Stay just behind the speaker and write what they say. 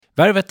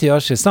Värvet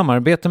görs i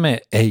samarbete med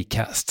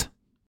Acast.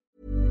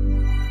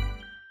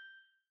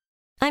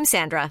 I'm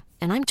Sandra,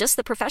 and I'm just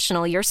the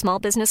professional your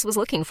small business was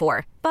looking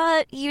for.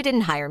 But you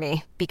didn't hire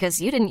me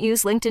because you didn't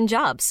use LinkedIn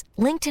Jobs.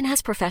 LinkedIn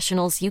has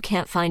professionals you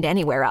can't find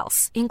anywhere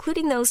else,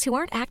 including those who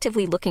aren't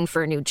actively looking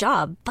for a new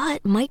job,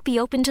 but might be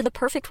open to the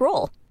perfect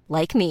role,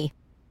 like me.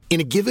 In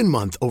a given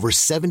month, over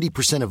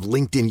 70% of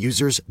LinkedIn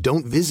users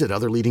don't visit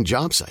other leading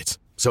job sites.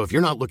 So if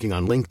you're not looking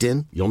on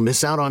LinkedIn, you'll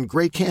miss out on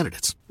great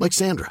candidates like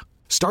Sandra.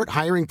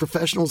 Start hiring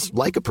professionals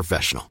like a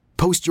professional.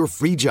 Post your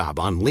free job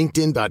on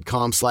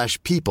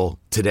linkedin.com/people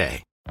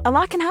today. A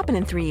lot can happen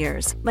in 3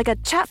 years, like a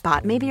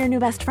chatbot may be your new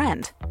best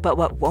friend. But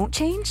what won't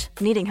change?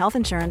 Needing health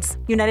insurance.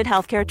 United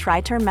Healthcare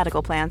Tri-Term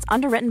Medical Plans,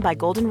 underwritten by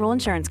Golden Rule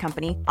Insurance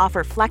Company,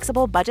 offer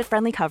flexible,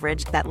 budget-friendly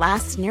coverage that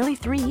lasts nearly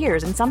 3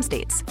 years in some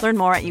states. Learn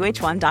more at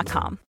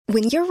uh1.com.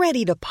 When you're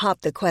ready to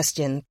pop the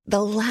question,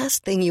 the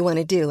last thing you want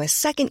to do is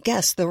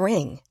second-guess the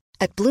ring.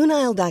 At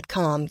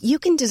BlueNile.com, you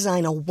can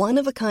design a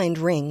one-of-a-kind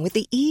ring with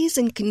the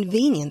ease and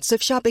convenience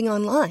of shopping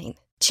online.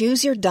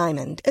 Choose your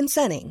diamond and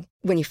setting.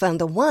 When you find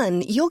the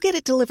one, you'll get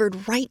it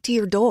delivered right to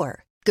your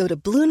door. Go to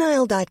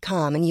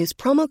BlueNile.com and use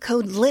promo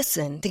code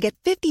LISTEN to get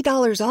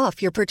 $50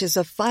 off your purchase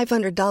of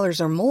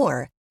 $500 or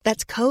more.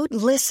 That's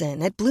code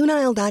LISTEN at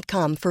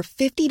BlueNile.com for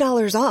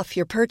 $50 off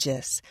your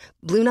purchase.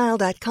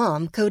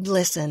 BlueNile.com, code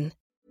LISTEN.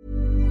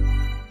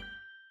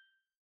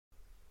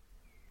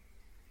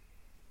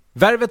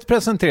 Värvet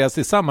presenteras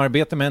i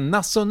samarbete med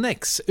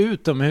Nasonex,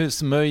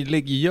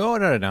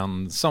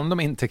 utomhusmöjliggöraren, som de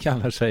inte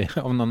kallar sig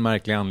av någon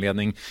märklig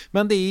anledning.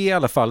 Men det är i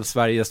alla fall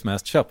Sveriges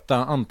mest köpta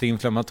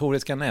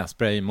antiinflammatoriska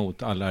nässpray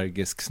mot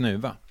allergisk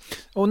snuva.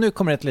 Och nu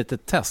kommer ett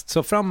litet test,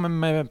 så fram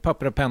med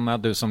papper och penna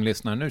du som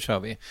lyssnar, nu kör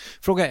vi.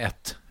 Fråga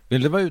 1.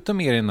 Vill du vara ute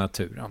mer i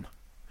naturen?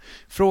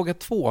 Fråga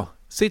 2.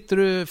 Sitter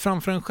du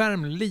framför en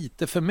skärm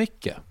lite för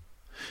mycket?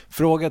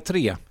 Fråga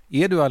 3.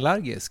 Är du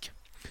allergisk?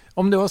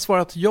 Om du har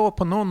svarat ja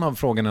på någon av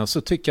frågorna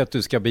så tycker jag att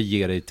du ska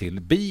bege dig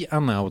till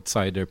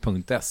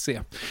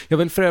beanoutsider.se. Jag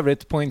vill för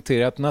övrigt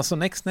poängtera att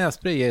Nasonex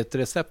nässpray är ett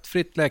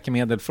receptfritt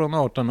läkemedel från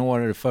 18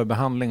 år för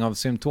behandling av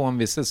symptom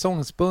vid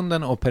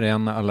säsongsbunden och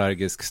perenn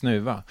allergisk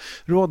snuva.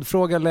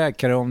 Rådfråga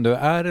läkare om du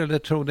är eller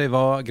tror dig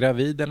vara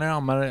gravid eller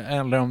ammar,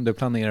 eller om du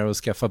planerar att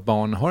skaffa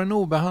barn, har en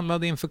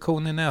obehandlad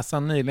infektion i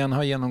näsan, nyligen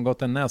har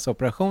genomgått en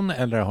näsoperation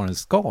eller har en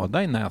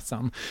skada i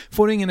näsan.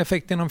 Får ingen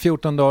effekt inom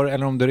 14 dagar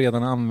eller om du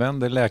redan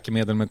använder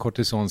läkemedel med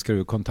kortison ska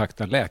du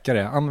kontakta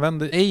läkare.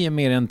 Använd ej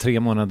mer än 3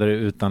 månader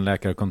utan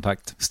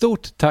läkarkontakt.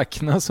 Stort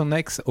tack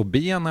Nasonex och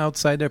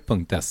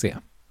beanoutsider.se.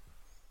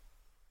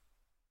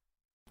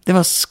 Det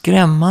var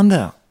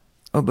skrämmande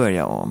att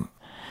börja om.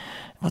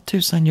 Vad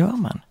tusan gör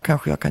man?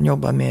 Kanske jag kan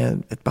jobba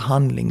med ett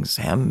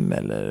behandlingshem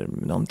eller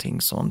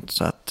någonting sånt.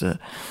 Så att,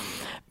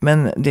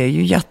 men det är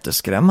ju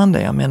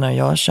jätteskrämmande. Jag menar,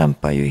 jag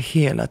kämpar ju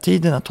hela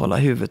tiden att hålla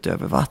huvudet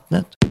över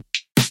vattnet.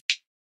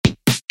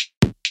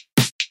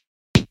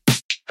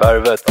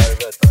 Värvet.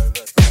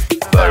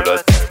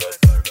 Värvet.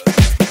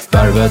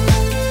 Värvet.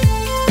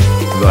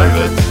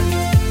 Värvet.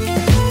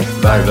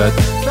 Värvet.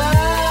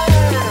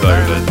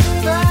 Värvet.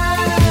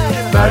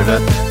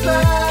 Värvet.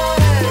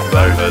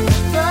 Värvet.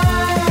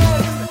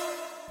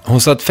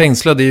 Hon satt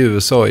fängslad i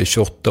USA i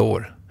 28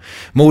 år.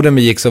 Morden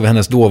begicks av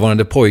hennes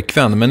dåvarande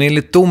pojkvän, men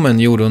enligt domen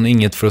gjorde hon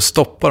inget för att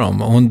stoppa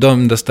dem och hon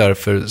dömdes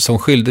därför som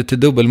skyldig till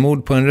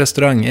dubbelmord på en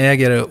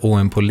restaurangägare och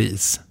en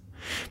polis.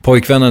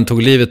 Pojkvännen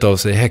tog livet av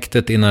sig i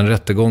häktet innan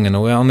rättegången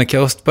och Annika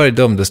Östberg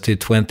dömdes till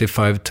 25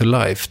 to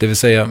life, det vill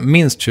säga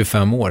minst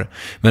 25 år,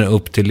 men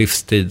upp till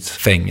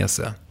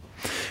livstidsfängelse.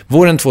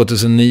 Våren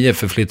 2009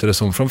 förflyttades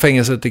hon från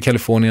fängelset i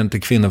Kalifornien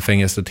till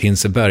kvinnofängelset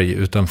Hinseberg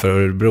utanför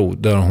Örebro,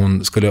 där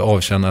hon skulle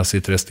avtjäna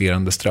sitt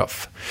resterande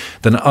straff.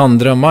 Den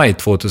 2 maj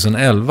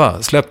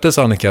 2011 släpptes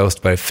Annika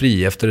Östberg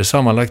fri efter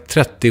sammanlagt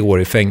 30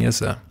 år i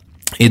fängelse.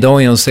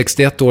 Idag är hon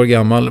 61 år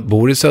gammal,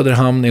 bor i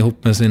Söderhamn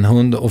ihop med sin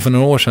hund och för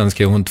några år sedan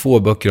skrev hon 2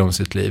 böcker om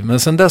sitt liv. Men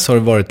sedan dess har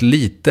det varit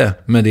lite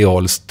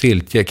medial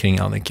stiltje kring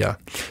Annika.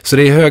 Så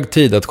det är hög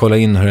tid att kolla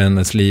in hur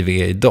hennes liv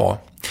är idag.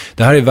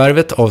 Det här är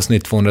Värvet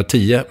avsnitt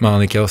 210 med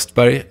Annika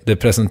Östberg. Det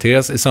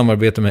presenteras i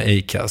samarbete med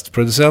Acast.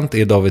 Producent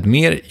är David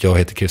Mer, jag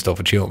heter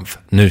Kristoffer Triumf.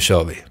 Nu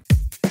kör vi!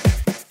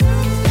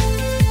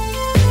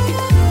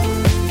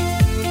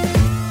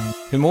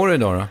 Hur mår du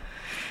idag då?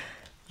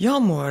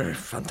 Jag mår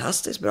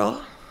fantastiskt bra.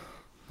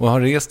 Och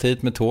har rest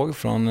hit med tåg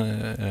från...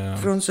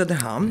 Från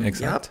Söderhamn,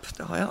 exakt. Japp,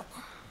 det har jag.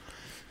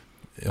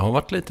 Jag har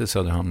varit lite i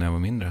Söderhamn när jag var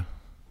mindre.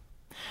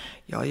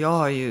 Ja, jag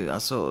har ju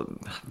alltså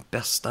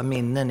bästa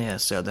minnen i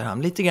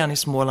Söderhamn. Lite grann i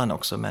Småland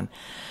också, men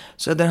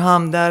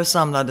Söderhamn, där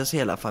samlades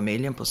hela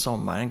familjen på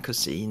sommaren,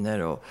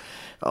 kusiner och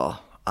ja,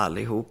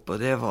 allihop. Och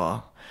det var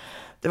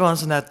en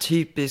sån här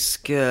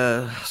typisk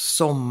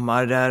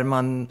sommar där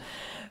man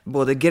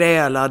både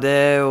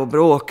grälade och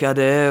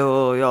bråkade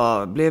och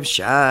ja, blev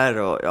kär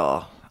och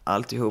ja,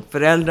 alltihop.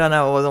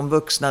 Föräldrarna och de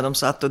vuxna, de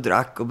satt och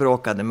drack och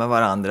bråkade med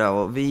varandra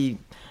och vi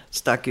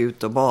stack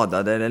ut och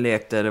badade eller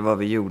lekte eller vad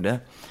vi gjorde.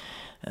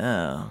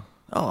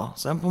 ja,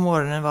 sen på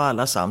morgonen var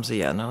alla sams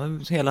igen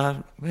och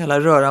hela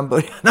röran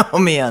började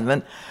om igen.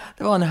 Men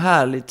det var en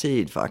härlig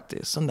tid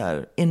faktiskt, sån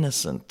där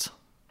innocent.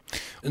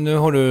 Nu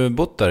har du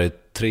bott där i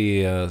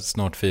 3,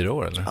 snart 4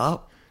 år, eller?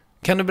 Ja.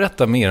 Kan du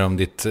berätta mer om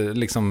ditt,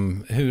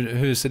 liksom,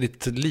 hur ser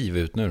ditt liv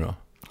ut nu då?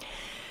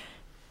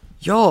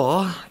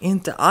 Ja,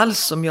 inte alls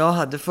som jag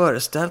hade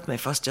föreställt mig.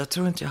 Fast jag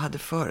tror inte jag hade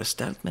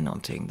föreställt mig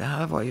någonting. Det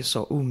här var ju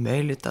så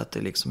omöjligt att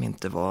det liksom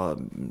inte var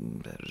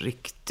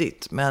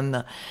riktigt. Men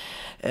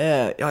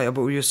jag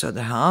bor ju i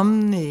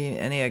Söderhamn i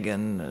en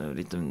egen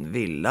liten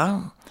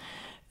villa.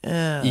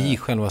 I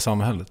själva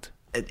samhället?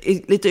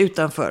 Lite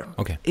utanför.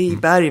 Okay. I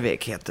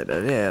Bergvik heter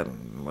det.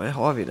 Vad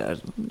har vi där?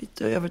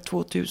 Lite över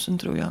 2000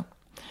 tror jag.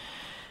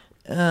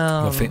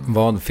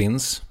 Vad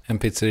finns? En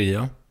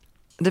pizzeria?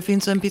 Det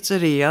finns en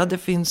pizzeria, det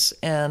finns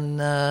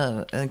en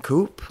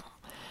Coop.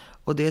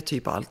 Och det är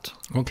typ allt.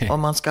 Okay.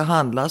 Om man ska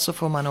handla så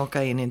får man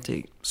åka in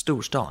till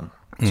storstan,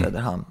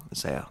 Söderhamn,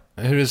 säger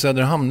jag. Hur är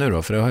Söderhamn nu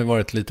då? För det har ju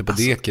varit lite på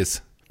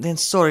dekis. Det är en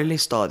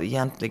sorglig stad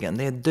egentligen,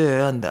 det är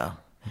döende.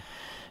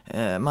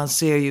 Man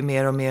ser ju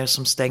mer och mer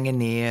som stänger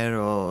ner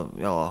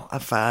och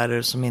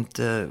affärer som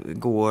inte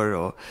går.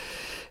 Och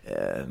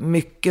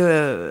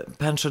mycket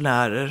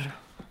pensionärer,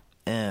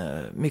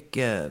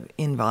 mycket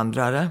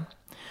invandrare.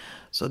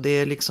 Så det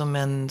är liksom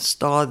en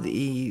stad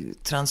i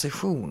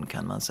transition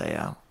kan man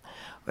säga.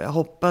 Och jag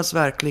hoppas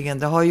verkligen,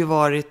 det har ju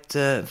varit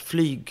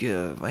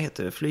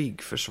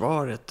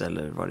flygförsvaret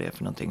eller vad det är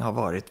för någonting har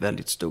varit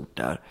väldigt stort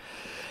där.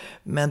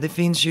 Men det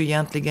finns ju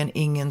egentligen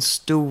ingen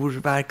stor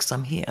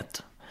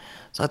verksamhet.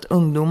 Så att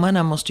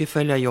ungdomarna måste ju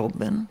följa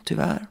jobben,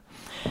 tyvärr.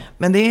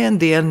 Men det är en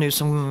del nu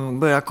som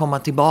börjar komma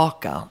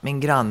tillbaka. Min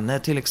granne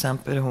till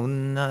exempel,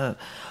 hon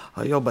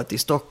har jobbat i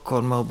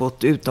Stockholm och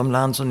bott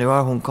utomlands och nu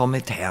har hon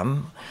kommit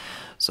hem.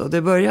 Så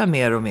det börjar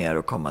mer och mer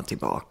att komma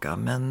tillbaka.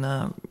 Men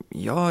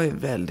jag är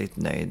väldigt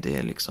nöjd. Det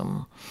är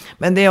liksom...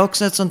 Men det är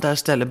också ett sånt där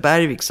ställe,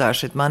 Bergvik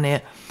särskilt.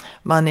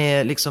 Man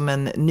är liksom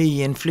en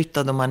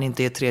nyinflyttad om man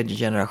inte är 3:e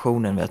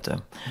generationen, vet du.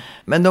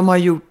 Men de har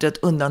gjort ett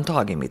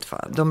undantag i mitt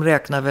fall. De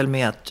räknar väl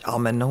med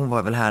att men hon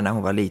var väl här när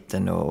hon var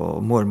liten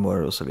och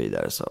mormor och så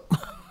vidare. Så.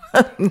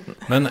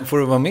 Men får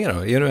du vara med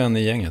då? Är du en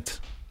i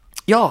gänget?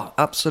 Ja,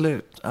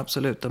 absolut.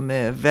 Absolut. De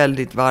är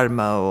väldigt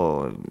varma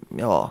och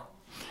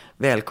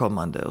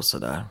välkommande och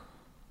sådär.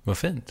 Vad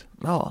fint.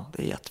 Ja,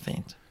 det är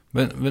jättefint.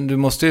 Men du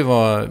måste ju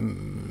vara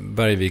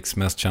Bergviks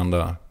mest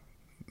kända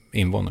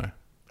invånare.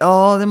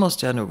 Ja, det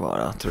måste jag nog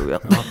vara, tror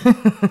jag. Ja.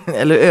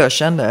 Eller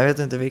ökända, jag vet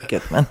inte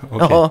vilket. Men,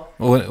 okay. Ja.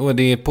 Och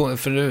det är på,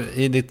 för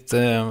i ditt,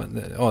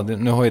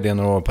 nu har ju det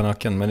några år på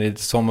nacken, men i ditt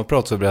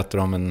sommarprat så berättar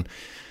du om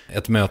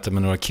ett möte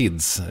med några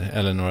kids,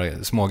 eller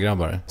några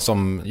smågrabbar,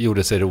 som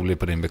gjorde sig rolig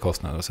på din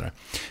bekostnad och sådär.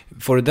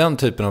 Får du den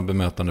typen av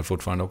bemötande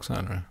fortfarande också,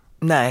 eller?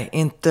 Nej,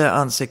 inte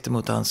ansikte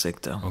mot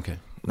ansikte. Okay.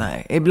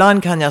 Nej,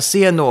 ibland kan jag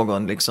se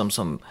någon liksom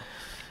som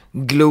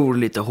glor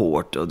lite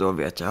hårt och då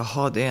vet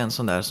jag, det är en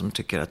sån där som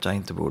tycker att jag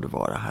inte borde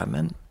vara här.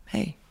 Men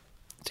hej,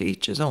 to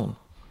each his own.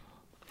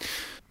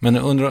 Men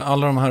under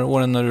alla de här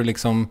åren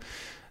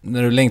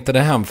när du längtade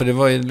hem, för det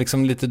var ju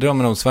liksom lite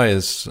drömmen om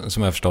Sverige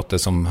som jag förstått det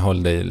som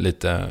höll dig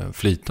lite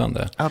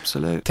flytande.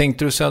 Absolut.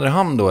 Tänkte du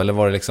Söderhamn då, eller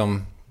var det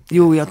liksom...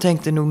 Jo, jag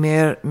tänkte nog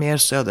mer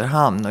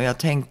Söderhamn och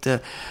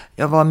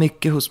jag var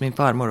mycket hos min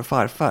farmor och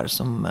farfar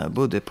som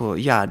bodde på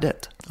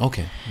Gärdet.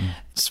 Okay.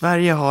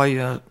 Sverige har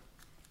ju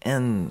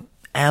en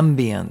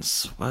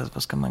ambience,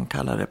 vad ska man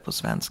kalla det på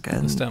svenska?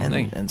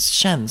 En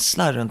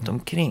känsla runt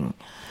omkring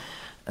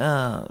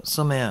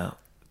som är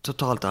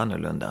totalt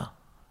annorlunda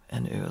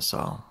än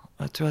USA.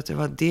 Jag tror att det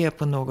var det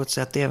på något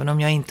sätt, även om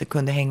jag inte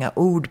kunde hänga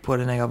ord på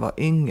det när jag var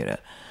yngre,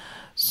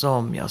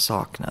 som jag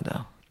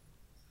saknade.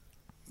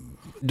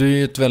 Du är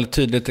ju ett väldigt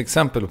tydligt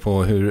exempel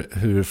på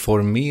hur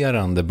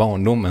formerande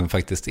barndomen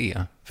faktiskt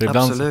är. För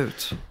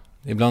Absolut.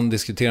 Ibland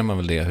diskuterar man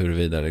väl det,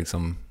 huruvida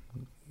liksom,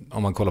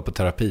 om man kollar på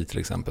terapi till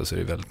exempel, så är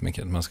det väldigt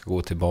mycket att man ska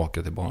gå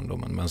tillbaka till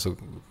barndomen. Men så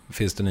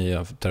finns det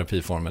nya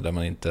terapiformer där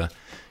man inte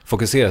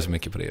fokuserar så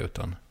mycket på det,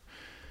 utan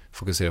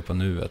fokuserar på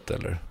nuet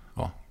eller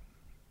ja.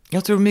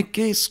 Jag tror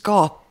mycket är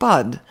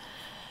skapad.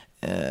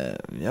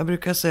 Jag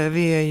brukar säga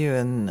vi är ju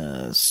en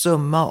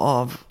summa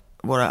av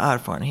våra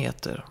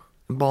erfarenheter,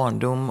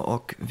 barndom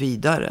och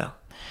vidare.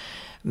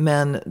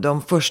 Men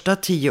de första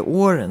 10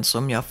 åren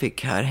som jag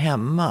fick här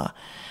hemma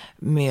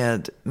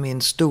med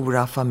min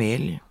stora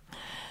familj,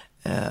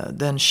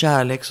 den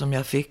kärlek som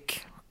jag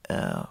fick,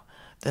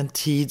 den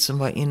tid som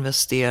var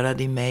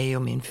investerad i mig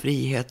och min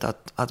frihet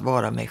att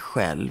vara mig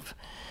själv,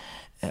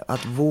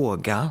 att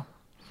våga.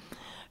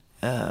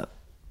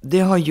 Det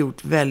har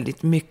gjort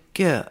väldigt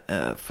mycket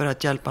för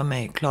att hjälpa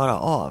mig klara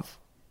av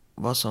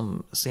vad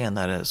som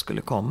senare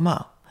skulle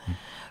komma.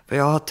 För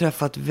jag har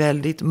träffat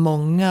väldigt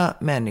många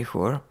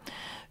människor,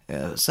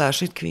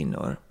 särskilt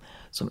kvinnor,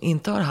 som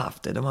inte har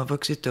haft det. De har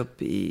vuxit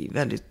upp i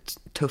väldigt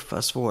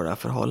tuffa, svåra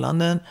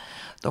förhållanden.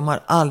 De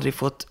har aldrig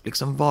fått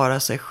liksom vara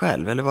sig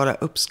själv eller vara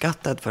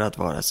uppskattad för att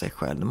vara sig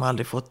själv. De har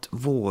aldrig fått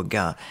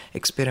våga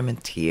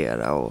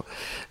experimentera och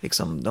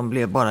liksom, de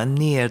blev bara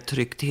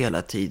nedtryckt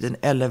hela tiden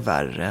eller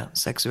värre,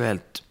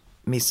 sexuellt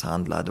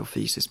misshandlad och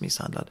fysiskt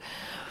misshandlad.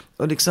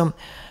 Och liksom,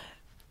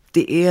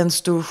 det är en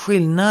stor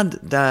skillnad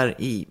där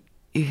i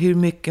hur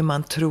mycket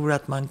man tror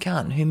att man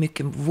kan. Hur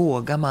mycket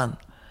vågar man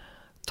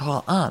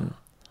ta an.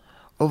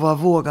 Och vad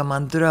vågar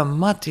man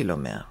drömma till och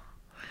med.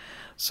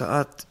 Så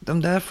att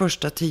de där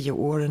första 10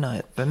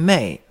 åren för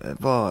mig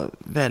var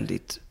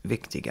väldigt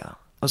viktiga.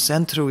 Och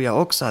sen tror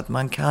jag också att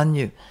man kan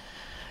ju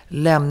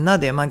lämna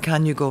det. Man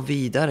kan ju gå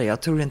vidare.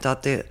 Jag tror inte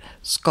att det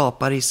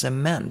skapar i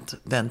cement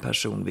den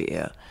person vi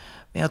är.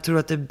 Men jag tror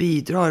att det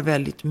bidrar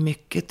väldigt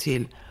mycket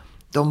till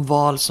de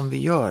val som vi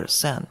gör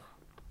sen.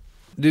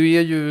 Du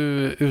är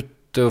ju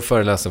ute och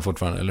föreläser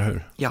fortfarande, eller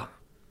hur? Ja.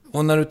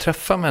 Och när du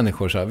träffar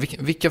människor så här,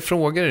 vilka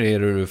frågor är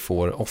det du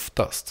får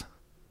oftast?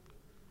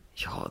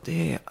 Ja,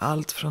 det är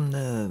allt från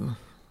det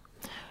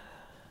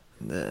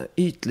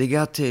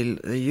ytliga till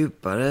det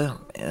djupare.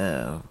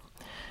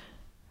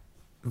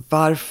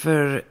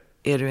 Varför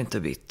är du inte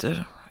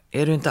bitter?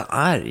 Är du inte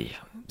arg?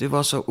 Du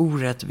var så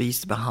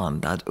orättvist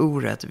behandlad,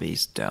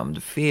 orättvist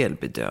dömd,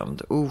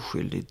 felbedömd,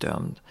 oskyldigt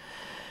dömd.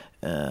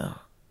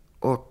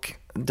 Och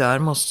där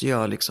måste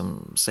jag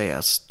liksom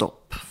säga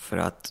stopp. För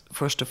att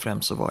först och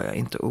främst så var jag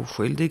inte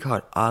oskyldig.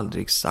 Har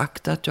aldrig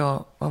sagt att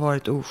jag har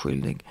varit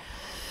oskyldig.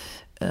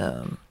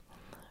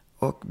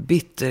 Och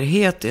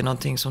bitterhet är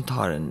någonting som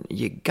tar en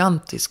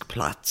gigantisk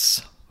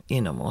plats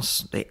inom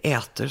oss. Det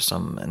äter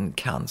som en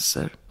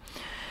cancer.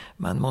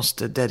 Man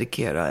måste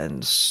dedikera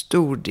en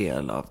stor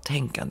del av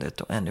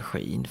tänkandet och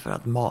energin för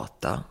att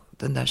mata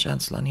den där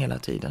känslan hela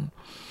tiden.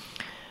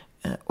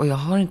 Och jag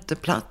har inte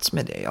plats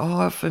med det. Jag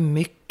har för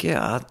mycket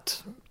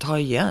att ta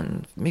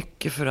igen.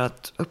 Mycket för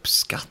att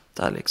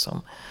uppskatta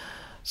liksom.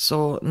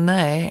 Så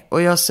nej.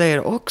 Och jag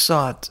säger också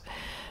att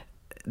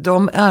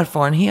de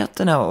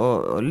erfarenheterna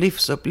och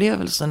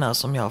livsupplevelserna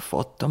som jag har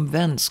fått. De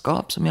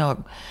vänskap som jag har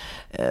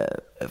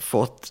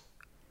fått.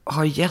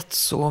 Har gett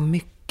så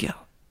mycket.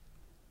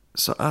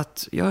 Så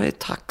att jag är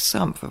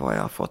tacksam för vad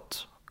jag har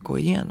fått gå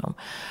igenom.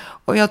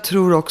 Och jag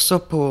tror också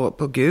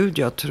på Gud.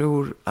 Jag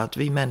tror att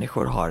vi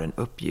människor har en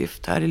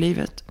uppgift här i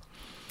livet.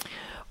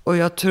 Och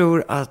jag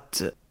tror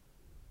att,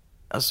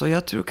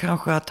 jag tror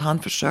kanske att han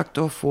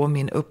försökte att få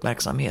min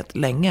uppmärksamhet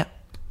länge.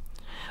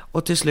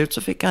 Och till slut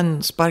så fick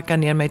han sparka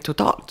ner mig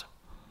totalt.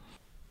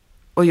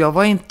 Och jag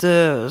var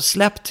inte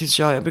släppt tills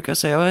jag brukar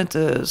säga, jag var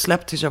inte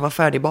släppt tills jag var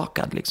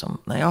färdigbakad liksom.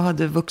 När jag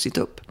hade vuxit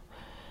upp.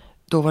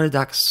 Då var det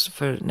dags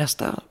för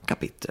nästa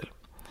kapitel.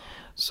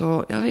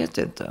 Så jag vet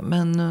inte.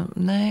 Men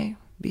nej,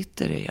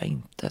 bitter är jag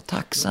inte.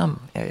 Tacksam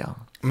är jag.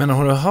 Men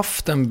har du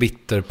haft en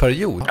bitter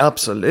period?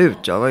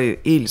 Absolut. Jag var ju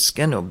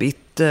ilsken och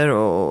bitter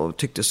och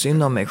tyckte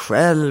synd om mig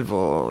själv.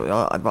 Och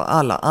det var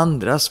alla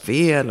andras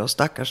fel och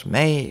stackars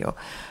mig. Och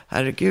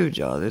herregud,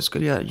 det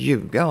skulle jag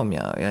ljuga om.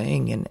 Jag är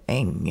ingen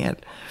ängel.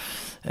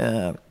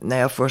 När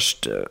jag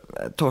först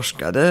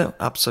torskade,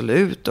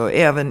 absolut. Och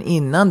även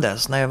innan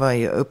dess, när jag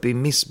var uppe i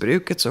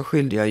missbruket, så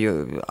skyllde jag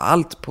ju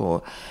allt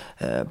på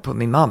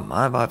min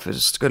mamma. Varför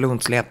skulle hon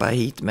släppa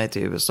hit mig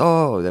till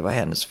USA? Och det var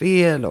hennes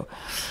fel.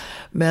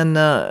 Men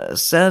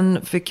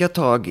sen fick jag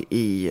tag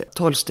i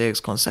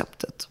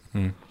 12-stegskonceptet.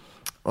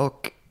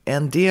 Och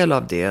en del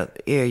av det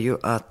är ju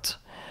att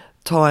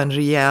ta en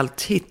rejäl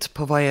titt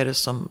på vad är det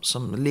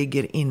som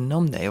ligger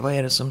inom dig. Vad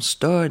är det som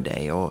stör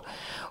dig och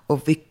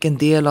vilken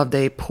del av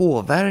dig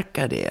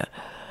påverkar det.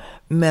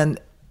 Men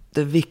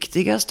den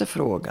viktigaste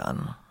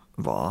frågan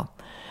var,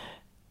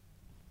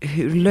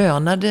 hur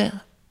lönar det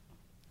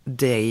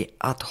dig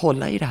att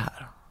hålla i det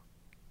här?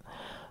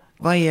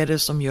 Vad är det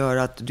som gör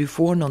att du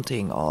får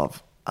någonting av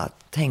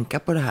att tänka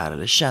på det här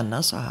eller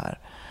känna så här?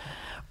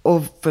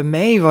 Och för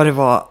mig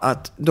var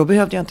att då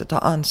behövde jag inte ta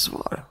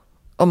ansvar.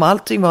 Om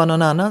allting var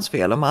någon annans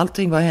fel, om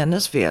allting var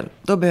hennes fel,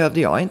 då behövde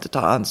jag inte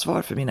ta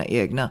ansvar för mina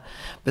egna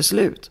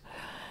beslut.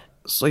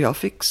 Så jag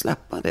fick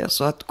släppa det.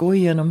 Så att gå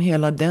igenom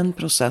hela den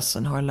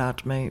processen har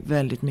lärt mig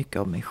väldigt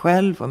mycket om mig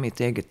själv och mitt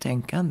eget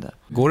tänkande.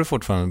 Går du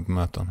fortfarande på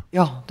möten?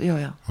 Ja, det gör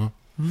jag.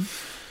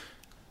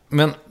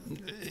 Men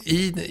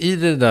i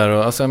det där,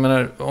 alltså jag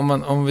menar,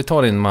 om vi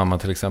tar din mamma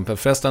till exempel.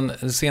 Förresten,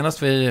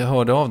 senast vi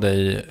hörde av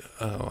dig,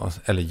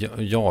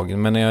 eller jag,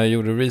 men när jag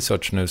gjorde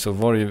research nu så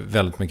var det ju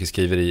väldigt mycket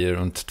skriverier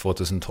runt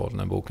 2012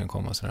 när boken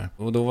kom och sådär.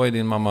 Och då var ju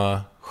din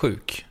mamma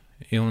sjuk.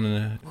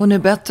 Hon är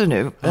bättre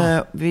nu.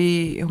 Ja.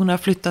 Hon har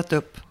flyttat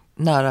upp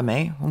nära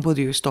mig. Hon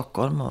bodde ju i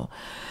Stockholm. Och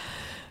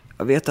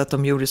jag vet att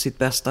de gjorde sitt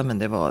bästa, men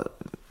det var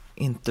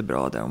inte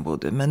bra där hon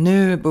bodde. Men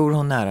nu bor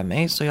hon nära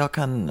mig, så jag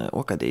kan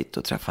åka dit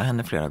och träffa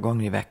henne flera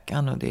gånger i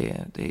veckan. Och det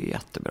är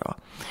jättebra.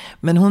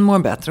 Men hon mår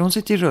bättre. Hon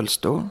sitter i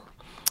rullstol.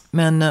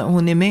 Men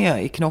hon är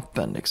med i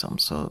knoppen liksom.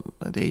 Så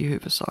det är ju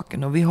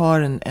huvudsaken. Och vi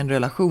har en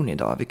relation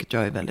idag, vilket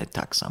jag är väldigt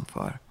tacksam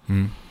för.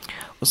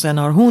 Och sen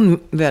har hon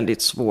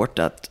väldigt svårt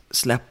att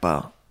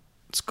släppa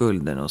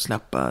skulden och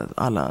släppa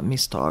alla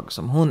misstag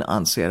som hon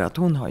anser att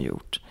hon har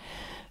gjort.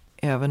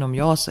 Även om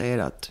jag säger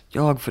att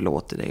jag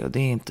förlåter dig och det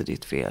är inte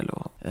ditt fel.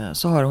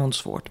 Så har hon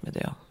svårt med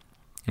det.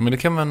 Ja, men det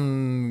kan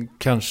man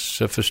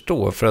kanske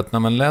förstå. För att när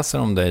man läser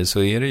om dig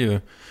så är det ju...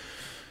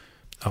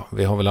 Ja,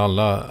 vi har väl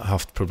alla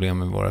haft problem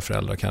med våra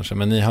föräldrar kanske.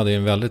 Men ni hade ju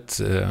en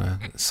väldigt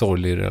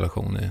sorglig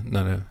relation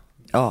när det...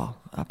 Ja,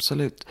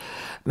 absolut.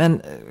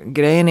 Men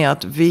grejen är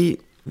att vi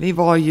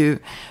var ju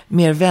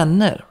mer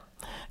vänner.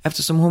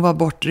 Eftersom hon var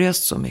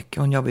bortrest så mycket.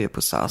 Hon jobbade ju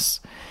på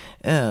SAS.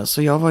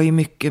 Så jag var ju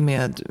mycket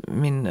med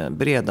min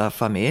breda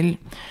familj.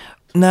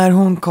 När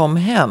hon kom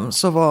hem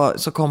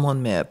så kom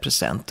hon med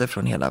presenter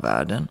från hela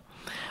världen.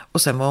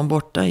 Och sen var hon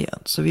borta igen.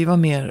 Så vi var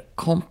mer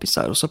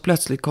kompisar. Och så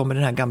plötsligt kommer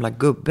den här gamla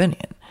gubben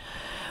in.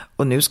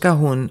 Och nu ska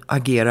hon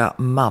agera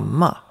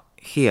mamma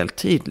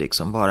heltid.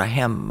 Liksom vara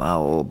hemma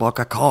och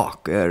baka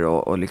kakor.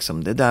 Och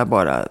liksom det där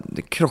bara,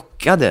 det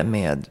krockade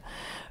med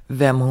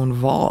vem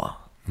hon var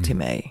till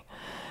mig.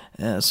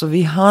 Så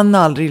vi hann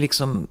aldrig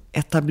liksom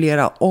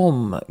etablera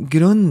om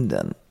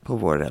grunden på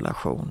vår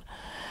relation.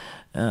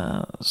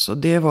 Så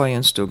det var ju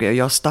en stor grej.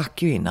 Jag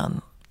stack ju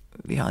innan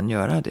vi hann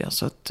göra det.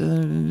 Så att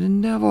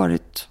det har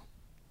varit...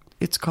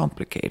 It's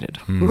complicated.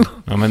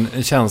 Ja, men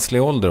en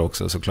känslig ålder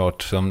också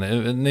såklart. Som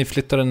ni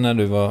flyttade när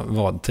du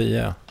var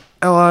 10?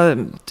 Ja,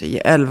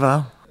 10,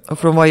 11. Och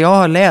från vad jag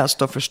har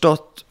läst och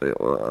förstått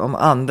om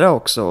andra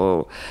också,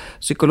 och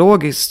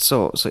psykologiskt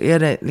så är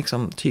det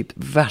liksom typ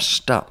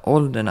värsta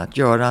åldern att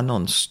göra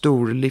någon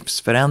stor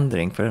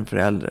livsförändring för en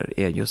förälder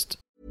är just.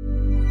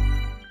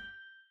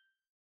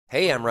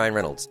 Hey, I'm Ryan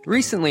Reynolds.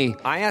 Recently,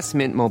 I asked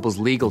Mint Mobile's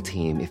legal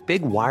team if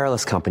big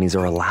wireless companies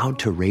are allowed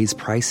to raise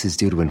prices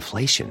due to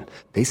inflation.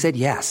 They said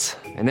yes.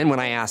 And then when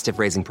I asked if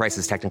raising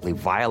prices technically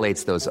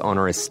violates those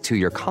onerous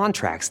 2-year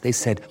contracts, they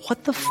said,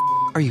 "What the f***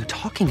 are you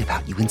talking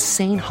about, you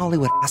insane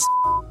Hollywood ass?"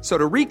 So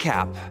to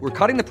recap, we're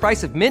cutting the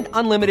price of Mint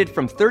Unlimited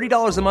from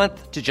 $30 a month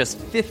to just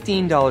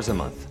 $15 a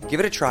month. Give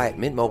it a try at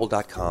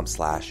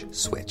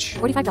mintmobile.com/switch.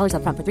 $45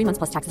 up front for 3 months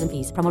plus taxes and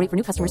fees. Promo rate for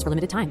new customers for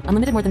limited time.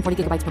 Unlimited more than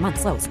 40 gigabytes per month.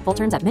 Slows full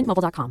terms at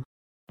mintmobile.com.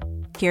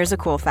 Here's a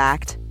cool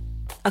fact.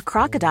 A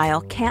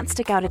crocodile can't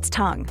stick out its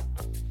tongue.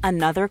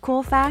 Another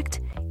cool fact,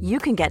 you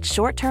can get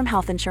short-term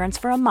health insurance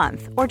for a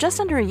month or just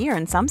under a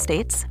year in some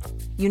states.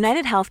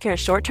 United Healthcare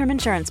short-term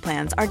insurance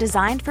plans are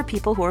designed for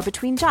people who are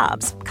between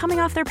jobs,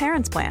 coming off their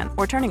parents' plan,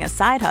 or turning a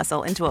side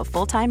hustle into a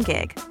full-time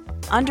gig.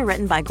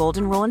 Underwritten by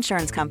Golden Rule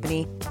Insurance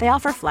Company, they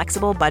offer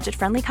flexible,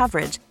 budget-friendly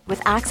coverage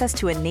with access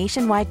to a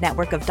nationwide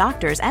network of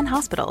doctors and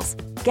hospitals.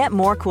 Get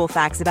more cool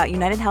facts about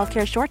United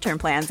Healthcare short-term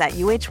plans at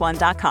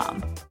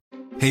uh1.com.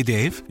 Hey,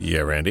 Dave.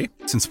 Yeah, Randy.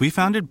 Since we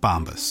founded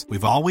Bombas,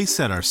 we've always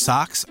said our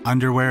socks,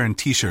 underwear, and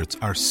T-shirts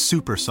are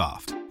super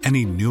soft.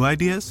 Any new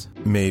ideas?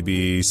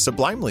 Maybe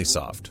sublimely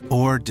soft.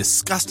 Or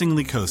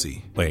disgustingly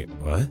cozy. Wait,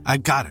 what? I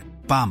got it.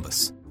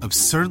 Bombas.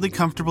 Absurdly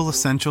comfortable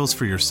essentials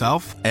for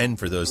yourself and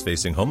for those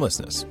facing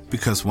homelessness.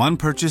 Because one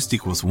purchased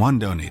equals one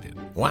donated.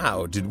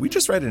 Wow, did we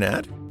just write an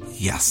ad?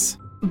 Yes.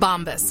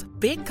 Bombas.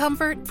 Big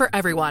comfort for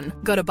everyone.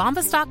 Go to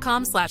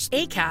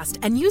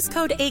bombas.com/ACAST and use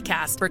code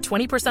ACAST for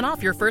 20%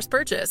 off your first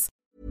purchase.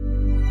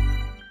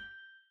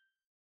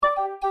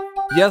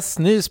 Yes,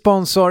 ny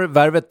sponsor.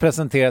 Värvet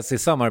presenteras i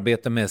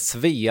samarbete med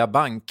Svea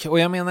Bank. Och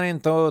jag menar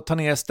inte att ta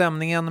ner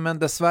stämningen, men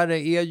dessvärre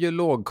är ju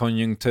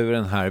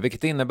lågkonjunkturen här.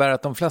 Vilket innebär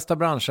att de flesta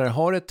branscher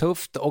har det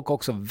tufft och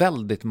också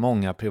väldigt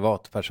många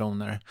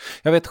privatpersoner.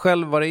 Jag vet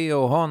själv vad det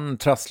är att ha en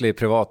trasslig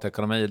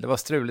privatekonomi. Det var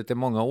struligt i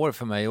många år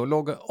för mig och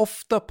låg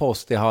ofta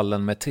post i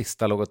hallen med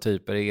trista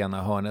logotyper i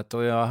ena hörnet.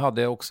 Och jag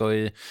hade också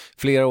i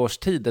flera års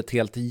tid ett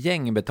helt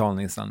gäng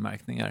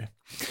betalningsanmärkningar.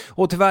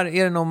 Och tyvärr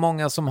är det nog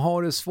många som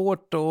har det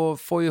svårt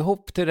att få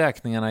ihop till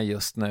räkningarna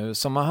just nu,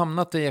 som har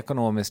hamnat i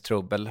ekonomisk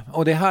trubbel.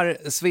 Och det här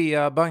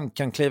Svea Bank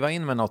kan kliva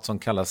in med något som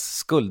kallas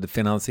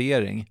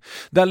skuldfinansiering.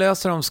 Där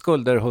löser de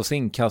skulder hos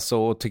inkasso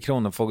och till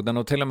Kronofogden,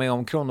 och till och med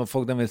om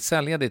Kronofogden vill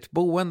sälja ditt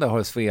boende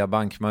har Svea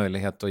Bank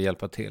möjlighet att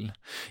hjälpa till.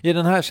 I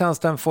den här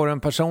tjänsten får du en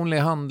personlig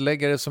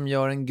handläggare som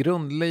gör en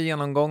grundlig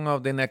genomgång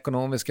av din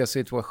ekonomiska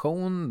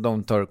situation.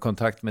 De tar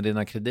kontakt med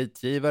dina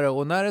kreditgivare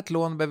och när ett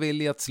lån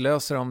beviljats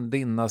löser de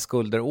dina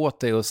skulder åt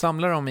dig och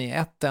samlar dem i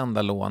ett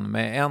enda lån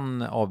med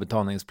en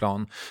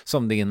avbetalningsplan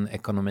som din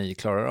ekonomi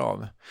klarar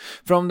av.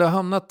 För om du har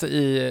hamnat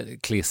i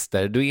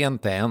klister, du är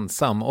inte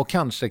ensam och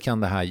kanske kan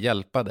det här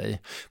hjälpa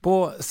dig.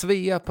 På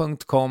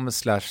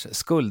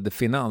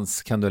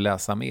svea.com/skuldfinans kan du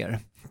läsa mer.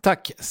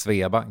 Tack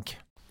Svea Bank.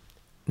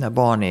 När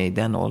barn är i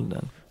den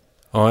åldern.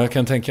 Ja, jag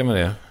kan tänka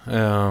mig det.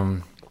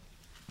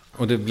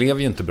 Och det blev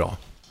ju inte bra.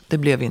 Det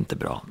blev inte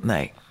bra,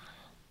 nej.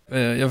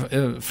 Jag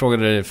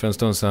frågade dig för en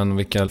stund sedan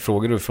vilka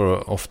frågor du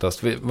får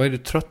oftast. Vad är du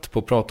trött på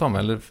att prata om?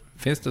 Eller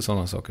finns det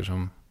sådana saker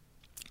som...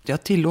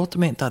 Jag tillåter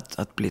mig inte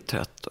att bli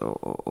trött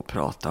och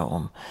prata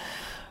om.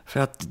 För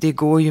att det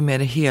går ju med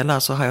det hela.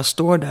 Så här jag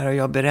står där och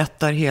jag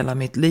berättar hela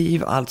mitt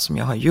liv, allt som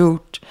jag har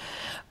gjort.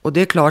 Och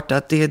det är klart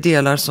att det är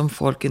delar som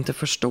folk inte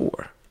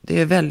förstår.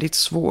 Det är väldigt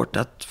svårt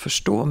att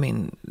förstå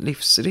min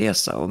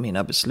livsresa och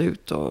mina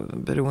beslut. Och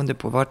beroende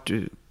på vart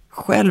du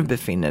själv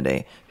befinner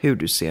dig, hur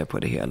du ser på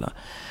det hela.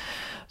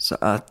 Så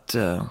att,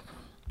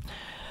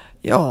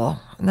 ja,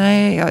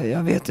 nej,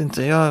 jag vet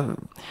inte.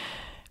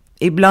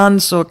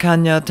 ibland så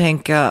kan jag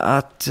tänka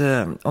att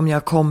om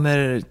jag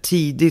kommer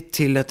tidigt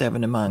till ett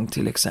evenemang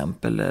till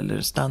exempel,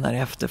 eller stannar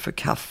efter för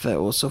kaffe,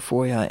 och så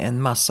får jag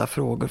en massa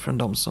frågor från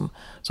de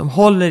som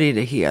håller i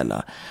det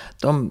hela.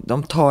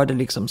 De tar det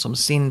liksom som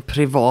sin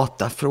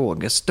privata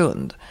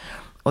frågestund.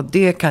 Och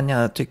det kan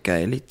jag tycka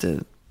är lite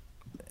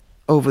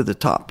over the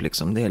top,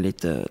 liksom. Det är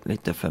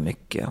lite för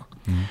mycket.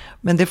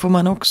 Men det får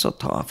man också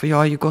ta, för jag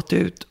har ju gått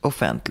ut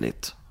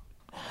offentligt.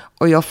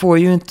 Och jag får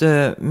ju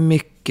inte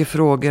mycket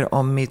frågor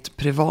om mitt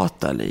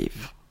privata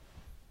liv.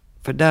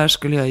 För där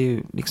skulle jag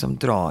ju liksom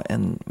dra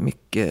en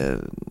mycket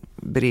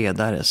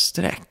bredare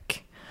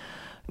streck.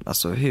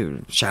 Alltså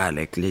hur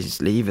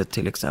kärlekslivet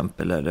till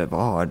exempel, eller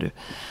vad har du.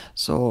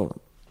 Så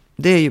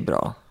det är ju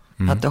bra.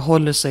 Att det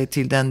håller sig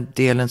till den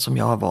delen som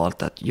jag har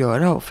valt att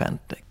göra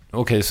offentlig.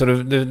 Okej, så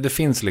det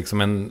finns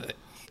liksom en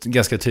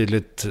ganska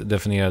tydligt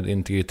definierad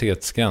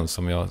integritetsgräns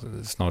som jag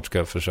snart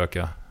ska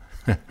försöka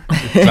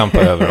klampa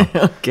över.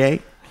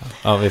 Okej.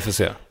 Ja, vi får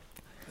se.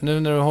 Nu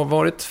när du har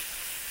varit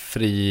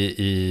fri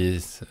i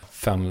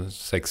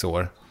 5-6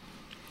 år,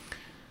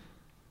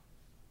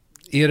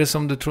 är det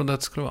som du trodde att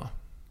det skulle vara?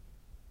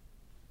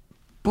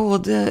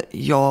 Både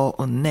ja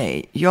och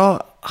nej.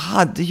 Jag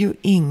hade ju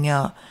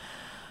inga,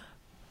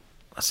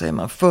 vad säger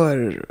man,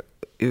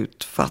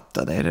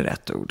 förutfattade, är det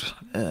rätt ord?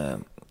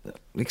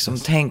 Liksom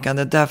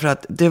tänkande, därför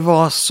att det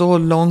var så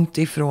långt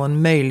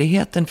ifrån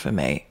möjligheten för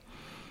mig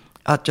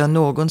att jag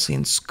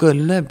någonsin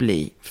skulle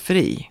bli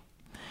fri.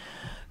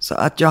 Så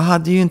att jag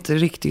hade ju inte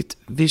riktigt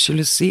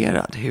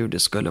visualiserat hur det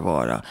skulle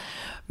vara.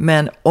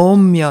 Men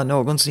om jag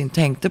någonsin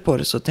tänkte på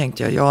det, så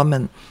tänkte jag, ja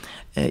men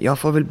jag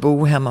får väl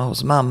bo hemma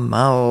hos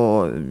mamma,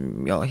 och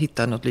jag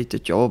hittar något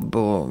litet jobb,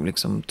 och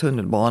liksom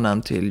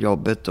tunnelbanan till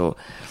jobbet och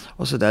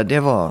så där. Det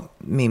var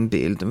min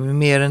bild. Men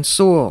mer än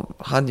så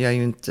hade jag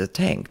ju inte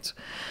tänkt.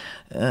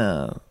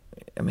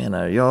 Jag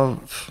menar, jag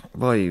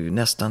var ju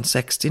nästan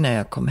 60 när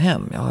jag kom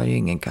hem. Jag har ju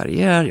ingen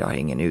karriär, jag har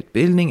ingen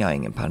utbildning, jag har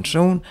ingen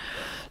pension.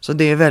 Så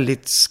det är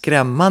väldigt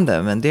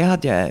skrämmande, men det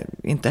hade jag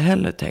inte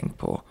heller tänkt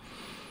på.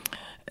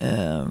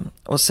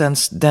 Och sen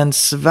den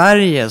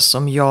Sverige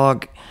som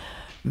jag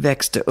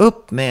växte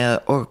upp med,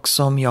 och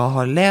som jag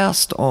har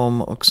läst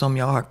om, och som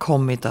jag har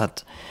kommit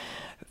att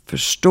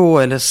förstå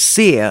eller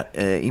se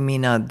i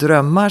mina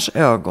drömmars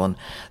ögon,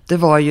 det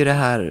var ju det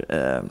här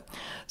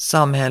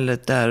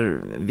samhället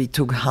där vi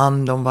tog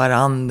hand om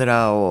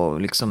varandra,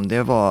 och liksom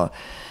det var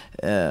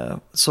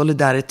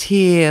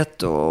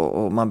solidaritet,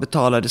 och man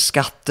betalade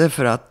skatter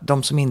för att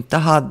de som inte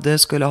hade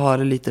skulle ha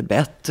det lite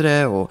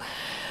bättre, och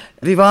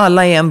vi var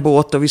alla i en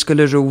båt och vi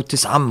skulle ro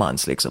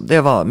tillsammans liksom.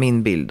 Det var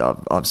min bild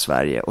av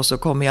Sverige. Och så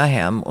kommer jag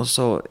hem, och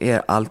så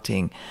är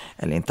allting,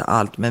 eller inte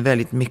allt, men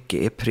väldigt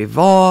mycket är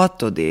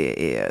privat, och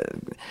det är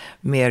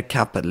mer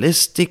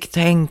kapitalistiskt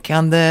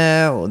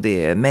tänkande, och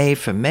det är mig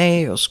för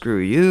mig och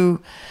screw you.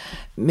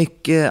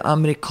 Mycket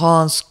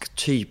amerikansk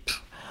typ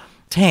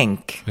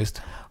tänk.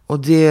 Visst. Och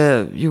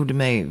det gjorde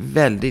mig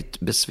väldigt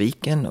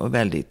besviken och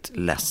väldigt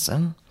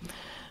ledsen.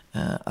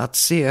 Att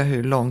se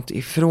hur långt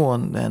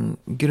ifrån den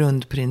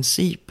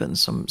grundprincipen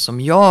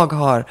som jag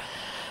har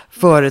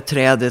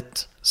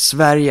företrädet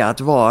Sverige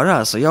att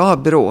vara. Så jag har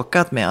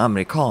bråkat med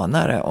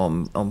amerikanare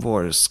om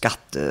vår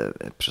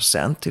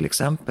skatteprocent till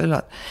exempel.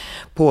 Att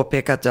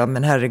påpeka att, ja,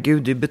 men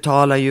herregud, du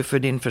betalar ju för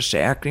din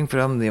försäkring, för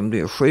om du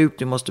är sjuk,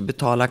 du måste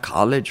betala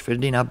college för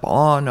dina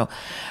barn. Och,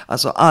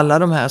 alltså alla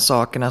de här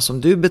sakerna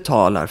som du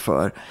betalar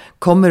för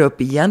kommer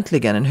upp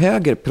egentligen en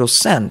högre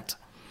procent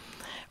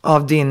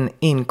av din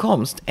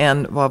inkomst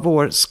än vad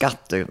vår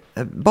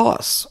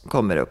skattebas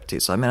kommer upp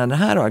till. Så jag menar, det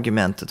här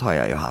argumentet har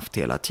jag ju haft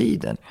hela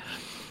tiden.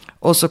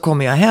 Och så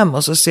kommer jag hem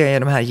och så ser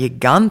jag de här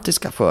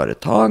gigantiska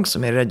företag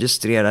som är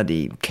registrerade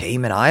i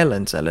Cayman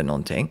Islands eller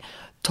någonting,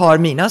 tar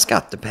mina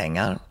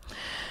skattepengar,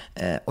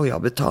 och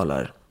jag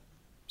betalar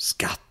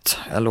skatt,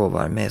 jag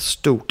lovar, med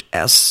stort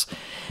S.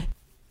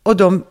 Och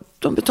de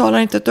betalar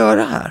inte ett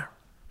öre här.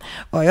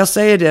 Ja, jag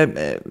säger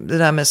det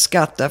där med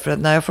skatt därför att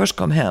när jag först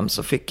kom hem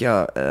så fick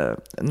jag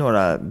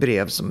några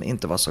brev som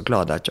inte var så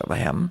glada att jag var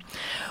hem.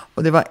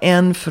 Och det var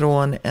en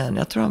från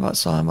jag tror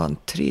han var en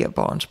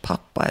 3-barns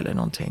pappa eller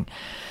någonting.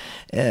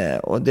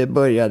 Och det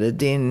började,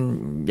 din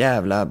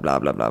jävla bla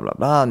bla bla bla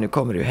bla, nu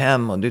kommer du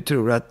hem och du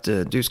tror att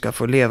du ska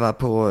få leva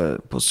på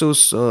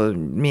SOS och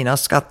mina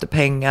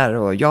skattepengar,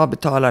 och jag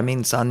betalar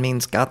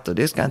min skatt och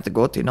det ska inte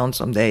gå till någon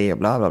som dig och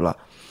bla bla bla.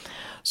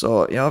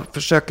 Så jag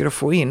försöker att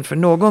få in, för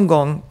någon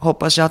gång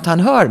hoppas jag att han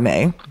hör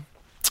mig.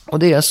 Och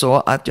det är så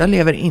att jag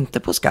lever inte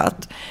på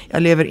skatt,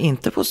 jag lever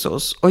inte på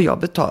SOS, och jag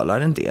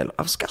betalar en del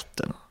av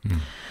skatten.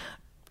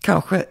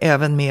 Kanske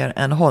även mer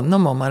än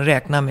honom om man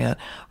räknar med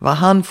vad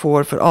han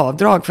får för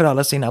avdrag för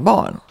alla sina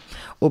barn.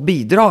 Och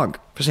bidrag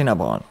för sina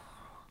barn.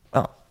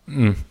 Ja.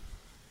 Mm.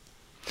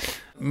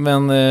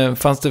 Men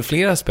fanns det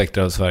fler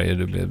aspekter av Sverige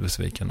du blev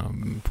besviken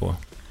på?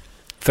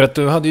 För att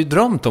du hade ju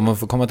drömt om att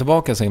få komma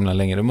tillbaka så himla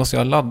länge. Du måste ju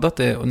ha laddat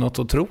det något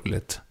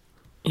otroligt.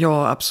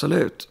 Ja,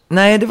 absolut.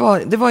 Nej,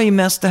 det var ju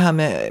mest det här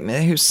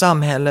med hur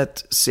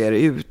samhället ser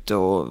ut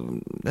och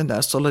den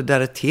där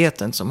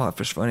solidariteten som har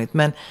försvunnit.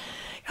 Men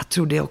jag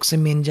tror det är också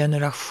min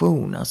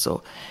generation.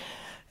 Alltså,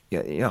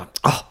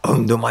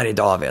 ungdomar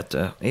idag, vet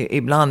du.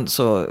 Ibland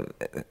så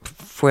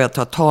får jag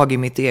ta tag i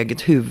mitt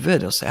eget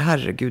huvud och säga,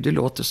 herregud, det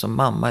låter som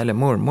mamma eller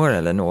mormor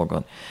eller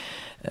någon.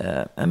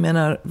 Jag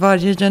menar,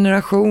 varje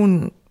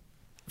generation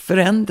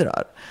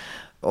förändrar.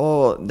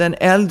 Och den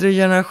äldre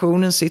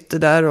generationen sitter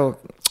där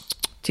och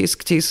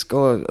tisk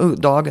och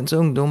dagens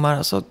ungdomar,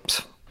 alltså,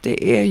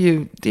 det är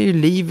ju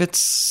livets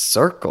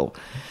circle.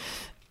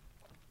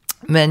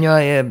 Men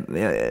jag är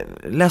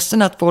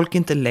ledsen att folk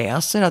inte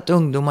läser, att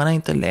ungdomarna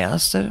inte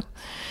läser,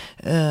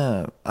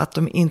 att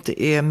de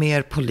inte är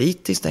mer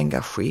politiskt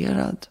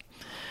engagerade.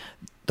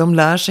 De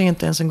lär sig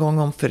inte ens en gång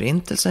om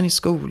förintelsen i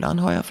skolan,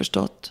 har jag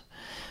förstått.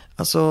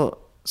 Alltså,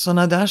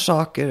 sådana där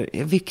saker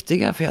är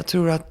viktiga, för jag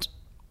tror att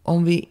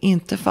om vi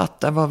inte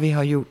fattar vad vi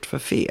har gjort för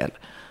fel,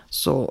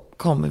 så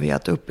kommer vi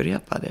att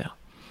upprepa det.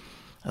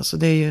 Alltså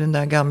det är ju den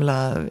där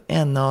gamla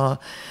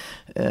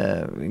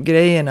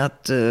grejen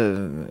att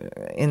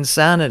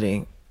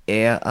insanity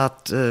är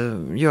att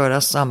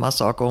göra samma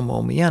sak om och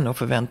om igen och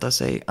förvänta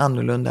sig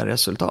annorlunda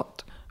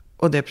resultat.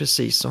 Och det är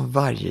precis som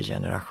varje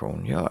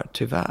generation gör,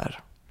 tyvärr.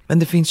 Men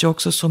det finns ju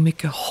också så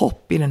mycket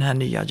hopp i den här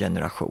nya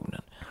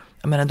generationen.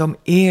 Jag menar, de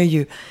är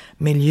ju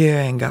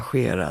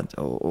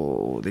miljöengagerade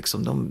och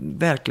liksom de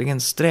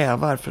verkligen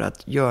strävar för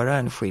att göra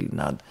en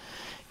skillnad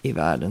i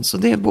världen. Så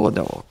det är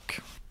både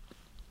och.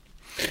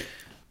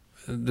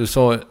 Du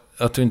sa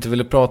att du inte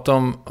ville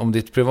prata om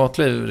ditt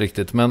privatliv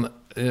riktigt, men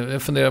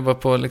jag funderar bara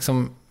på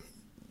liksom,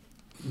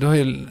 du har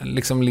ju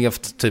liksom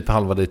levt typ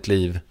halva ditt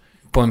liv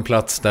på en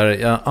plats där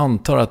jag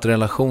antar att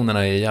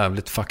relationerna är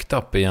jävligt fucked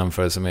up i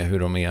jämförelse med hur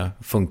de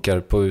funkar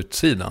på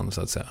utsidan,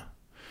 så att säga.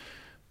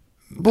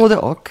 Både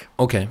och.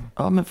 Okej.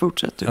 Ja, men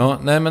fortsätt du. Ja,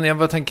 nej, men jag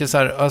bara tänker så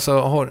här,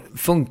 alltså,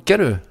 funkar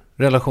du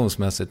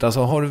relationsmässigt?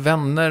 Alltså, har du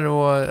vänner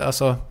och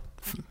alltså...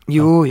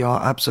 Jo,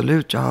 ja,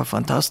 absolut. Jag har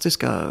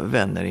fantastiska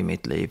vänner i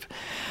mitt liv.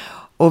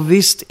 Och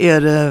visst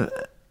är det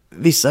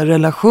vissa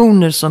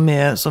relationer som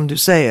är, som du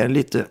säger,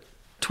 lite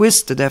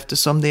twisted,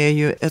 eftersom det är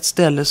ju ett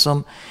ställe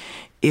som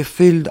är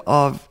fylld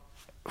av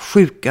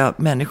sjuka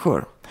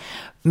människor.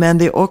 Men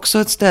det är också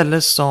ett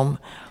ställe som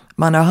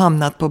man har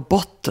hamnat på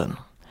botten.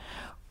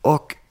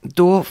 Och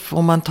då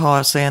får man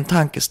ta sig en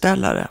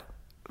tankeställare.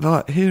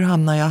 Hur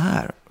hamnar jag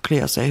här?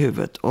 Klia sig i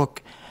huvudet.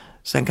 Och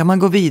sen kan man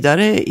gå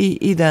vidare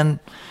i den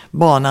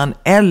banan,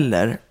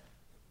 eller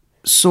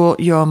så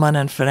gör man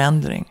en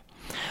förändring.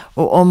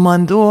 Och om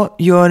man då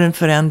gör en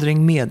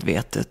förändring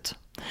medvetet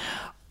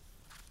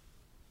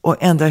och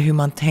ändrar hur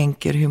man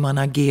tänker, hur man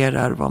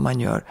agerar, vad man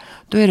gör,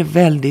 då är det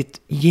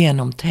väldigt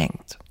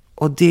genomtänkt.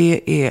 Och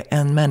det är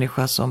en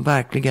människa som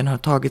verkligen har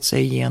tagit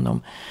sig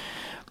igenom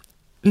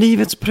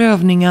livets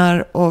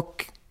prövningar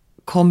och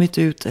kommit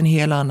ut en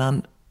helt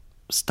annan,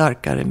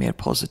 starkare, mer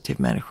positiv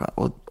människa.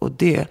 Och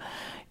det,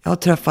 jag har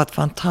träffat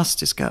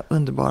fantastiska,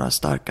 underbara,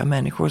 starka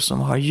människor som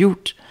har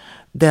gjort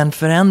den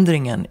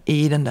förändringen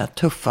i den där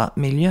tuffa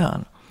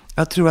miljön.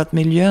 Jag tror att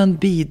miljön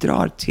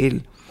bidrar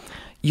till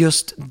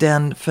just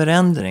den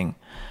förändring.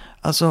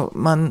 Alltså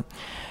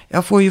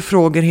jag får ju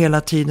frågor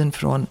hela tiden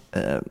från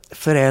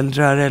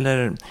föräldrar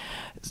eller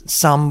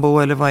sambo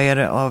eller vad är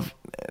det av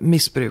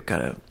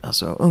missbrukare.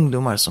 Alltså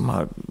ungdomar som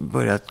har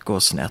börjat gå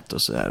snett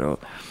och sådär. Och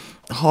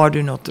har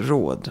du något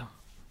råd?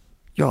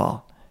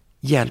 Ja,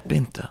 hjälp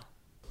inte.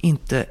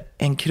 Inte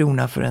en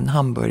krona för en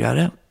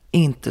hamburgare.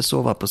 Inte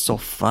sova på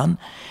soffan.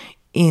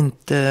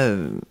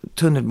 Inte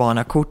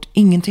tunnelbanakort.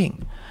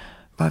 Ingenting.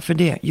 Varför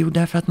det? Jo,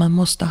 därför att man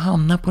måste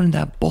hamna på den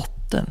där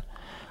botten.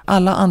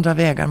 Alla andra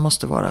vägar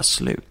måste vara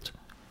slut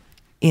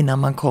innan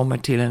man kommer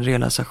till en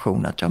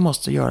realisation att jag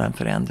måste göra en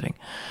förändring.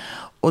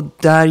 Och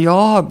där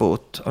jag har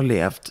bott och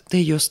levt, det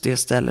är just det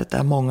stället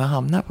där många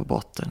hamnar på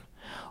botten.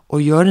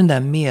 Och gör den där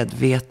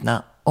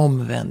medvetna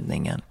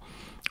omvändningen.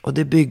 Och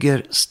det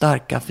bygger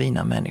starka,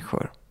 fina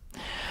människor.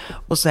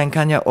 Och sen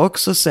kan jag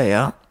också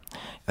säga,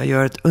 jag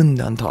gör ett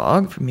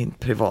undantag för min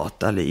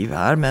privata liv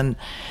här. Men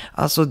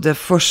alltså det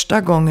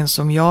första gången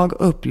som jag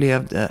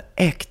upplevde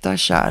äkta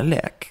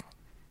kärlek.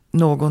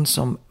 Någon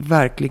som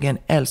verkligen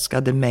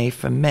älskade mig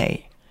för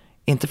mig.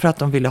 Inte för att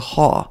de ville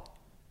ha.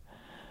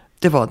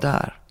 Det var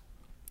där.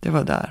 Det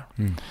var där.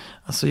 Mm.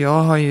 Alltså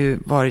jag har ju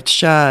varit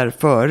kär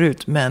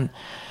förut. Men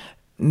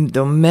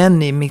de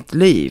män i mitt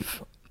liv,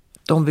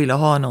 de ville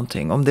ha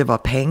någonting. Om det var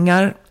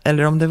pengar,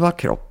 eller om det var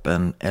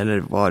kroppen, eller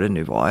vad det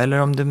nu var. Eller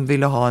om de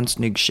ville ha en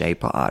snygg tjej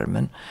på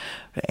armen.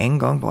 För en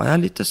gång var jag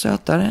lite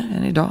sötare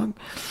än idag.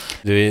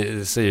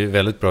 Du ser ju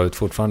väldigt bra ut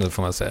fortfarande,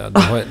 får man säga.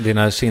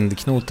 Dina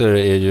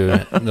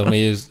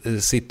kindknotor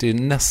sitter ju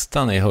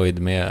nästan i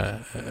höjd med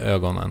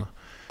ögonen.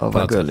 Och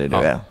vad gullig du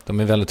är. De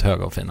är väldigt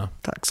höga och fina.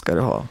 Tack ska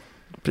du ha.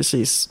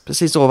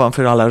 Precis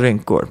ovanför alla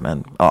rynkor.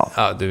 Men, ja.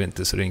 Ja, du är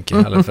inte så rynkig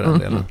heller för den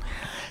delen.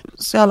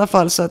 Så i alla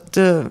fall så att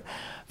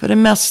för det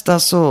mesta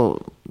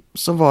så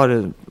var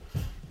det,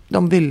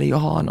 de ville ju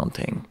ha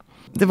någonting.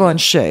 Det var en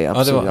tjej,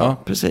 absolut. Ja,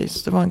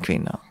 precis. Det var en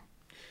kvinna.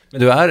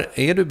 Men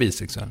är du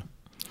bisexuell?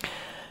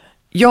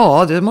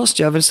 Ja, det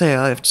måste jag väl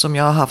säga, eftersom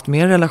jag har haft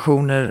mer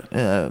relationer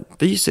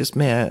fysiskt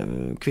med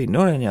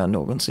kvinnor än jag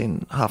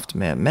någonsin haft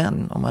med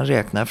män. Om man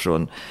räknar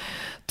från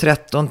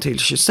 13 till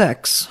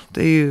 26,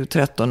 det är ju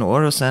 13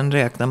 år, och sen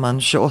räknar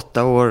man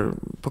 28 år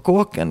på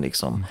kåken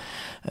liksom.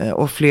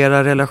 Och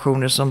flera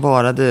relationer som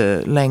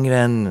varade längre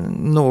än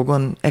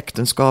någon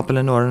äktenskap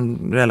eller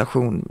någon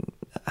relation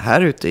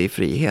här ute i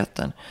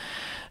friheten.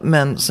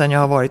 Men sen jag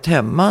har varit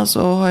hemma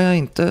så har jag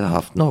inte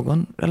haft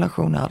någon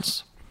relation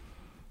alls.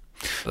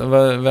 Det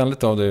var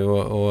vänligt av dig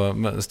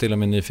att stilla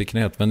min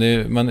nyfikenhet.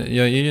 Men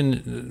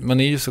man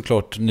är ju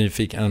såklart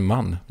nyfiken, en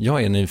man.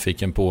 Jag är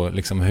nyfiken på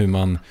liksom hur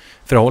man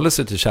förhåller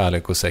sig till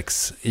kärlek och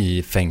sex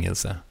i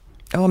fängelse.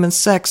 Ja, men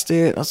sex,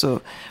 det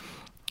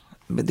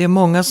är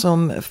många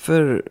som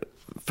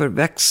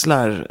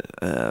förväxlar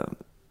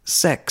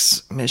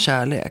sex med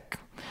kärlek.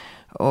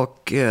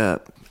 Och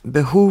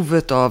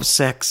behovet av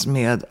sex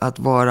med att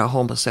vara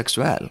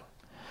homosexuell.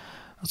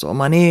 Alltså om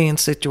man är i en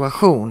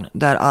situation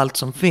där allt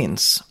som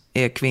finns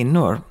är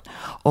kvinnor,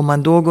 om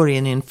man då går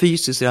in i en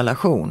fysisk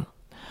relation,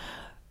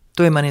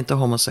 då är man inte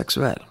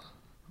homosexuell.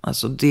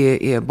 Alltså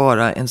det är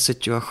bara en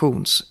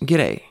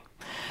situationsgrej.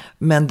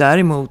 Men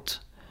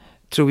däremot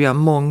tror jag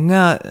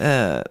många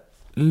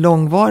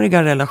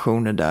långvariga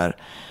relationer där,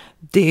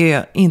 det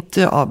är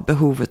inte av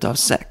behovet av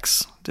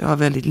sex. Det har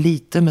väldigt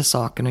lite med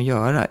saken att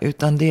göra,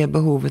 utan det är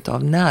behovet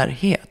av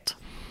närhet.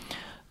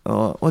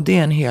 Och det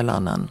är en helt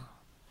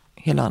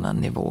annan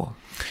nivå.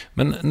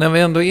 Men när vi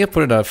ändå är på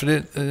det där,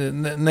 för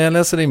när jag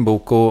läser din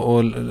bok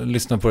och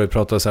lyssnar på dig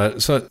prata så här,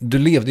 så du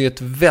levde ju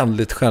ett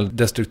väldigt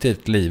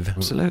självdestruktivt liv.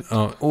 Absolut.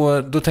 Ja,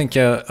 och då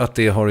tänker jag att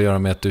det har att göra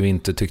med att du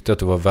inte tyckte att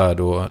du var värd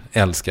att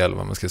älska, eller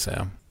vad man ska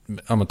säga.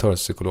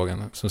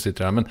 Amatörpsykologen som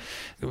sitter här. Men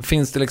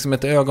finns det liksom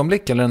ett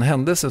ögonblick eller en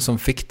händelse som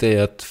fick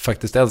dig att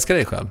faktiskt älska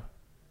dig själv?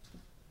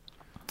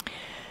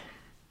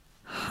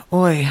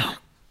 Oj,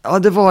 ja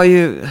det var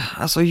ju,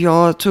 alltså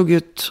jag tog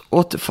ett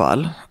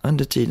återfall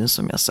under tiden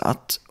som jag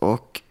satt,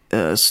 och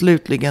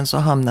slutligen så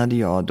hamnade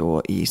jag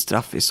då i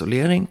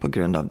straffisolering på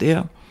grund av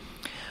det.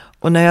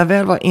 Och när jag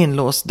väl var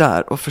inlåst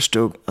där och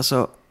förstod,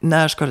 alltså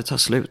när ska det ta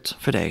slut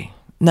för dig?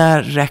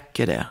 När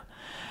räcker det?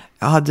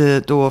 Jag hade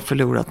då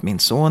förlorat, min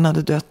son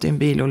hade dött i en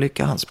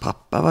bilolycka, hans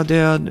pappa var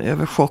död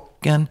över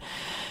chocken.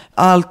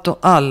 Allt och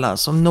alla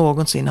som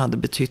någonsin hade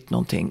betytt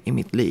någonting i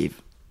mitt liv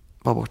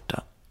var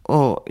borta.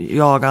 Och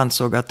jag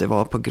ansåg att det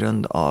var på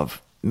grund av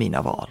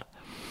mina val.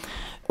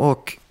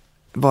 Och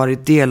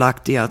varit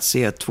delaktig i att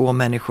se 2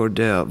 människor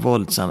dö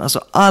våldsamt.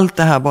 Alltså allt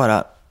det här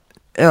bara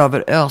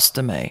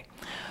överöste mig.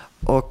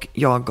 Och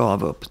jag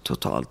gav upp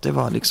totalt. Det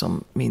var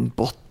liksom min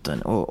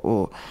botten.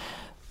 Och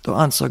då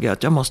ansåg jag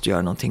att jag måste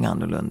göra någonting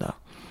annorlunda.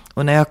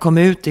 Och när jag kom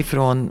ut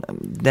ifrån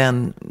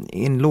den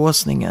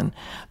inlåsningen,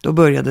 då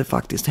började det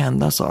faktiskt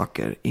hända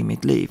saker i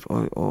mitt liv.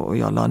 Och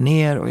jag la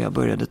ner och jag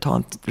började ta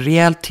en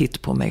rejäl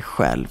titt på mig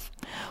själv.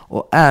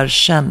 Och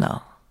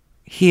erkänna,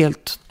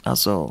 helt,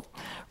 alltså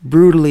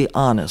brutally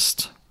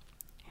honest,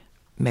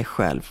 mig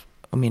själv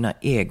och mina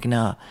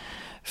egna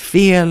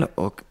fel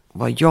och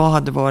vad jag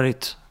hade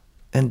varit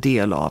en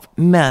del av.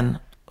 Men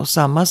å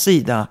samma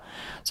sida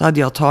så hade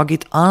jag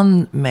tagit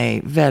an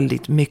mig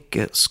väldigt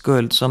mycket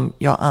skuld som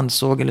jag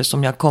ansåg, eller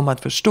som jag kom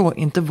att förstå,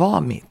 inte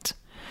var mitt.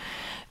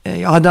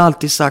 Jag hade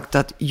alltid sagt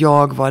att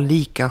jag var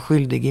lika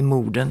skyldig i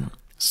morden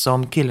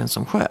som killen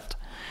som sköt.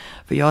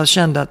 För jag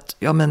kände att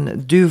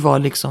du var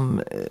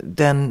liksom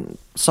den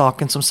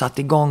saken som satt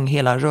igång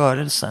hela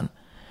rörelsen.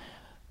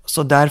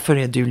 Så därför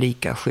är du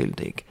lika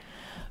skyldig.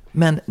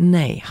 Men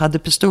nej, hade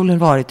pistolen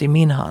varit i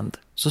min hand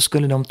så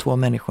skulle de 2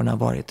 människorna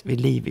varit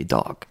vid liv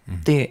idag.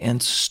 Det är en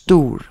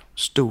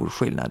stor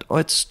skillnad och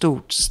ett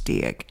stort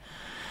steg.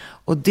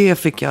 Och det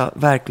fick jag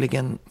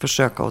verkligen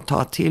försöka att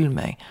ta till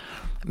mig.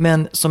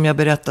 Men som jag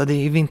berättade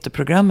i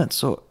vinterprogrammet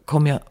så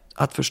kom jag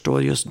att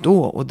förstå just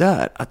då och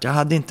där att jag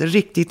hade inte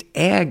riktigt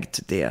ägt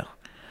det.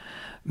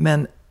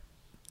 Men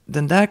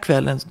den där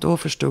kvällen då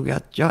förstod jag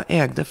att jag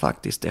ägde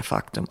faktiskt det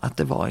faktum att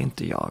det var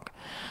inte jag.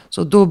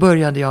 Så då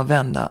började jag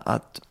vända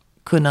att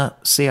kunna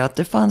se att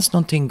det fanns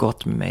någonting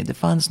gott med mig. Det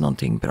fanns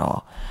någonting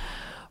bra.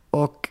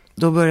 Och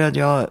då började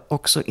jag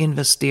också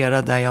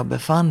investera där jag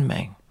befann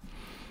mig.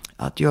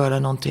 Att göra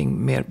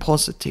någonting mer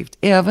positivt.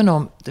 Även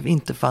om det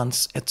inte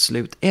fanns ett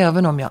slut.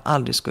 Även om jag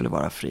aldrig skulle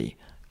vara fri.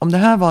 Om det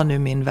här var nu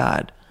min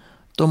värld,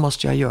 då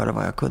måste jag göra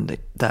vad jag kunde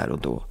där och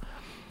då.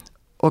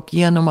 Och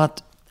genom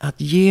att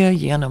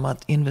genom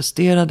att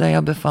investera där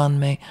jag befann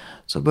mig,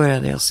 så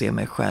började jag se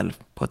mig själv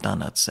på ett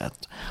annat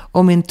sätt.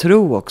 Och min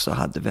tro också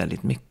hade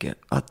väldigt mycket.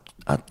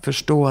 Att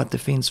förstå att det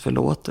finns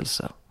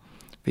förlåtelse.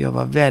 För jag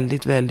var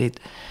väldigt, väldigt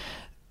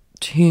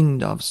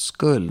tyngd av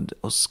skuld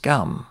och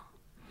skam.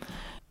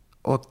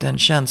 Och den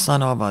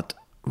känslan av att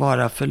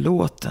vara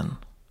förlåten.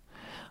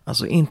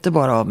 Alltså inte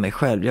bara av mig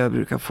själv. Jag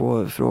brukar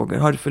få frågor: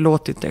 har du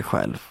förlåtit dig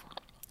själv?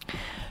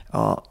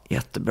 Ja,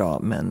 jättebra.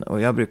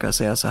 Och jag brukar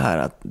säga så här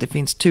att det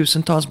finns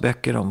tusentals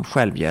böcker om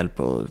självhjälp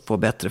och få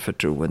bättre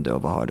förtroende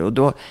och vad har det. Och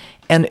då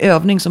en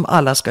övning som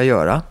alla ska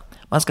göra.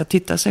 Man ska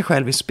titta sig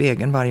själv i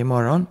spegeln varje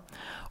morgon.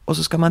 Och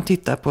så ska man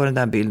titta på den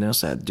där bilden och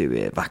säga att du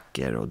är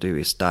vacker och du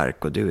är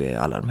stark och du är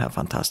alla de här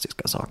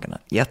fantastiska sakerna.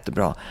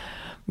 Jättebra.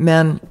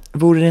 Men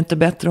vore det inte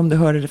bättre om du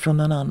hörde det från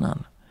någon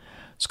annan?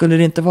 Skulle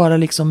det inte vara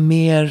liksom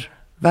mer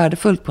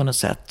värdefullt på något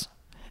sätt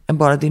än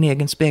bara din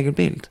egen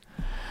spegelbild?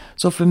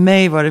 Så för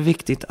mig var det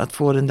viktigt att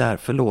få den där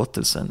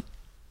förlåtelsen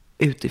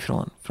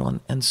utifrån, från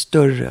en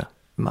större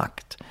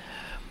makt.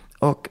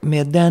 Och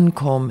med den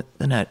kom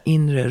den här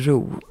inre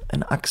ro,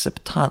 en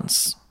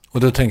acceptans. Och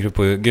då tänker du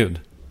på Gud?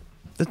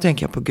 Då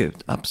tänker jag på Gud,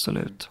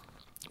 absolut.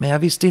 Men jag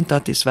visste inte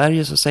att i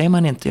Sverige så säger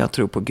man inte jag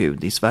tror på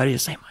Gud. I Sverige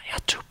säger man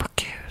jag tror på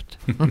Gud.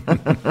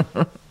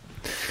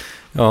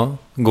 Ja,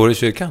 går du i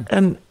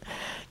kyrkan?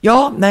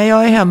 Ja, när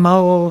jag är hemma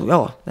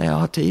och när jag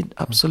har tid,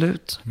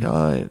 absolut.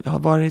 Jag har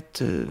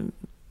varit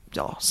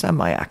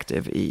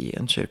semi-aktiv i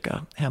en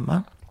kyrka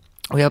hemma.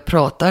 Och jag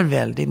pratar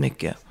väldigt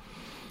mycket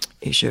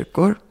i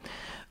kyrkor.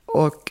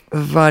 Och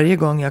varje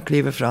gång jag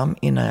kliver fram,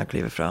 innan jag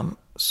kliver fram,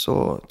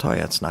 så tar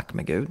jag ett snack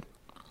med Gud.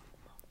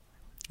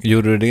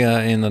 Gjorde du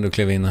det innan du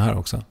klev in här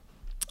också?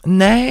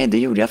 Nej, det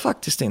gjorde jag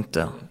faktiskt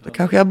inte. Det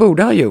kanske jag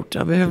borde ha gjort.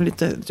 Jag behöver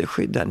lite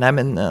skydd där.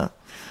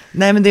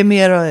 Nej, men det är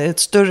mer ett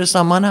större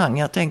sammanhang.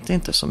 Jag tänkte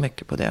inte så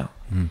mycket på det.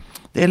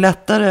 Det är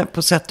lättare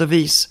på sätt och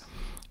vis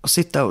att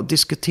sitta och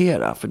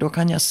diskutera. För då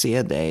kan jag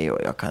se dig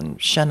och jag kan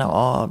känna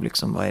av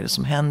liksom, vad är det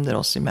som händer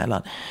oss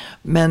emellan.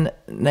 Men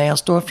när jag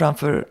står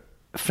framför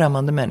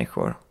främmande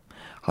människor,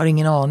 har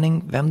ingen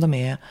aning vem de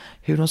är,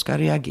 hur de ska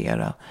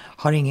reagera,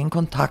 har ingen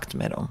kontakt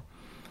med dem,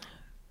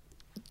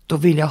 då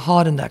vill jag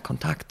ha den där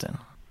kontakten.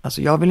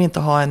 Alltså jag vill inte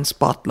ha en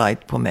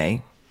spotlight på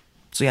mig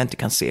så jag inte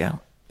kan se.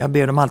 Jag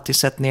ber dem alltid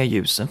sätta ner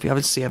ljusen för jag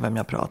vill se vem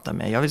jag pratar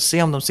med. Jag vill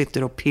se om de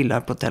sitter och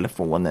pillar på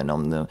telefonen,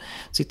 om de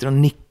sitter och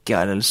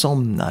nickar eller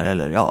somnar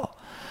eller ja.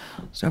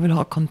 Så jag vill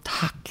ha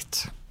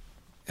kontakt.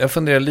 Jag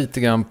funderar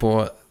lite grann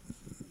på,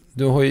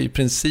 du har ju i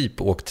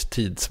princip åkt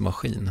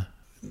tidsmaskin.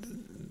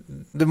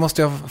 Det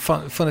måste ju ha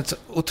funnits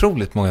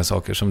otroligt många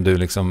saker som du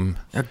liksom...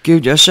 Ja,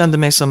 gud, jag kände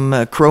mig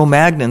som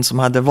Cro-Magnon som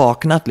hade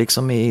vaknat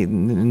liksom i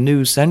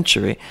New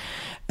Century.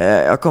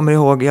 Jag kommer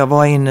ihåg, jag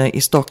var inne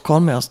i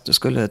Stockholm och jag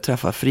skulle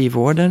träffa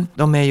frivården.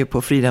 De är ju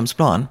på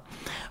Fridhemsplan.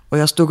 Och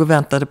jag stod och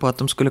väntade på att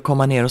de skulle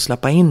komma ner och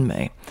släppa in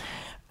mig.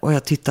 Och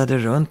jag tittade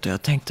runt och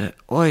jag tänkte,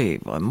 oj,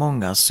 vad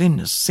många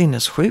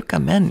sinnessjuka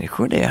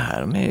människor det är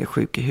här. De är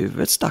sjuka i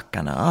huvudet,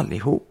 stackarna,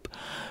 allihop.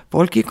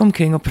 Folk gick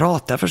omkring och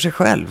pratade för sig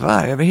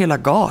själva över hela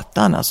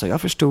gatan. Alltså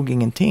jag förstod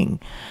ingenting.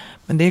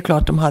 Men det är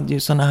klart, de hade ju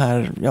såna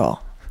här,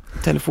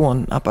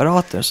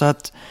 telefonapparater. Så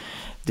att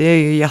det är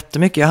ju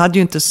jättemycket. Jag hade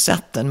ju inte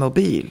sett en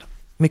mobil.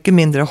 Mycket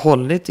mindre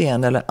hållit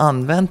igen eller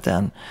använt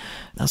den.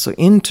 Alltså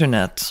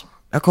internet.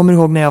 Jag kommer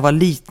ihåg när jag var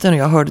liten och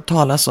jag hörde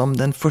talas om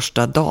den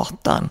första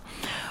datan.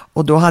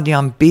 Och då hade jag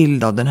en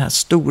bild av den här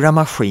stora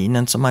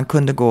maskinen som man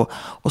kunde gå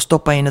och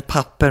stoppa in ett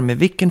papper med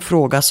vilken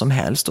fråga som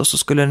helst. Och så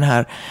skulle den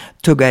här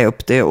tugga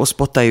upp det och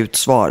spotta ut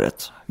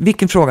svaret.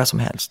 Vilken fråga som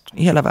helst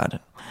i hela världen.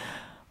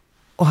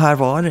 Och här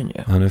var den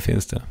ju. Ja, nu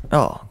finns det.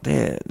 Ja,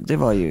 det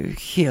var ju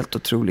helt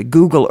otroligt.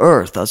 Google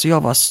Earth, alltså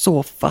jag var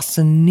så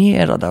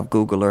fascinerad av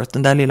Google Earth.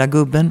 Den där lilla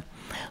gubben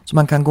som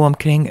man kan gå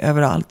omkring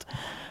överallt.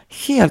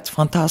 Helt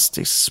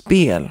fantastiskt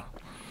spel.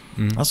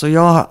 Alltså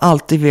jag har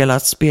alltid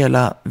velat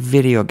spela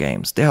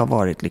videogames. Det har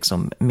varit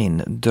liksom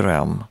min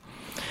dröm.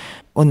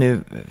 Och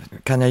nu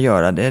kan jag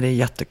göra det. Det är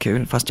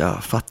jättekul. Fast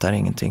jag fattar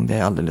ingenting. Det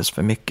är alldeles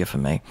för mycket för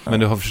mig. Men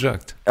du har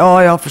försökt?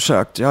 Ja, jag har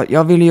försökt.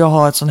 Jag ville ju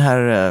ha ett sån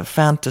här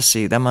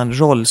fantasy. Där man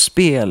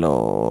rollspel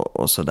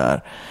och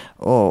sådär.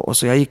 Och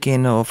så jag gick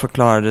in och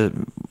förklarade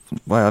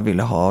vad jag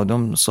ville ha. Och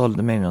de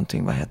sålde mig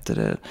någonting. Vad heter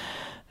det?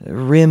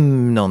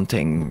 Rim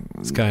någonting.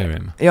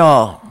 Skyrim.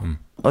 Ja.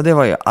 Och det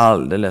var ju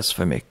alldeles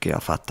för mycket.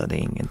 Jag fattade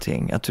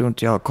ingenting. Jag tror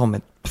inte jag har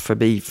kommit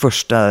förbi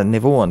första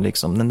nivån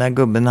liksom. Den där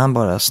gubben, han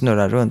bara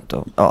snurrar runt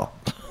och ja.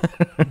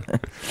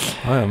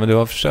 Ja, men du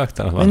har försökt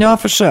i alla fall. Men jag har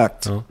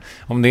försökt. Ja.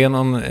 Om det är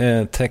någon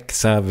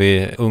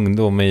tech-savvy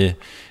ungdom i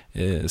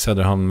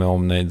Söderhamn med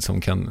omnejd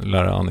som kan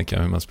lära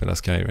Annika hur man spelar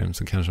Skyrim,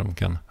 så kanske de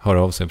kan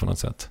höra av sig på något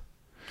sätt.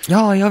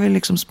 Ja, jag vill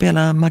liksom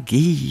spela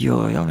magi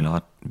och jag vill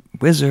ha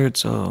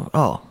wizards och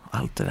ja,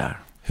 allt det där.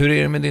 Hur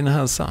är det med din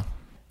hälsa?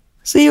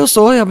 Se och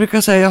så, jag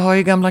brukar säga jag har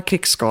ju gamla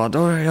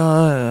krigsskador. Jag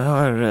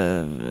har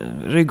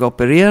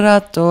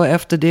ryggopererat och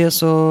efter det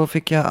så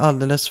fick jag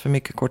alldeles för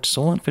mycket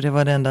kortison. För det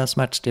var det enda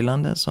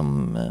smärtstillande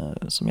som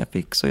jag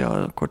fick. Så jag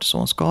har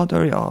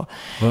kortisonskador.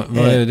 Vad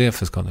är det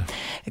för skador?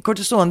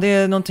 Kortison, det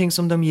är någonting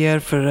som de ger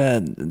för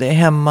det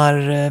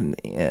hämmar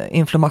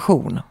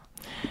inflammation.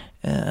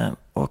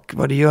 Och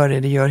vad det gör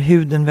det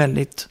huden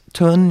väldigt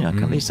tunn. Jag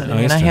kan visa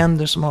mina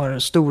händer som har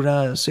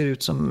stora, ser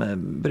ut som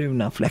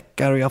bruna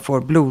fläckar. Och jag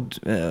får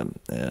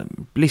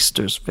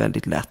blisters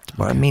väldigt lätt.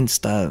 Bara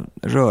minsta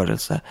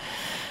rörelse.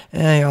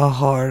 Jag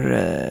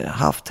har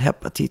haft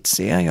hepatit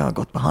C. Jag har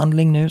gått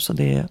behandling nu så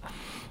det är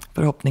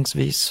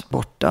förhoppningsvis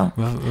borta.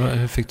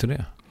 Hur fick du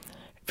det?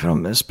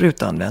 Från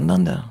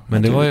sprutanvändande.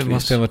 Men det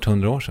måste ha varit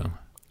 100 år sedan.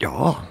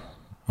 Ja.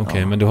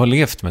 Okej, men du har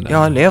levt med det? Jag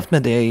har levt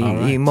med det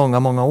i många,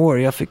 många år.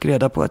 Jag fick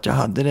reda på att jag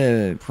hade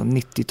det på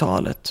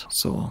 90-talet.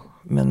 Så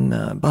Men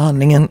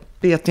behandlingen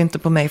bet inte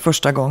på mig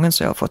första gången,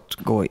 så jag har fått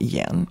gå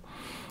igen.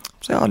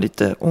 Så jag har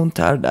lite ont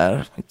här och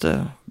där,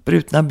 lite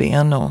brutna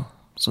ben och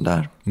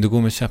sådär. Du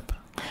går med käpp?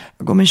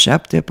 Jag går med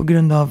käpp, det är på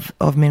grund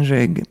av min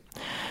rygg.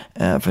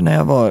 För när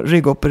jag var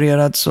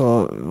ryggopererad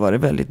så var det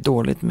väldigt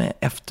dåligt med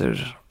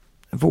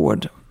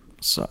eftervård.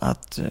 Så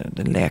att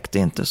det läkte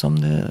inte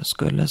som det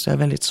skulle, så jag är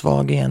väldigt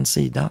svag i en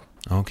sida.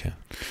 Okej.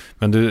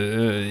 Men du,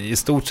 i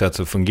stort sett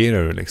så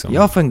fungerar du liksom?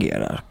 Jag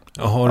fungerar.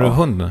 Och har du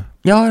hund nu?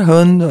 Jag har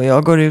hund och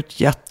jag går ut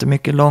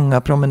jättemycket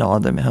långa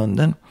promenader med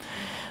hunden.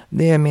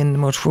 Det är min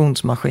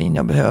motionsmaskin,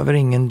 jag behöver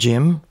ingen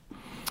gym.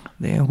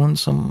 Det är hon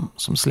som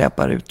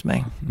släpar ut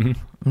mig. Mm.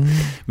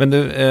 Men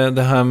du,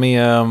 det här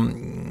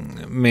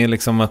med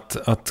liksom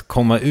att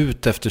komma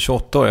ut efter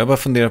 28 år. Jag bara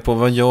funderar på,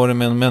 vad gör det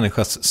med en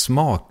människas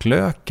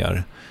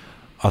smaklökar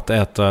att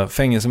äta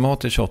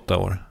fängelsemat i 28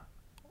 år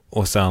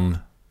och sen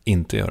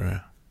inte göra det?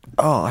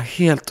 Ja,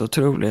 helt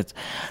otroligt.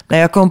 När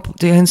jag kom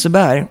till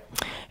Hinseberg,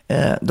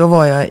 då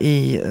var jag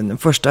den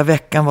första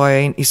veckan var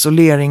jag i en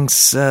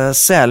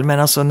isoleringscell. Men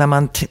alltså när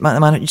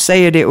man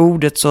säger det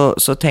ordet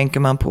så tänker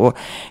man på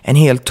en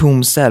helt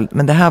tom cell.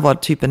 Men det här var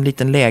typ en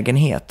liten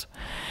lägenhet.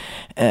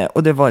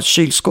 Och det var ett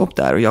kylskåp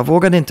där. Och jag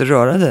vågade inte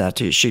röra det där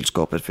till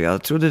kylskåpet, för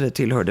jag trodde det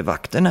tillhörde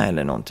vakterna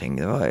eller någonting.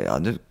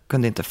 Du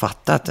kunde inte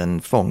fatta att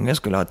en fånge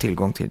skulle ha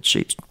tillgång till ett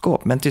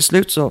kylskåp. Men till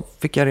slut så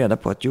fick jag reda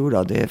på att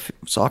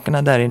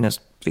sakerna där inne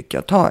fick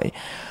jag ta i.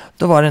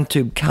 Då var det en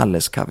tub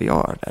Kalles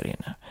kaviar där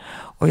inne.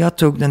 Och jag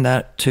tog den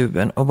där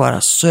tuben och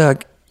bara sög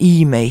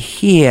i mig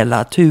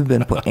hela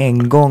tuben på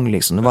en gång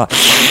liksom. Det var...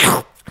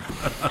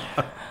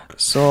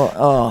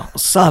 Så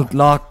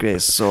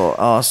saltlakrits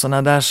och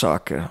såna där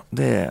saker.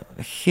 Det är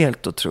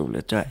helt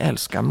otroligt. Jag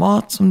älskar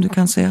mat, som du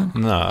kan se.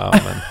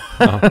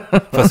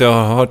 Fast jag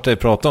har hört dig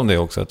prata om det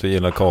också, att du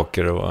gillar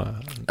kakor och...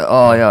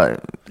 Ja,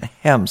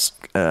 hemskt.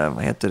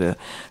 Vad heter det?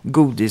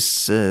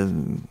 Godis...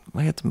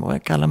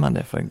 vad kallar man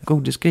det för?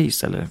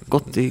 Godisgris eller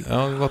gotti?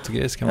 Ja,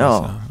 gottigris kan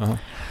man säga. Ja.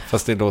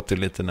 Fast det låter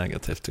lite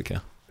negativt, tycker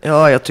jag.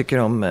 Ja, jag tycker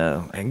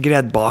om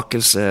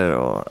gräddbakelser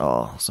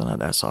och sådana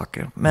där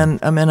saker. Men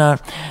jag menar,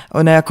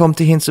 och när jag kom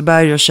till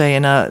Hinseberg och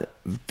tjejerna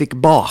fick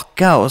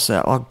baka och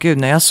så, gud,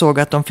 när jag såg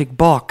att de fick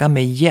baka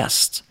med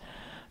jäst,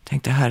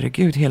 tänkte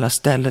herregud, hela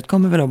stället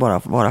kommer väl att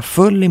bara vara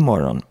full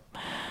imorgon.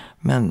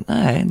 Men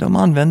nej, de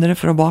använde det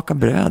för att baka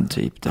bröd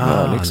typ. Det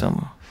var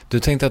liksom... Du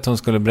tänkte att de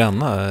skulle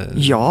bränna?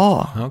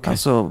 Ja,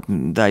 alltså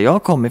där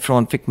jag kom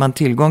ifrån fick man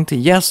tillgång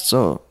till jäst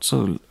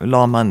så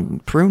la man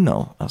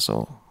Pruno,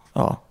 alltså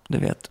du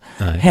vet.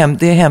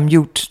 Det är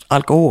hemgjort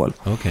alkohol.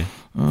 Okay.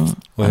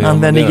 Man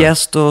använder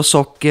jäst och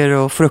socker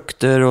och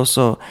frukter och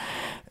så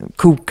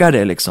kokar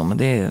det liksom.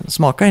 Det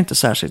smakar inte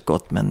särskilt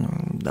gott, men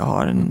det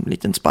har en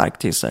liten spark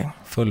till sig.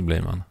 Full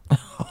blir man.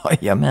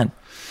 Jajamän.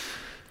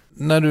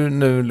 När du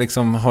nu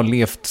liksom har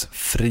levt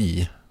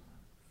fri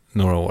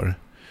några år,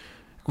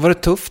 var det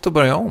tufft att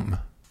börja om?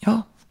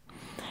 Ja,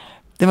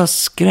 det var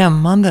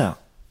skrämmande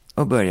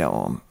att börja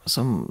om.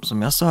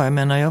 Som jag sa,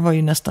 jag var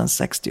ju nästan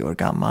 60 år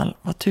gammal.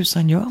 Vad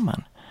tusan gör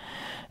man?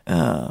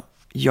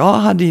 Jag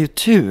hade ju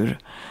tur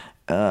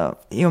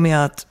i och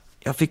med att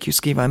jag fick ju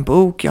skriva en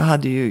bok. Jag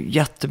hade ju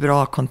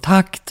jättebra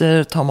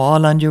kontakter. Tom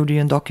Aland gjorde ju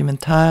en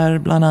dokumentär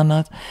bland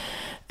annat.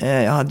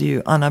 Jag hade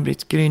ju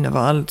Anna-Britt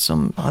Grünewald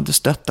som hade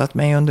stöttat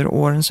mig under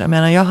åren. Så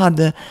jag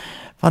hade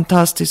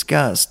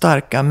fantastiska,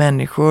 starka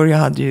människor. Jag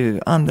hade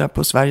ju andra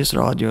på Sveriges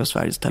Radio och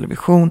Sveriges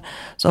Television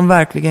som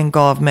verkligen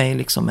gav mig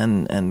liksom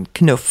en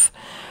knuff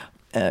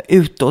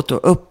utåt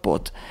och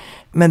uppåt.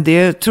 Men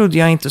det trodde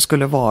jag inte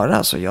skulle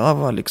vara, så jag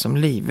var liksom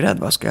livrädd.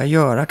 Vad ska jag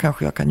göra?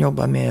 Kanske jag kan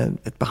jobba med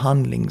ett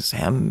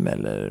behandlingshem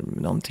eller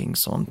någonting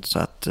sånt. Så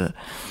att,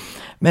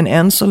 men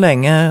än så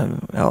länge,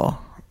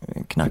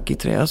 knack i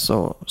trä,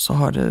 så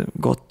har det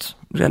gått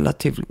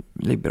relativt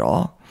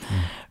bra.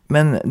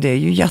 Men det är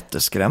ju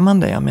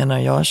jätteskrämmande.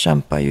 Jag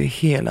kämpar ju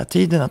hela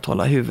tiden att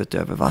hålla huvudet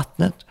över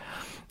vattnet.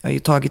 Jag har ju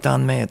tagit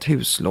an mig ett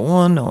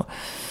huslån och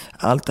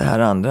allt det här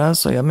andra.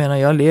 Så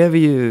jag lever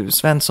ju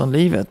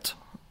Svenssonlivet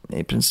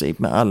i princip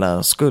med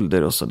alla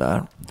skulder och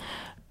sådär.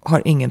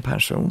 Har ingen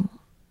pension.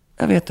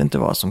 Jag vet inte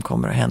vad som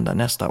kommer att hända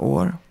nästa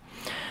år.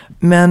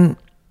 Men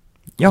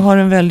jag har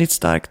en väldigt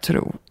stark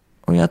tro.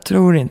 Och jag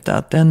tror inte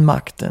att den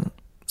makten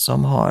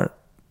som har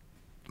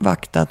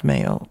vaktat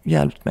mig och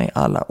hjälpt mig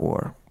alla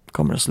år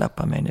kommer att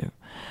släppa mig nu.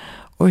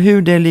 Och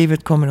hur det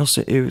livet kommer att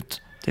se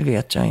ut, det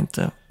vet jag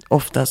inte.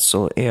 Oftast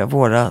så är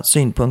våra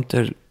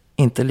synpunkter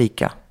inte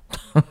lika.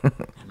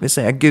 Vi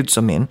säger Gud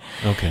som min.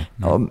 Okay.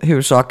 Om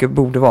hur saker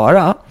borde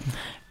vara.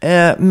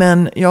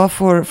 Men jag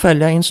får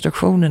följa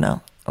instruktionerna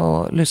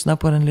och lyssna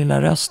på den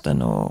lilla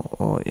rösten.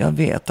 Och jag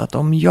vet att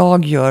om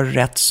jag gör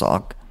rätt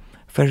sak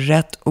för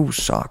rätt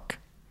orsak,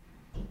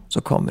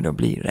 så kommer det att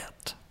bli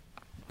rätt.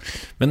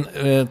 Men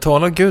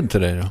talar Gud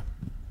till dig då?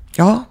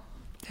 Ja,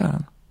 det gör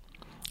han.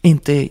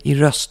 Inte i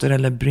röster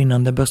eller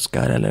brinnande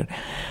buskar.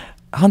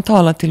 Han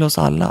talar till oss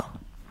alla.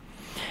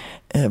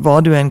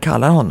 Vad du än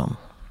kallar honom.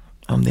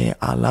 Om det är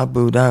Allah,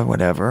 Buddha,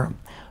 whatever.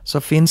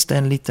 Så finns det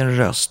en liten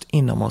röst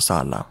inom oss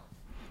alla.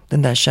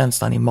 Den där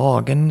känslan i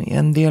magen,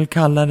 en del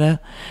kallar det.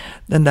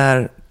 Den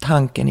där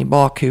tanken i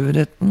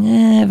bakhuvudet.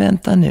 Nej,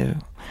 vänta nu.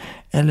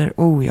 Eller,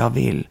 jag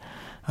vill.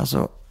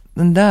 Alltså,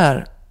 den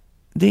där,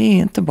 det är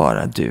inte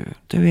bara du.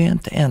 Du är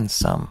inte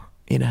ensam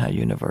i det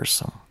här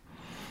universum.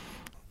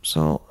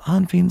 Så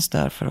han finns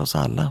där för oss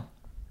alla.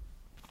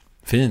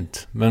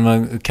 Fint. Men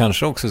man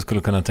kanske också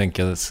skulle kunna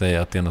tänka sig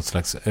att det är något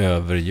slags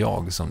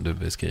överjag som du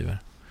beskriver.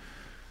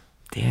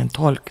 Det är en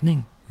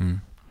tolkning.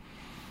 Mm.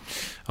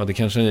 Ja, det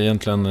kanske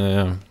egentligen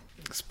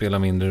spelar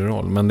mindre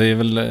roll. Men det är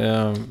väl...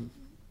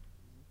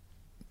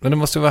 men det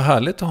måste vara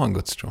härligt att ha en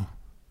gudstro,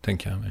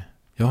 tänker jag mig.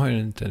 Jag har ju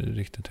inte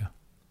riktigt det.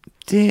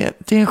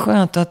 Det är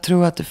skönt att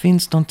tro att det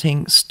finns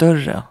någonting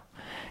större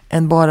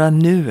än bara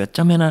nuet.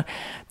 Jag menar,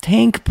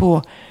 tänk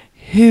på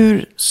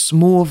hur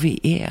små vi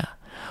är.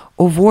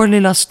 Och vår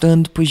lilla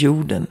stund på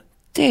jorden,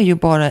 det är ju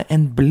bara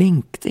en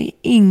blink. Det är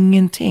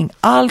ingenting.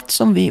 Allt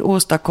som vi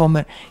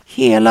åstadkommer,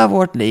 hela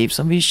vårt liv,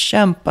 som vi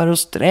kämpar och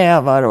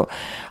strävar och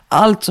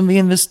allt som vi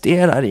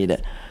investerar i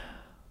det.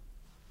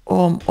 Och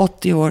om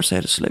 80 år så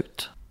är det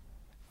slut.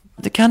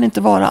 Det kan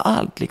inte vara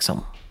allt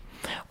liksom.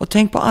 Och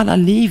tänk på alla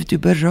liv du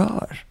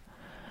berör.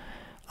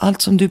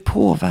 Allt som du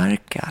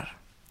påverkar.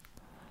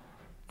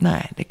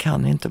 Nej, det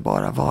kan inte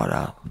bara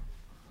vara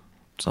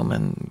som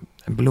en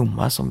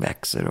blomma som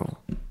växer och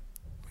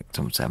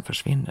som sen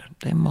försvinner.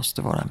 Det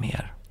måste vara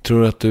mer.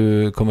 Tror du att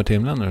du kommer till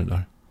himlen när du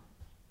dör?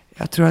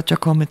 Jag tror att jag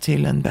kommer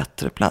till en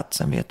bättre plats.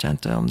 Sen vet jag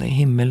inte om det är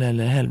himmel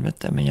eller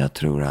helvete. Men jag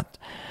tror att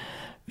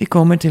vi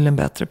kommer till en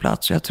bättre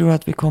plats. Jag tror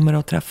att vi kommer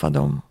att träffa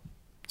dem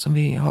som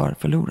vi har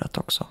förlorat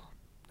också.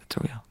 Det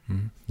tror jag.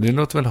 Mm. Det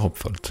låter väl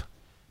hoppfullt?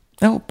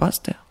 Jag hoppas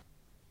det.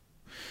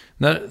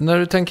 När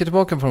du tänker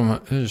tillbaka på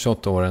de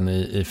 28 åren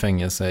i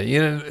fängelse,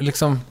 är det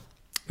liksom...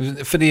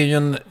 För det är ju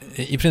en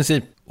i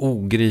princip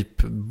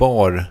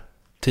ogripbar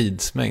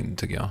tidsmängd,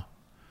 tycker jag.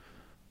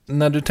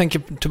 När du tänker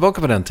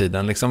tillbaka på den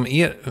tiden, liksom,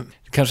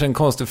 kanske en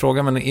konstig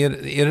fråga, men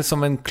är det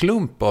som en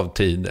klump av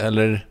tid,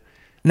 eller?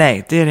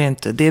 Nej, det är det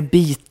inte. Det är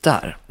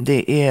bitar.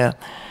 Det är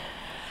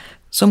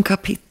som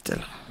kapitel.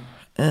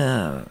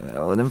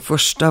 Och den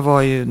första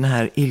var ju den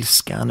här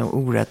ilskan och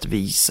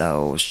orättvisa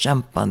och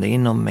kämpande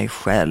inom mig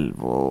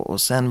själv.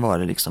 Och sen var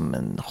det liksom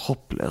en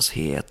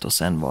hopplöshet. Och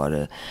sen var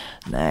det,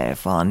 nej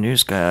fan, nu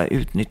ska jag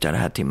utnyttja det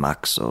här till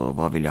max. Och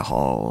vad vill jag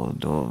ha? Och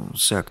då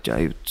sökte jag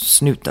ut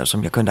snutar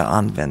som jag kunde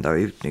använda och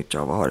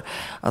utnyttja. Och vad har.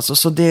 Alltså,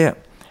 så det är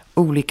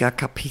olika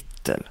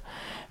kapitel.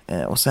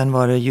 Och sen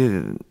var det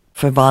ju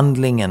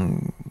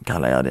förvandlingen,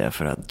 kallar jag det,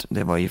 för att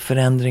det var ju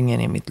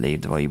förändringen i mitt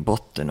liv. Det var ju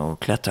botten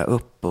och klättra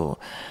upp och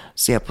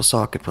se på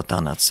saker på ett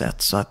annat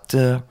sätt. Så att,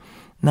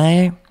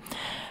 nej.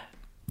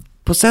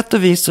 På sätt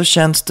och vis så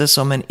känns det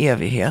som en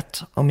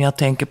evighet om jag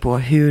tänker på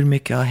hur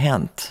mycket har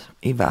hänt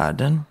i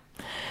världen.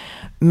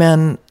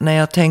 Men när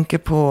jag tänker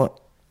på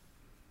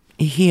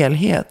i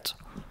helhet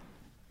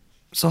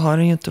så har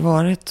det ju inte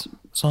varit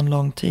så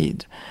lång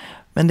tid.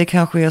 Men det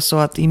kanske är så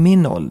att i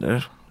min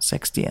ålder,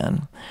 61,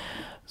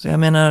 så jag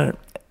menar,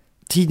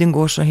 tiden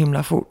går så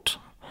himla fort.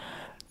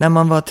 När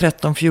man var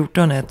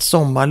 13-14, ett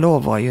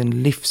sommarlov var ju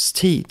en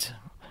livstid.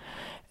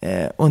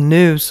 Och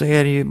nu så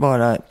är det ju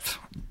bara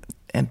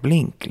en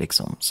blink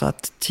liksom. Så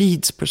att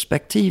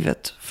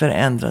tidsperspektivet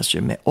förändras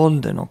ju med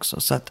åldern också.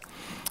 Så att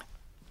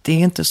det är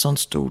inte sån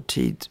stor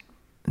tid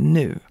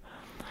nu.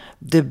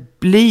 Det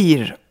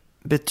blir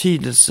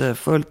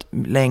betydelsefullt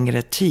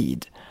längre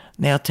tid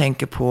när jag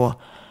tänker på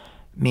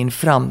min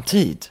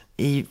framtid.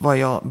 I vad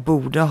jag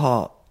borde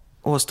ha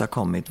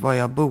åstadkommit, vad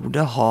jag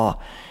borde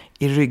ha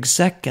i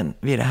ryggsäcken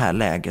vid det här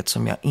läget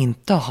som jag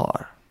inte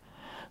har,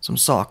 som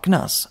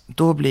saknas,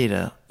 då blir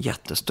det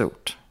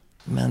jättestort.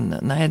 Men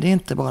nej, det är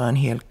inte bara en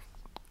hel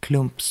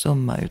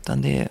klumpsumma,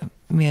 utan det är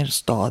mer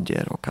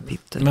stadier och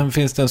kapitel. Men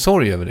finns det en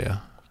sorg över det?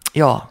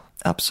 Ja,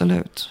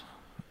 absolut.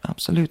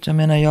 Absolut. Jag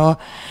menar, jag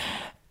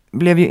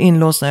blev ju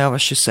inlåst när jag var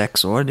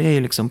 26 år. Det är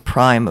ju liksom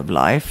prime of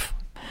life.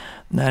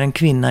 När en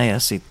kvinna är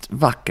sitt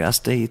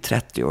vackraste i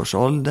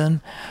 30-årsåldern.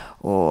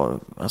 Och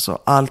alltså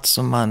allt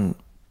som man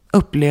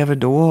upplever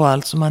då, och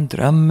allt som man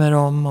drömmer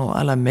om och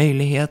alla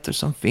möjligheter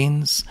som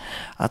finns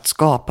att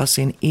skapa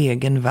sin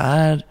egen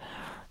värld.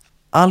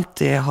 Allt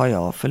det har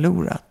jag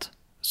förlorat.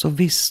 Så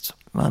visst,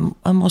 man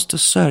måste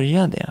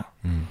sörja det.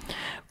 Mm.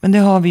 Men det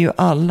har vi ju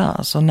alla.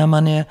 Alltså när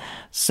man är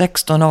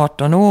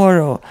 16-18 år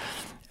och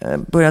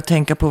börjar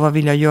tänka på vad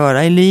vill jag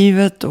göra i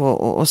livet,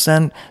 och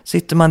sen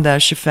sitter man där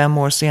 25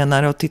 år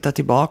senare och tittar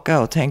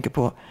tillbaka och tänker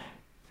på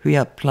hur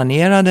jag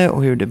planerade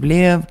och hur det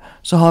blev,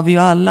 så har vi ju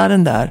alla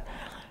den där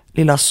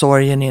lilla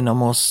sorgen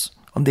inom oss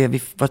om det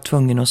vi var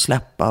tvungna att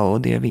släppa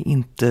och det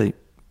vi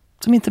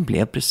som inte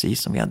blev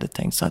precis som vi hade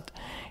tänkt. Så att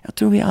jag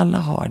tror vi alla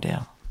har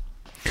det.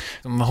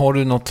 Har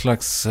du något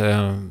slags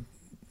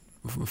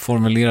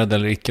formulerad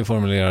eller icke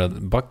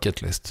formulerad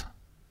bucket list?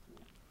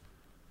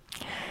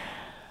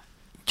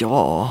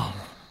 Ja,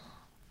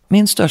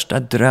 min största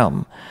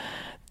dröm,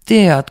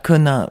 det är att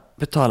kunna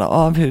betala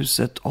av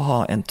huset och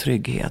ha en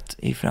trygghet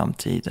i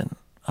framtiden.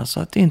 Alltså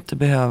att inte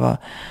behöva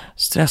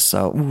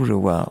stressa och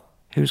oroa.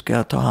 Hur ska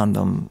jag ta hand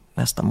om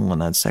nästa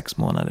månad, 6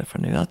 månader för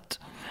nu? Att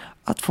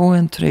att få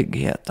en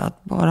trygghet,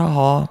 att bara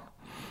ha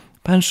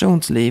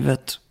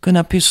pensionslivet,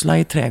 kunna pyssla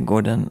i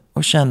trädgården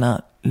och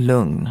känna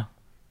lugn.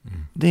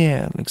 Det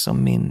är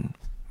liksom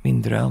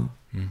min dröm.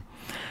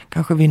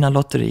 Kanske vinna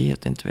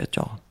lotteriet, inte vet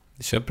jag.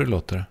 Köper du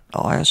lotter?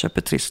 Ja, jag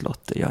köper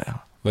trisslotter, gör jag.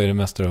 Vad är det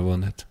mesta du har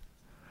vunnit?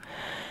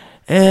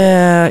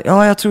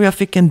 Ja, jag tror jag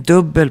fick en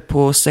dubbel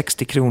på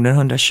 60 kronor,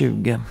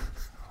 120.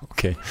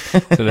 Okej,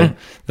 så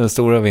den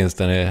stora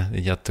vinsten är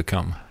yet to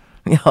come.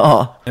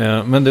 Ja.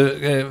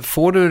 Men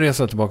får du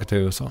resa tillbaka till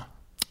USA?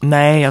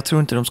 Nej, jag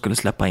tror inte de skulle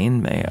släppa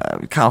in mig.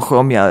 Kanske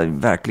om jag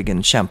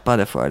verkligen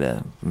kämpade för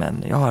det.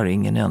 Men jag har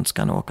ingen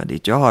önskan att åka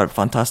dit. Jag har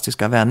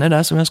fantastiska vänner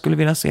där som jag skulle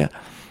vilja se.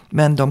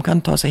 Men de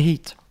kan ta sig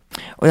hit.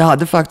 Och jag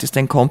hade faktiskt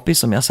en kompis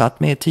som jag satt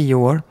med i 10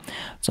 år.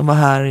 Som var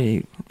här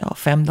i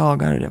 5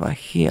 dagar. Det var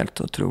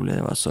helt otroligt.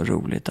 Det var så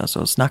roligt.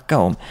 Alltså snacka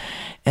om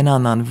en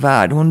annan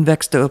värld. Hon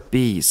växte upp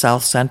i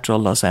South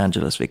Central Los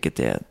Angeles. Vilket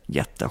är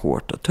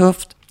jättehårt och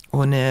tufft.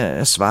 Hon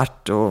är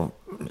svart och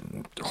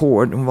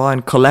hård. Hon var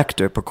en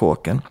collector på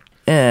kåken.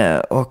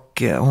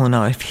 Och hon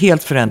har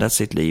helt förändrat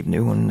sitt liv nu.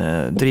 Hon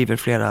driver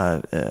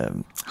flera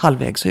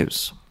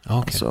halvvägshus. Okay.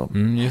 Alltså,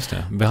 just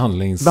det.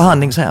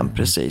 Behandlingshem,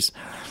 precis.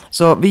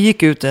 Så vi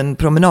gick ut en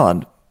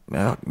promenad.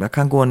 Jag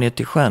kan gå ner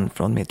till sjön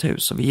från mitt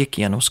hus. Så vi gick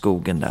genom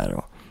skogen där.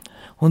 Och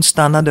hon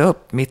stannade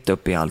upp mitt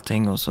uppe i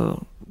allting. Och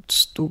så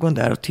stod hon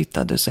där och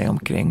tittade sig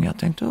omkring. Jag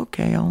tänkte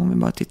okej, hon vill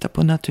bara titta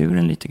på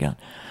naturen lite grann.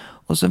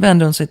 Och så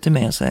vände hon sig till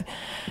mig och sa: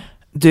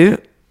 du,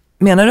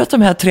 menar du att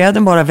de här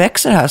träden bara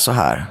växer här så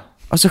här?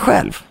 Av sig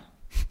själv?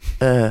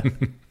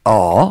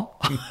 Ja.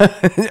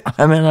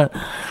 Jag menar,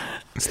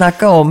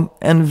 snacka om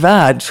en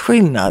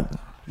världsskillnad.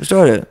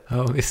 Förstår du?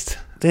 Ja, visst.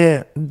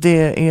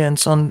 Det är en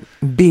sån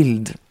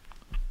bild.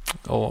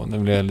 Nu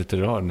blev jag lite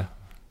rörd.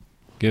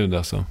 Gud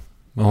alltså.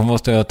 Men hon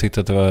måste ju ha tyckt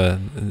att det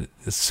var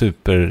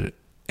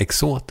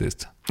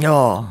superexotiskt.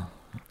 Ja,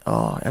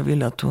 jag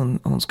vill att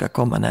hon ska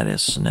komma när det är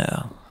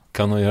snö.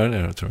 Kan hon göra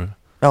det då, tror du?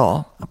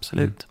 Ja,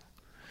 absolut.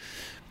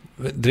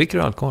 Dricker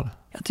du alkohol?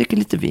 Jag dricker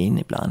lite vin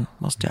ibland,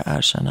 måste jag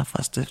erkänna.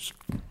 Fast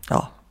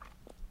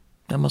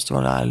jag måste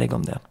vara ärlig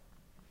om det.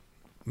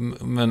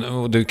 Men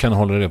och du kan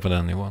hålla det på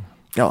den nivån?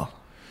 Ja.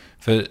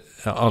 För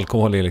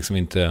alkohol är liksom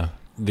inte...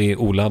 Det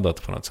är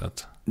oladdat på något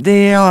sätt.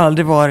 Det har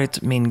aldrig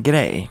varit min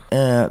grej.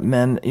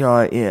 Men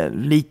jag är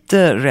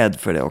lite rädd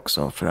för det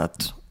också. För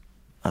att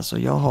alltså,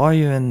 jag har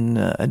ju en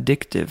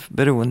addictive,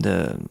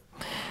 beroende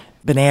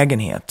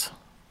benägenhet.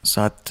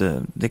 Så att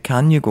det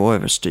kan ju gå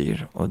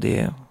överstyr. Och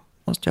det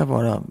måste jag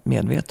vara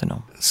medveten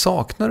om.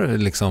 Saknar du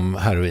liksom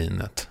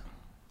heroinet?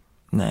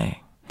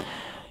 Nej,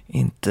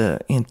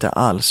 inte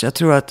alls. Jag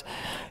tror att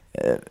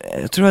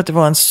det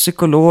var en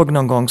psykolog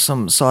någon gång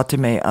som sa till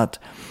mig att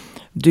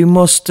du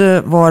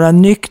måste vara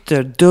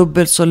nykter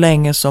dubbelt så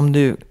länge som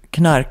du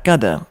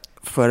knarkade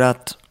för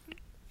att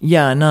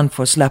hjärnan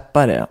får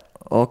släppa det.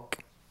 Och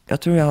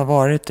jag tror jag har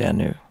varit det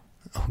nu.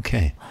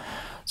 Okej.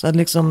 Så att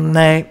liksom,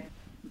 nej,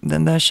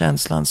 den där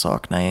känslan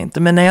saknar jag inte.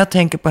 Men när jag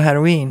tänker på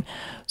heroin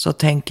så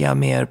tänker jag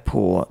mer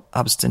på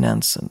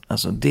abstinensen.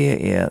 Alltså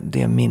det är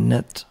det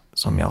minnet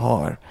som jag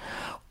har.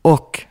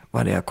 Och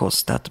vad det har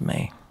kostat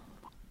mig.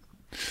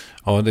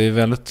 Ja, det är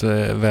väldigt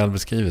väl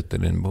beskrivet i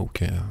din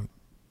bok.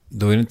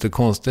 Då är det inte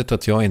konstigt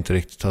att jag inte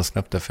riktigt har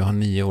släppt det. För jag har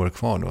 9 år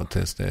kvar då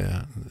tills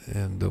det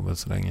är dubbelt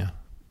så länge.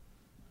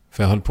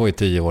 För jag höll på i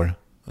 10 år.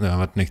 Och jag har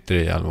varit nykter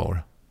i 11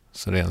 år.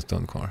 Så det är en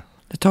stund kvar.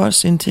 Det tar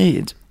sin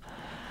tid.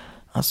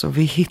 Alltså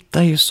vi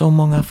hittar ju så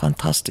många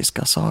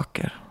fantastiska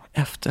saker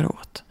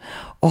efteråt.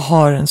 Och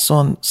har en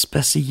sån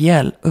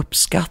speciell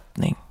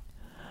uppskattning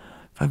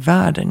för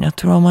världen. Jag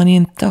tror om man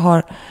inte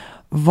har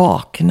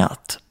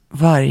vaknat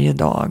varje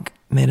dag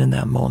med den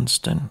där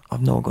monstern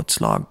av något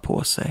slag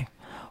på sig.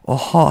 Och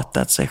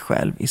hatat sig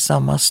själv i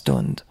samma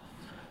stund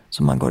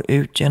som man går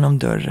ut genom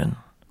dörren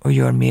och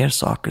gör mer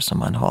saker som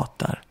man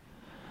hatar.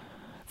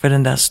 För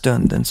den där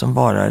stunden som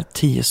varar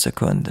 10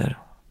 sekunder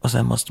och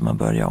sen måste man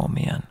börja om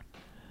igen.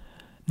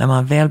 När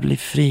man väl blir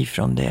fri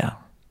från det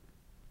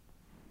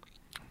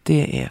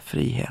är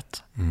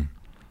frihet.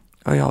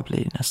 Och jag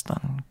blir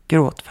nästan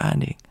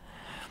gråtfärdig.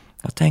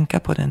 Jag tänker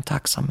på den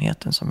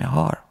tacksamheten som jag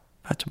har.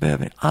 För att jag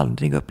behöver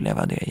aldrig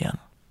uppleva det igen.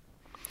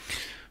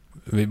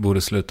 Vi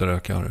borde sluta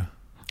röka, har du?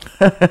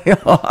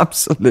 Ja,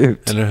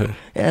 absolut. Eller hur?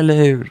 Eller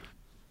hur?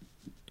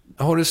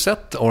 Har du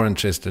sett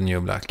Orange is the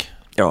New Black?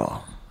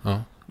 Ja.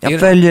 Jag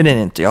följer den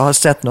inte. Jag har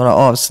sett några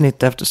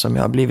avsnitt eftersom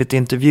jag har blivit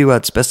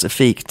intervjuad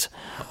specifikt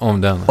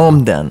om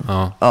den.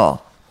 Ja.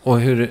 Och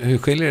hur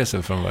skiljer det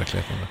sig från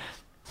verkligheten då?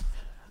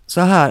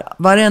 Så här,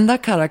 varenda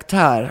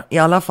karaktär, i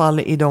alla fall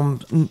i de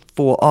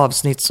få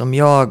avsnitt som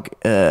jag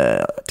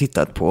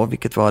tittat på,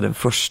 vilket var den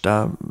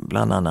första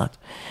bland annat,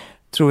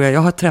 tror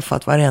jag har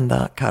träffat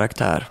varenda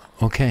karaktär.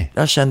 Okej.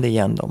 Jag kände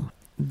igen dem.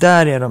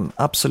 Där är de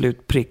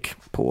absolut prick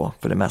på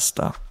för det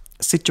mesta.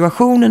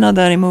 Situationerna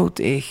däremot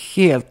är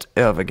helt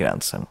över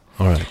gränsen.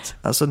 All right.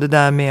 Alltså det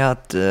där med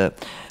att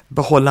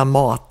behålla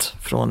mat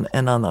från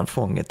en annan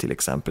fånge till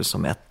exempel,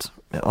 som ett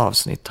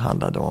avsnitt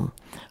handlade om.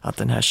 att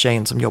den här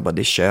tjejen som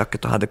jobbade i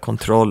köket och hade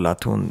kontroll,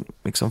 att hon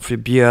liksom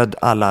förbjöd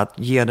alla att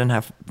ge den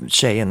här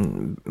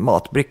tjejen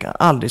matbricka,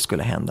 aldrig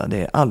skulle hända.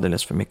 Det är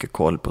alldeles för mycket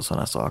koll på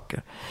sådana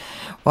saker.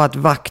 Och att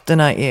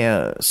vakterna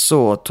är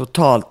så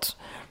totalt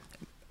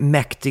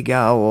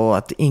mäktiga och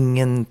att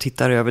ingen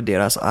tittar över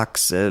deras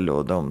axel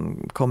och de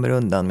kommer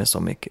undan med så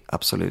mycket,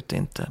 absolut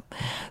inte.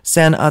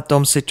 Sen att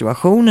de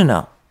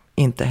situationerna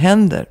inte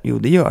händer, jo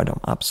det gör de,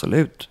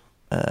 absolut.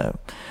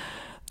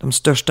 De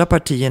största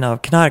partierna av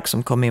knark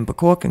som kom in på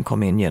kåken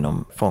kom in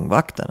genom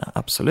fångvakterna,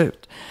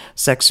 absolut.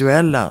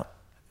 Sexuella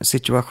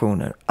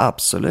situationer,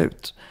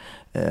 absolut.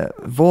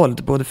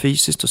 Våld, både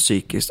fysiskt och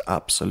psykiskt,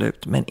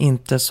 absolut. Men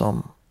inte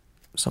som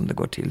det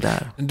går till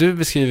där. Du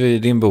beskriver i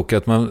din bok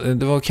att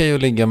det var okej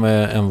att ligga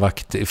med en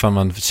vakt ifall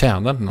man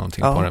tjänade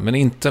någonting på det.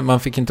 Men man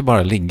fick inte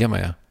bara ligga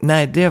med.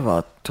 Nej, det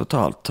var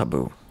totalt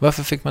tabu.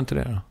 Varför fick man inte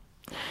det då?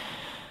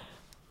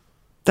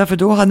 Därför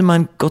då hade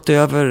man gått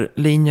över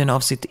linjen av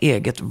sitt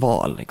eget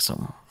val.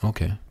 Liksom.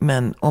 Okay.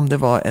 Men om det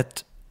var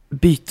ett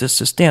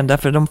bytessystem,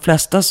 därför de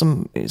flesta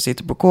som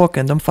sitter på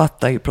kåken, de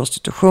fattar ju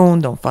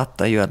prostitution, de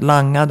fattar ju att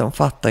langa, de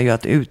fattar ju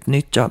att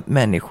utnyttja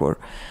människor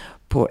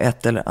på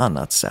ett eller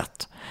annat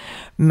sätt.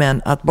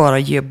 Men att bara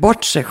ge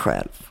bort sig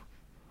själv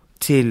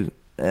till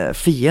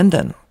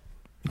fienden,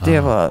 det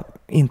var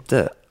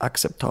inte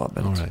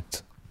acceptabelt. All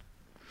right.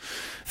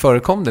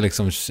 Förekom det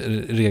liksom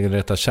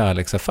regelrätta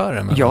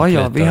kärleksaffärer?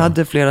 Ja, vi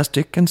hade flera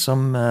stycken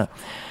som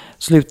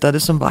slutade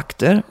som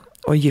vakter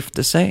och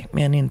gifte sig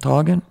med en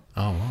intagen.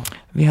 Wow.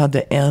 Vi hade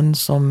en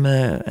som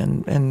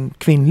en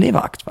kvinnlig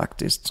vakt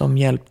faktiskt som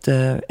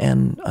hjälpte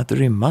en att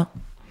rymma.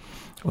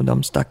 Och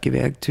de stack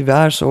iväg.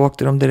 Tyvärr så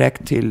åkte de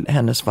direkt till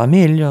hennes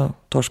familj och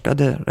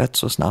torskade rätt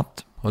så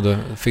snabbt. Och då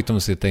fick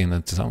de sitta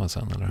inne tillsammans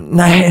sen, eller?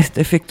 Nej,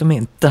 det fick de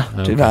inte,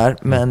 tyvärr.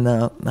 Okay.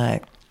 Men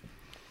nej.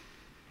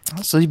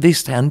 Så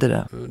visst hände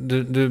det.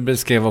 Du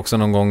beskrev också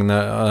någon gång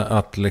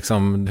att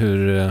liksom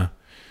hur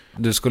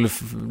du skulle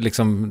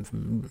liksom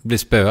bli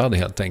spöad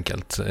helt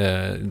enkelt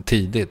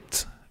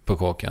tidigt på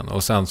kåken.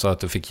 Och sen så att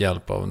du fick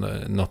hjälp av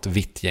något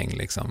vitt gäng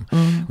liksom.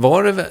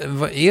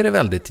 Är det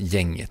väldigt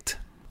gängigt?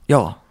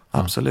 Ja,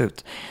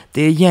 absolut.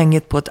 Det är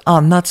gängigt på ett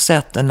annat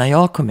sätt än när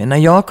jag kom in. När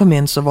jag kom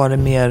in så var det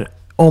mer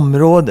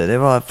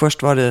område.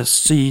 Först var det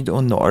syd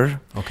och norr.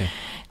 Okay.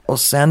 Och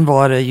sen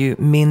var det ju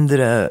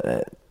mindre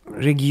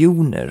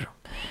regioner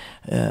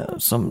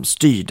som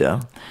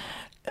styrde.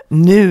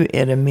 Nu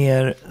är det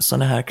mer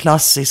såna här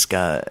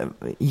klassiska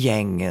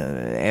gäng,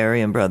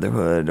 Aryan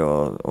Brotherhood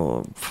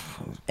och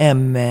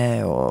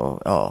ME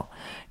och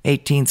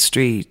 18th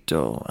Street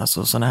och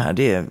alltså såna här.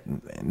 Det är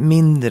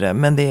mindre,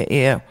 men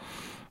det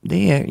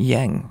är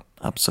gäng,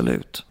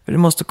 absolut. För du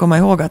måste komma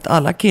ihåg att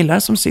alla killar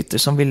som sitter,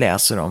 som vi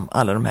läser om,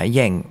 alla de här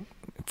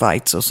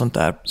gängfights och sånt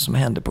där som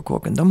händer på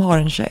kåken, de har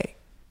en tjej.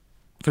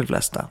 För de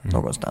flesta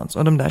någonstans.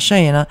 Och de där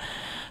tjejerna,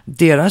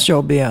 deras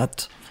jobb är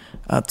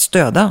att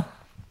stödja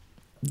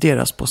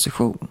deras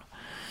position.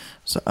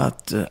 Så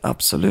att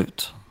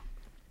absolut.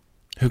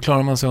 Hur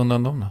klarar man sig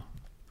undan dem då?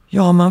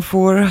 Ja, man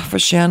får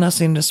förtjäna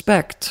sin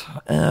respekt.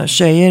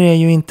 Tjejer är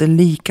ju inte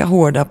lika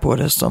hårda på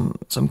det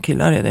som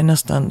killar är. Det är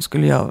nästan,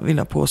 skulle jag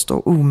vilja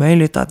påstå,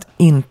 omöjligt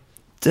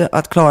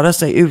att klara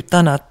sig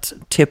utan att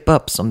tip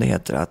up, som det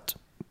heter, att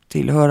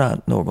tillhöra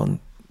någon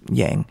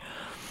gäng.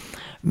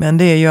 Men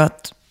det är ju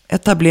att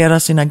etablera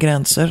sina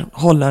gränser,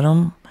 hålla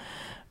dem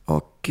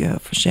och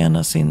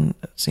förtjäna sin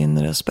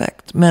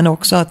respekt. Men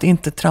också att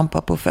inte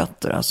trampa på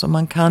fötter. Alltså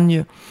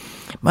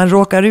man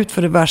råkar ut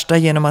för det värsta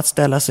genom att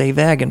ställa sig i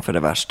vägen för det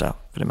värsta,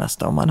 för det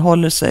mesta. Om man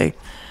håller sig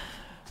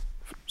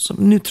så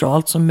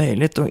neutralt som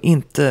möjligt och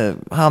inte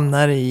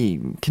hamnar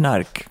i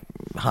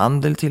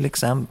knarkhandel till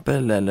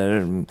exempel,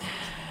 eller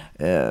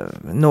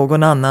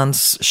någon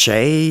annans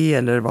tjej,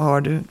 eller vad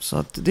har du? Så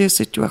att det är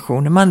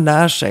situationer man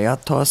lär sig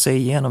att ta sig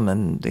igenom,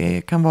 men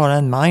det kan vara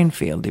en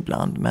minefield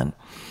ibland. Men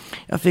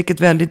jag fick ett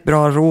väldigt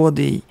bra råd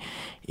i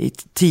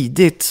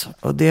tidigt,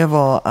 och det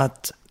var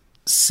att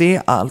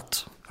se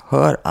allt,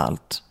 hör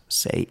allt,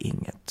 säg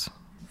inget.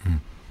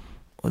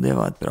 Och det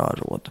var ett bra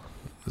råd.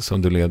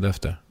 Som du levde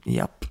efter?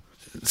 Japp.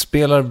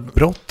 Spelar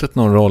brottet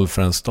någon roll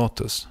för en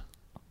status?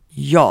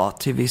 Ja,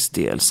 till viss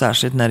del.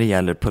 Särskilt när det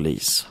gäller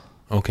polis.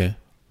 Okej.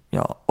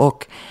 Ja,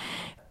 och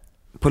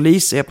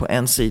polis är på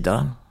en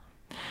sida.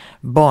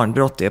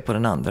 Barnbrott är på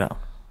den andra.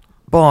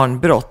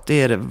 Barnbrott,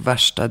 det är det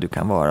värsta du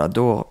kan vara.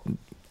 Då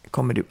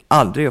kommer du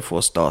aldrig att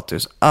få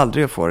status,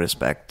 aldrig att få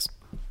respekt.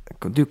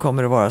 Du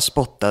kommer att vara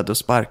spottad och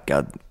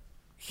sparkad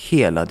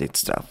hela ditt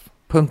straff.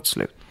 Punkt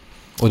slut.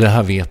 Och det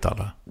här vet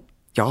alla?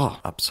 Ja,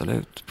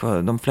 absolut.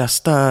 På de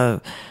flesta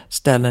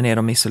ställen är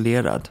de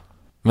isolerade.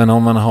 Men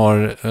om man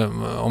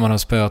har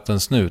spöat en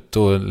snut,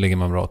 då ligger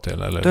man bra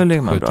till? Eller då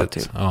ligger man bra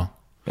till.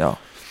 Ja.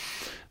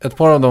 Ett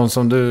par av dem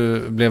som du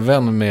blev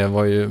vän med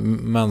var ju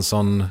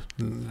Manson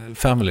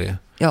Family.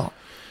 Ja.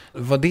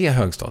 Var det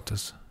hög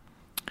status?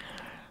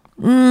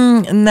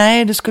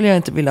 Nej, det skulle jag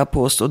inte vilja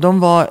påstå. De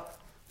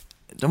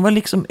var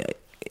liksom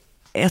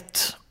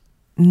ett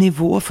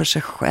nivå för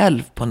sig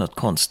själv på något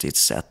konstigt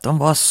sätt. De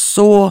var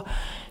så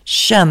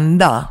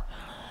kända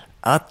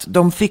att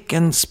de fick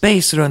en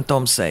space runt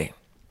om sig.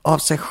 Av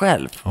sig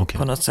själv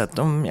på något sätt.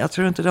 Jag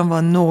tror inte de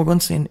var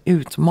någonsin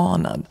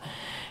utmanad.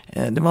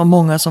 Det var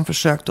många som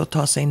försökte att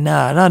ta sig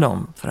nära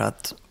dem för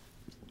att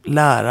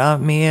lära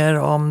mer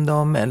om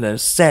dem eller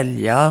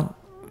sälja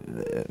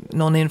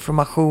någon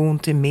information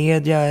till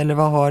media eller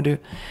vad har du.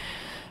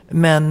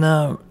 Men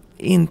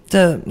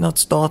inte något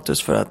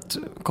status för att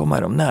komma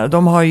dem nära.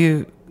 De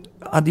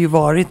hade ju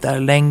varit där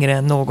längre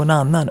än någon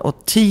annan.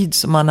 Och tid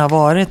som man har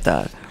varit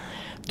där,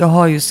 det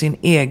har ju sin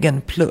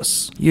egen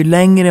plus. Ju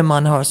längre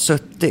man har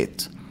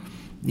suttit,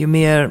 ju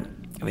mer,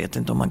 jag vet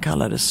inte om man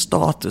kallar det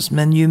status,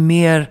 men ju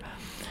mer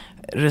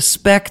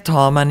respekt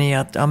har man i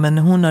att ja, men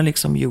hon har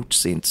liksom gjort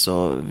sitt,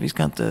 så vi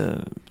ska inte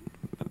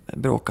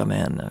bråka med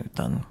henne,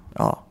 utan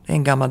ja,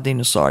 en gammal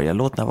dinosaurie,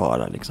 låt henne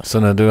vara liksom. Så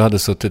när du hade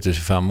suttit i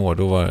 25 år,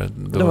 då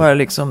var det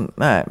liksom,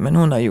 nej, men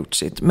hon har gjort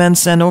sitt. Men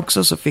sen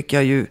också så fick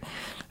jag ju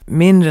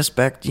min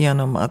respekt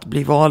genom att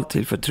bli vald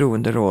till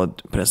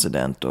förtroenderåd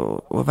president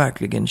och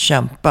verkligen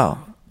kämpa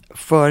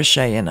för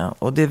tjejerna.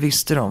 Och det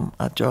visste de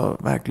att jag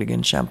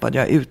verkligen kämpade.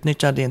 Jag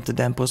utnyttjade inte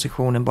den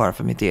positionen bara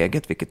för mitt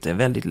eget, vilket är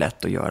väldigt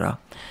lätt att göra.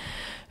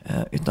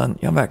 Utan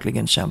jag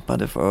verkligen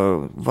kämpade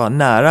för att vara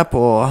nära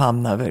på att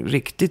hamna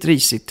riktigt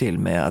risigt till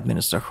med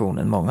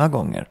administrationen många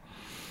gånger.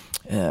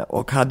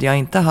 Och hade jag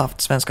inte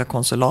haft svenska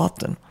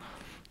konsulaten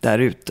där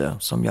ute,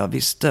 som jag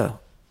visste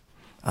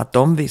att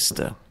de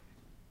visste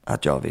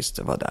att jag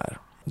visste var där,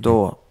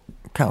 då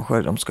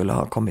kanske de skulle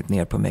ha kommit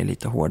ner på mig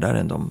lite hårdare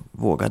än de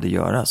vågade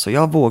göra. Så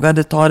jag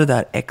vågade ta det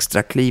där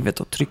extra klivet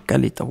och trycka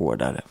lite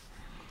hårdare.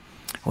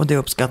 Och det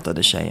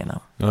uppskattade tjejerna.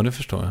 Ja, det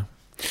förstår jag.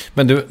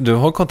 Men du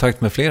har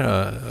kontakt med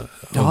flera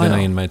av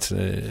dina inmates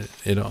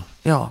idag?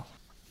 Ja.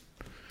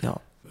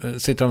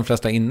 Sitter de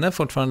flesta inne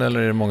fortfarande eller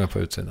är det många på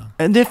utsidan?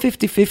 Det är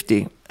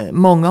 50-50.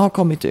 Många har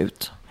kommit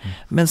ut.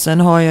 Men sen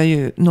har jag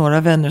ju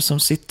några vänner som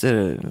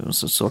sitter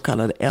så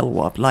kallade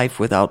LWAP,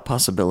 Life Without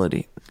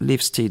Possibility,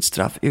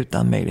 livstidsstraff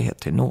utan möjlighet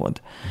till nåd.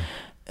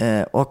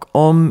 Och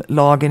om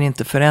lagen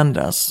inte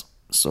förändras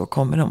så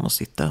kommer de att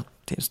sitta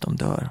tills de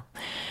dör.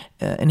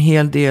 En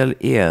hel del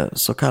är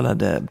så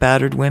kallade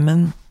battered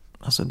women,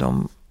 alltså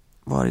de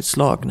varit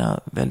slagna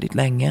väldigt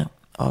länge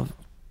av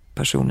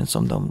personen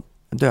som de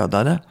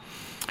dödade.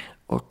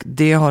 Och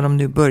det har de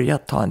nu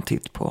börjat ta en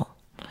titt på.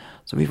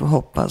 Så vi får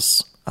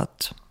hoppas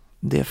att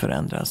det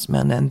förändras.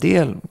 Men en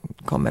del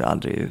kommer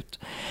aldrig ut.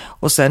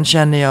 Och sen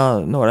känner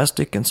jag några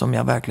stycken som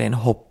jag verkligen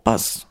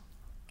hoppas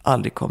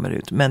aldrig kommer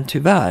ut. Men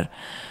tyvärr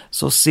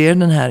så ser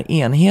den här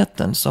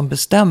enheten som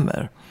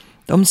bestämmer,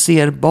 de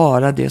ser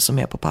bara det som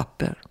är på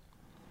papper.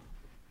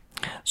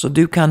 Så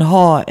du kan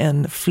ha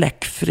en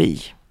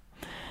fläckfri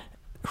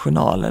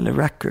journal eller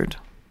record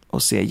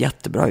och se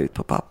jättebra ut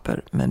på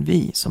papper. Men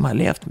vi som har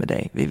levt med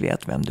dig, vi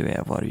vet vem du är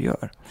och vad du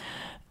gör.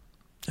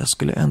 Jag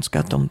skulle önska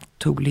att de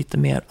tog lite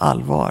mer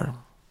allvar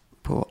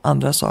på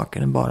andra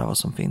saker än bara vad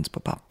som finns på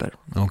papper.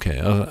 Okej,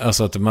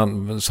 alltså att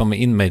man som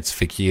inmates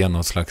fick ge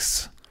någon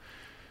slags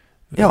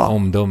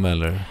omdöme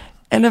eller...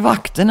 Eller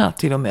vakterna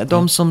till och med.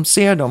 De som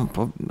ser dem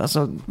på...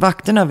 Alltså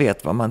vakterna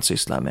vet vad man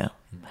sysslar med.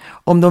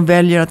 Om de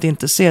väljer att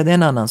inte se, det är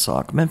en annan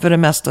sak. Men för det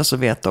mesta så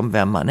vet de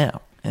vem man är.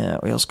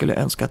 Och jag skulle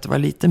önska att det var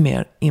lite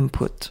mer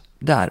input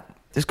där.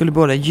 Det skulle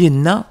både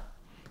gynna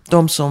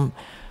de som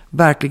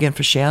verkligen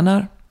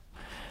förtjänar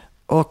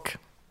och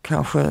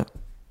kanske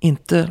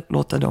inte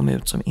låta dem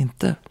ut som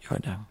inte gör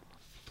det.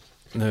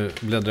 Nu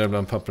bläddrar jag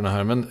bland papperna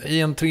här. Men i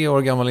en 3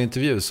 år gammal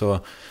intervju så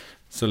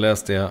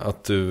läste jag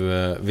att du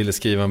ville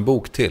skriva en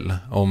bok till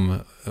om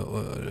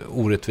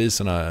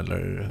orättvisorna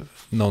eller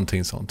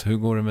någonting sånt. Hur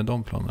går det med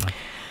de planerna?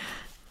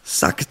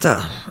 Sakta.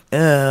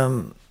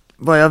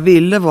 Vad jag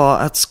ville var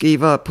att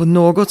skriva, på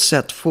något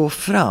sätt få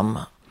fram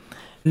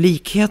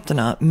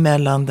likheterna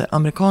mellan det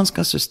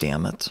amerikanska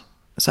systemet,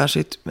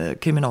 särskilt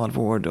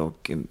kriminalvård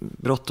och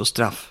brott- och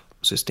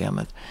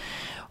straffsystemet,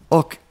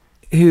 och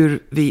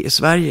hur vi i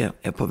Sverige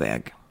är på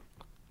väg.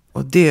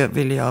 Och det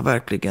vill jag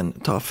verkligen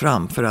ta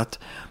fram, för att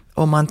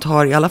om man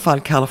tar i alla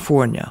fall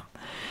California,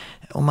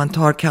 om man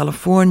tar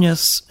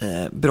Californias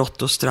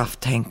brott- och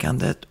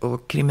strafftänkandet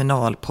och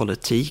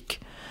kriminalpolitik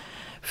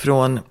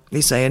från,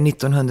 vi säger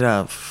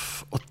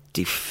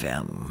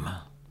 1985,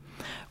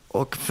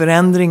 och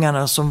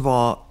förändringarna som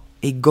var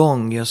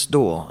igång just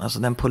då, alltså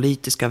den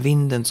politiska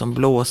vinden som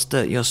blåste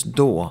just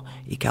då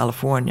i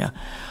California,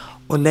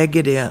 och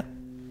lägger det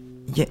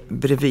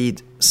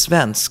bredvid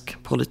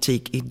svensk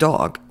politik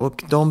idag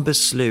och de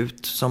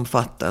beslut som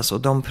fattas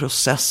och de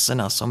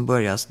processerna som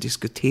börjar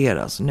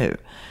diskuteras nu,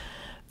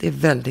 det är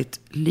väldigt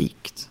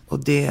likt,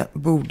 och det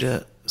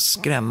borde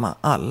skrämma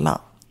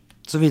alla,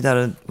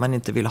 såvida man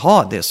inte vill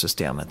ha det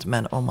systemet.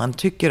 Men om man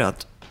tycker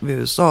att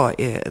USA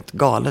är ett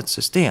galet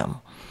system,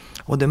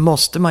 och det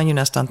måste man ju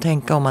nästan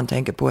tänka om man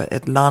tänker på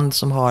ett land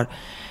som har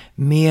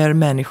mer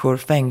människor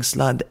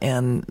fängslad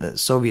än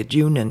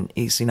Sovjetunionen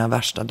i sina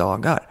värsta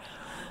dagar,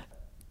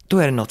 då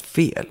är det något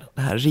fel.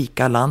 Det här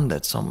rika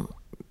landet som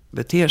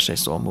beter sig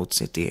så mot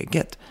sitt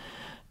eget.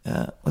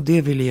 Och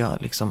det vill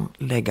jag liksom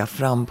lägga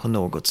fram på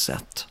något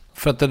sätt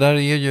För att det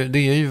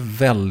är ju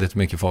väldigt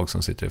mycket folk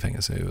som sitter i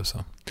fängelse i USA.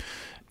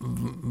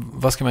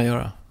 Vad ska man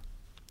göra?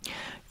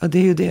 Ja, det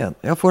är ju det.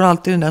 Jag får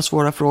alltid den där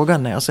svåra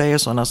frågan när jag säger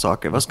sådana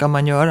saker. Vad ska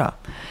man göra?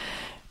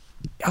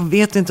 Jag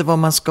vet inte vad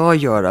man ska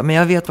göra, men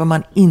jag vet vad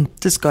man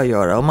inte ska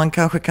göra. Och man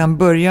kanske kan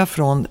börja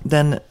från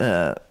den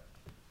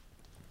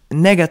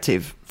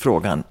negativ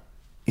frågan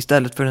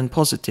istället för den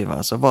positiva.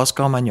 Alltså vad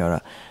ska man göra?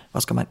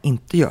 Vad ska man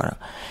inte göra?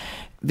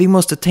 Vi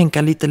måste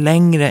tänka lite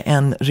längre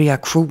än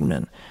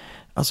reaktionen.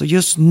 Alltså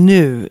just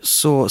nu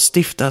så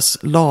stiftas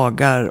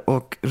lagar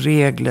och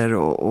regler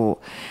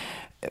och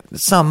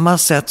samma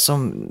sätt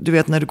som, du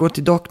vet när du går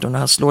till doktorn och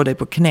han slår dig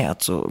på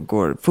knät så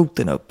går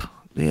foten upp.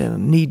 Det är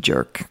knee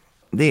jerk.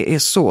 Det är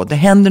så. Det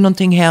händer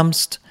någonting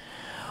hemskt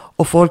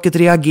och folket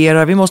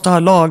reagerar. Vi måste ha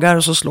lagar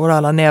och så slår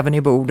alla näven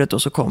i bordet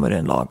och så kommer det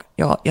en lag.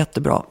 Ja,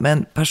 jättebra.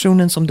 Men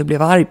personen som du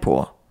blev arg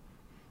på,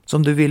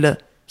 som du ville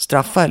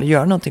straffa eller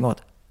göra någonting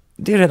åt,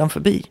 det är redan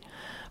förbi.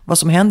 Vad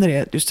som händer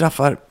är att du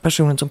straffar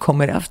personen som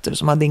kommer efter,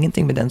 som hade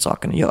ingenting med den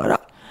saken att göra.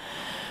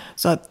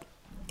 Så att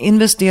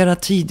investera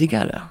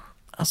tidigare.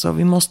 Alltså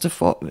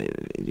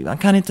man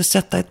kan inte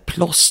sätta ett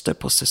plåster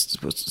på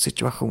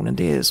situationen.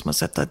 Det är som att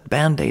sätta ett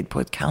band-aid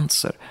på ett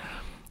cancer.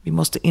 Vi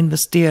måste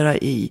investera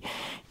i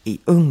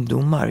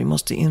ungdomar. Vi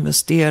måste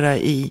investera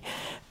i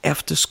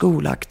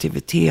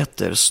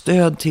efterskoleaktiviteter,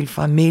 stöd till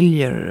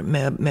familjer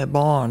med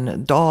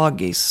barn,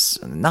 dagis,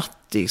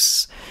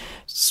 nattis,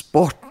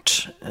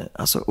 sport.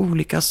 Alltså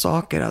olika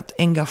saker att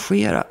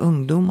engagera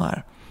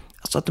ungdomar.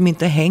 Så att de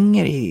inte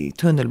hänger i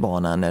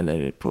tunnelbanan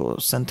eller på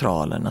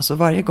centralen. Alltså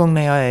varje gång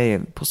när jag är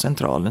på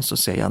centralen så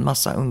ser jag en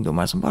massa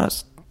ungdomar som bara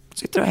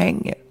sitter och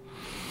hänger.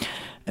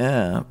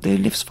 Det är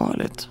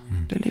livsfarligt.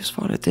 Det är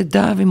livsfarligt. Det är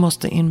där vi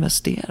måste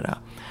investera.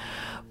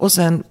 Och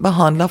sen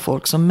behandla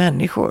folk som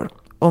människor.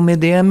 Och med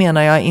det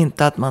menar jag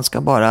inte att man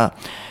ska bara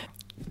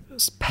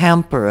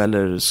pamper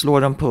eller slå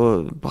dem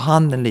på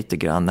handen lite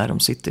grann när de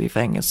sitter i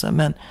fängelse.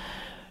 Men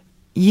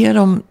ge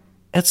dem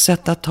ett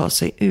sätt att ta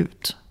sig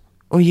ut.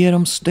 Och ge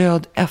dem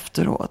stöd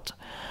efteråt.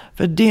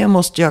 För det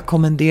måste jag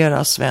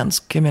kommendera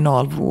svensk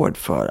kriminalvård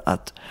för.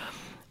 Att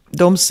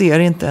de ser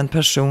inte en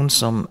person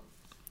som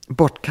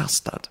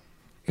bortkastad.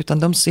 Utan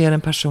de ser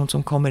en person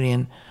som kommer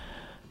in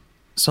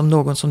som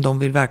någon som de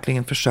vill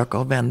verkligen försöka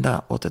att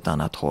vända åt ett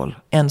annat håll.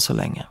 Än så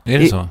länge. Är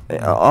det så?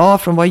 Ja,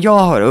 från vad jag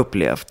har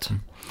upplevt.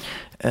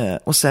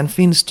 Och sen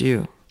finns det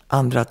ju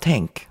andra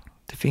tänk.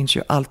 Det finns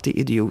ju alltid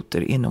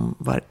idioter inom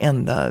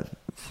varenda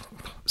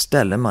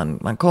ställe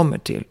man kommer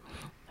till.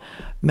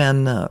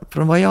 Men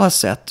från vad jag har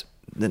sett,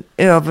 den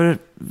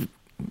övervägande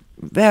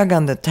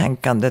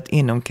tänkandet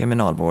inom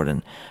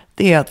kriminalvården,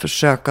 det är att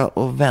försöka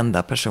att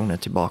vända personer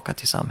tillbaka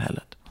till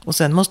samhället. Och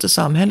sen måste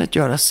samhället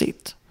göra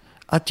sitt.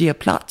 Att ge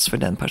plats för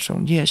den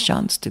personen, ge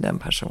chans till den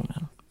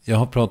personen. Jag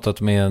har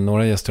pratat med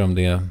några gäster om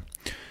det.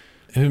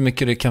 Hur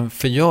mycket det kan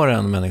förgöra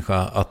en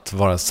människa att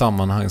vara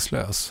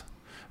sammanhangslös.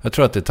 Jag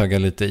tror att det taggar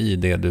lite i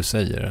det du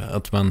säger.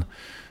 Att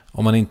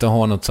om man inte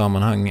har något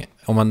sammanhang,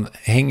 om man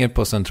hänger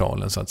på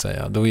centralen så att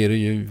säga, då är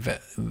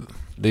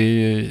det är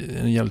ju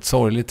en jävligt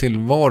sorglig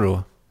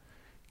tillvaro,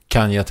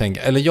 kan jag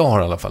tänka. Eller jag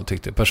har i alla fall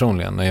tyckt det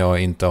personligen, när jag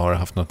inte har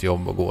haft något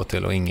jobb att gå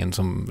till och ingen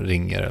som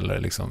ringer eller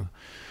liksom.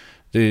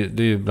 Det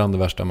är ju bland det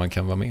värsta man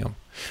kan vara med om.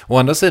 Å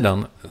andra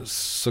sidan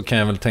så kan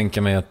jag väl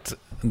tänka mig att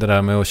det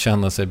där med att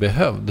känna sig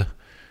behövd,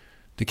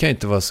 det kan ju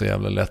inte vara så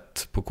jävla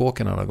lätt på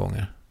kåken alla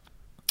gånger.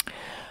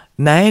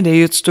 Nej, det är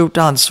ju ett stort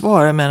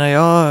ansvar. Jag menar,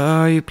 jag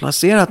har ju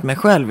placerat mig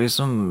själv i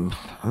som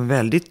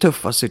väldigt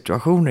tuffa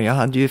situationer. Jag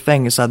hade ju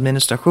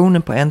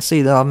fängelseadministrationen på en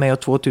sida av mig och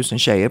 2000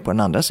 tjejer på den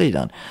andra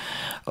sidan.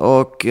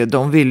 Och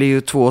de ville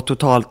ju två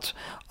totalt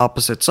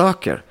opposite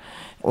saker.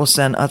 Och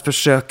sen att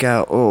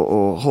försöka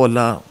och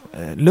hålla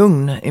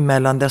lugn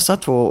emellan dessa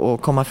två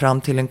och komma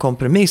fram till en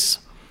kompromiss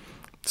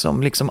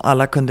som liksom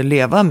alla kunde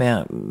leva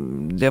med.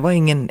 Det var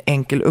ingen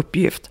enkel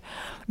uppgift.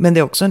 Men det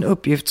är också en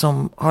uppgift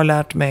som har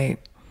lärt mig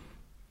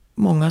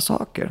många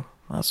saker.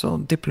 Alltså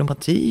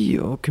diplomati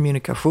och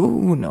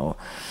kommunikation och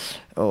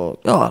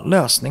ja,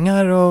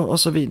 lösningar och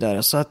så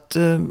vidare. Så att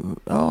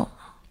ja,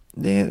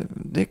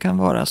 det kan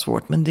vara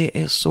svårt, men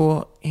det är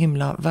så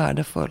himla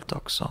värdefullt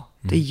också.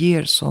 Det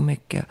ger så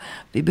mycket.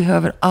 Vi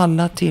behöver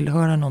alla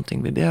tillhöra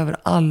någonting. Vi behöver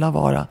alla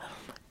vara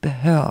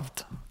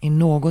behövd i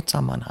något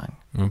sammanhang.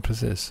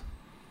 Precis.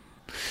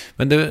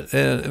 Men du,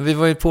 vi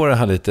var ju på det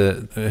här lite,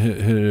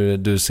 hur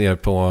du ser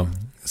på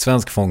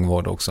svensk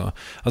fångvård också.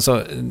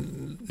 Alltså,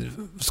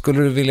 skulle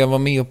du vilja vara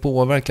med och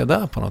påverka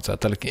där på något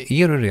sätt? Eller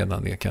är du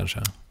redan det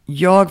kanske?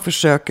 Jag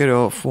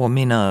försöker att få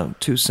mina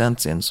 2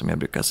 cents in, som jag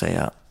brukar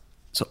säga,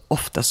 så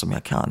ofta som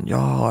jag kan. Jag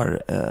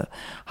har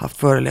haft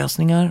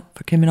föreläsningar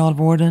för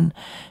kriminalvården.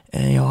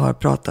 Jag har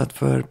pratat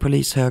för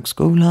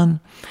polishögskolan.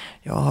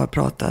 Jag har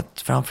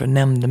pratat framför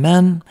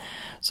nämndemän.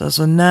 Så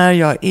alltså när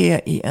jag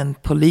är i en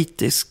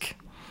politisk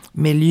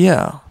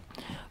miljö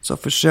så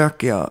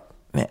försöker jag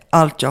med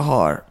allt jag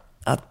har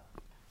att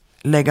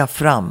lägga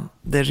fram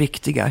det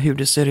riktiga, hur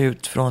det ser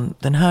ut från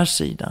den här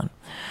sidan.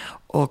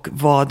 Och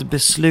vad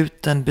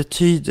besluten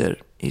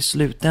betyder i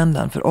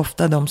slutändan. För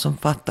ofta de som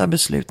fattar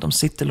beslut, de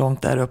sitter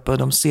långt där uppe och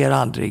de ser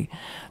aldrig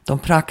de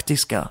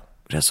praktiska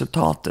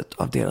resultatet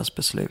av deras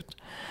beslut.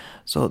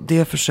 Så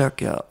det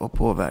försöker jag att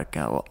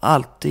påverka, och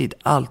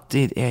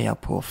alltid är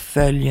jag på: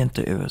 följ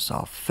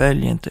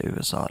inte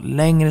USA.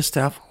 Längre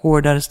straff,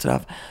 hårdare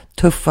straff,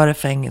 tuffare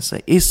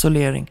fängelse,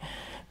 isolering.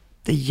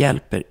 Det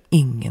hjälper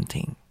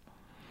ingenting.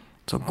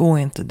 Så gå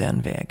inte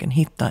den vägen,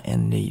 hitta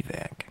en ny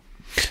väg.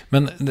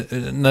 Men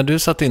när du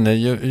satt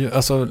inne,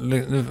 alltså,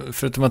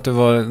 förutom att du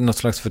var något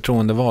slags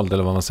förtroendevald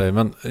eller vad man säger,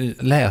 men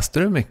läste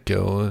du mycket?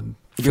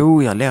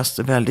 Jo, jag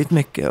läste väldigt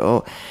mycket,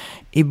 och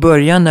i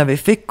början när vi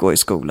fick gå i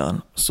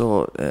skolan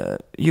så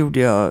gjorde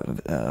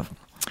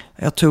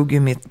jag tog ju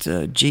mitt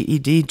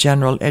GED,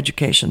 General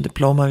Education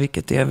Diploma,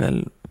 vilket är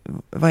väl,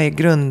 vad är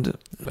grund?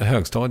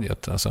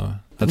 Högstadiet, alltså.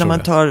 När man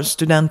tar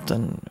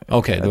studenten.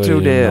 Okej, då jag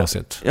är det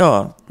gymnasiet.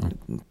 Ja,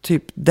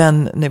 typ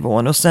den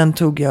nivån. Och sen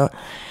tog jag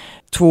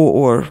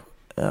 2 år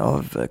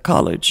av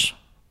college.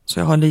 Så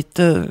jag har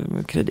lite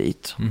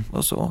kredit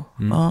och så.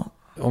 Ja.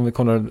 Om vi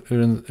kollar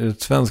ur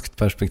ett svenskt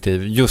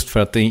perspektiv, just för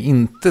att det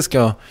inte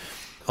ska...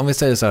 Om vi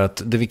säger så här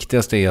att det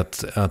viktigaste är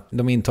att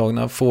de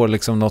intagna får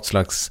liksom något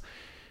slags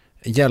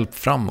hjälp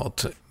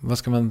framåt. Vad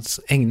ska man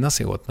ägna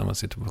sig åt när man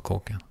sitter på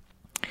kåken?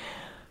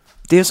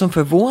 Det som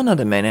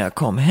förvånade mig när jag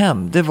kom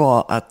hem, det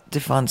var att det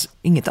fanns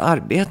inget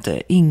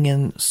arbete,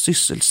 ingen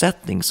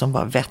sysselsättning som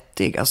var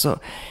vettig. Alltså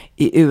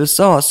i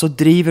USA så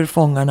driver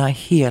fångarna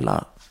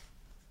hela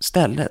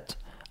stället.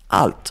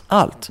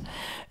 Allt.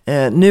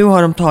 Nu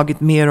har de tagit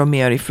mer och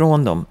mer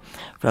ifrån dem,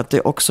 för att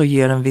det också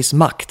ger en viss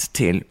makt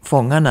till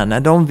fångarna. När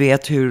de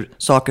vet hur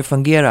saker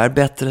fungerar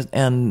bättre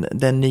än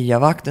den nya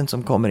vakten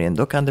som kommer in,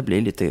 då kan det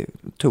bli lite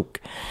tok.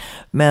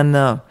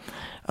 Men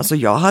alltså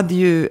jag hade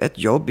ju ett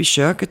jobb i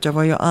köket. Jag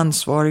var ju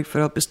ansvarig för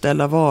att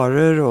beställa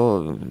varor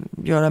och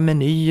göra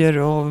menyer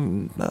och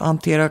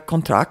hantera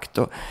kontrakt.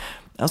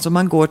 Alltså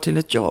man går till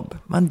ett jobb.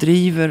 Man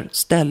driver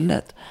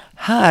stället.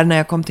 Här när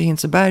jag kom till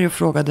Hinseberg och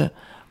frågade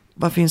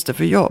vad finns det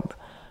för jobb?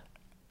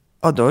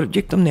 Ja, då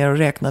gick de ner och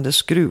räknade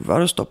skruvar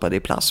och stoppade i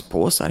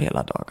plastpåsar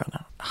hela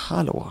dagarna.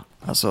 Hallå,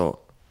 alltså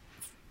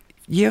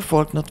ge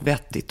folk något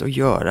vettigt att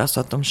göra så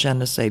att de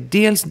känner sig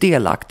dels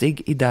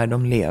delaktig i där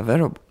de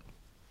lever och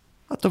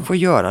att de får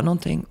göra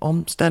någonting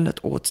om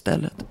stället, åt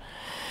stället.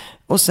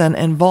 Och sen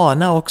en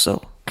vana också.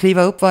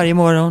 Kliva upp varje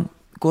morgon,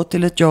 gå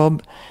till ett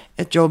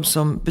jobb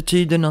som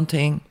betyder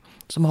någonting,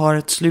 som har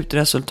ett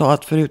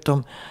slutresultat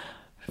förutom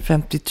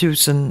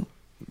 50 000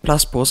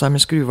 plastpåsar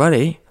med skruvar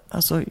i.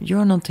 Alltså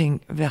gör någonting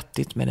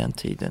vettigt med den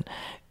tiden.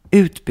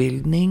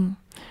 Utbildning,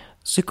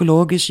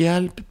 psykologisk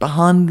hjälp,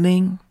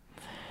 behandling,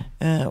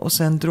 och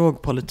sen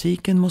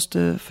drogpolitiken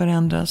måste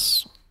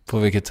förändras. På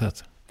vilket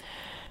sätt?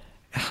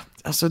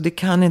 Alltså det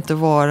kan inte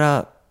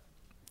vara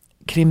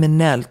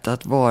kriminellt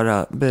att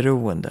vara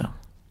beroende.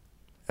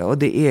 Och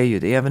det är ju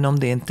det. Även om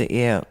det inte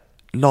är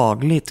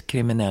lagligt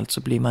kriminellt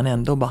så blir man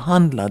ändå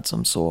behandlad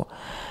som så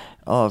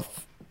av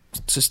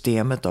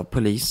systemet, av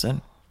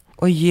polisen.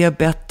 Och ge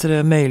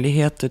bättre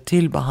möjligheter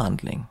till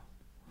behandling.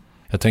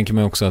 Jag tänker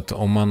mig också att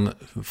om man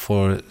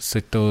får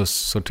sitta och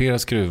sortera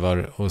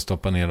skruvar och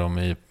stoppa ner dem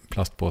i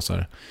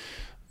plastpåsar,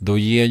 då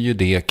ger ju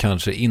det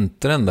kanske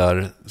inte den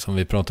där, som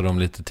vi pratade om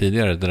lite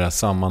tidigare, det där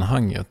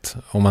sammanhanget.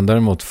 Om man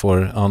däremot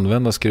får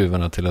använda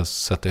skruvarna till att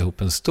sätta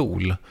ihop en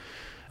stol,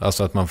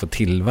 alltså att man får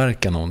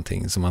tillverka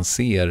någonting som man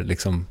ser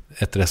liksom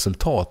ett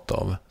resultat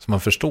av, som man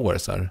förstår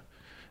så här.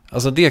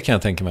 Alltså det kan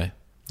jag tänka mig.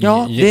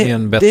 Ja, det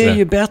är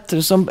ju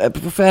bättre. Som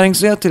på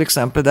Färingsö till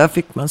exempel, där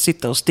fick man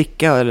sitta och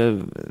sticka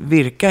eller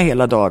virka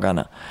hela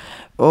dagarna.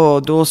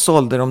 Och då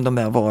sålde de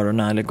där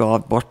varorna eller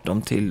gav bort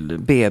dem till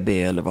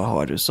BB eller vad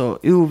har du. Så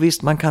jo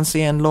visst, man kan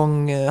se en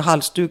lång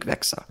halsduk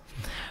växa.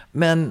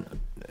 Men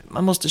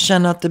man måste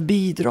känna att det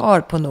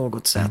bidrar på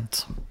något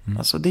sätt.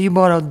 Alltså det är ju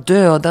bara att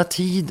döda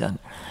tiden.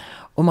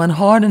 Och man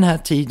har den här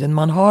tiden,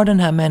 man har den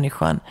här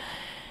människan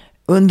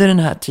under den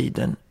här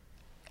tiden.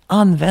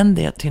 Använd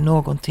det till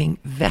någonting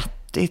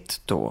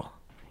vettigt då.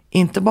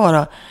 Inte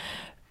bara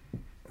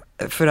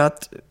för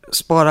att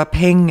spara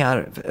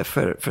pengar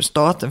för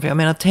staten. För jag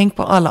menar, tänk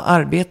på alla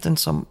arbeten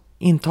som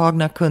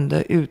intagna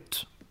kunde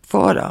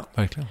utföra.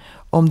 Verkligen.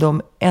 Om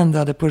de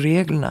ändrade på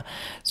reglerna.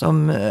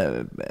 Som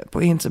på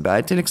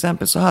Hinseberg till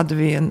exempel så hade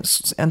vi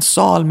en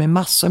sal med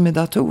massor med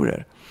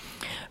datorer.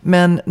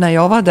 Men när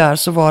jag var där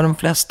så var de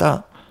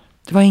flesta,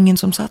 det var ingen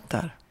som satt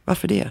där.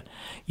 Varför det?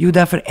 Jo,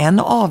 därför en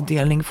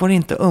avdelning får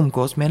inte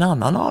umgås med en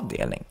annan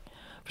avdelning.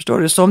 Förstår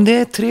du? Så om det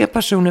är 3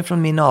 personer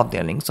från min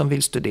avdelning som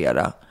vill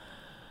studera,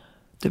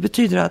 det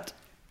betyder att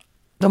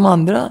de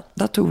andra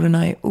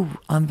datorerna är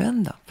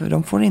oanvända. För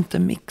de får inte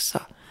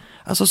mixa.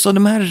 Alltså så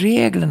de här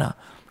reglerna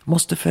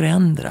måste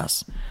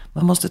förändras.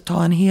 Man måste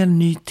ta en helt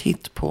ny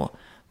titt på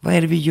vad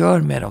är det vi gör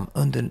med dem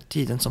under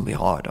tiden som vi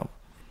har dem.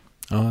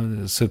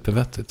 Ja,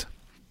 supervettigt.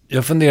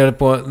 Jag funderade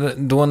på,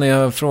 då när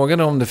jag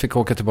frågade om du fick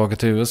åka tillbaka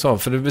till USA,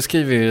 för du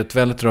beskriver ju ett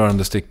väldigt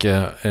rörande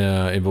stycke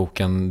i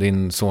boken,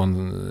 din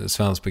son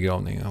Svens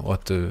begravning, och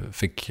att du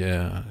fick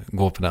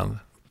gå på den.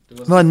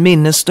 Det var en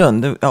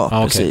minnesstund, ja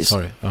precis.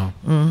 Sorry. Ja.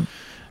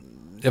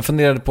 Jag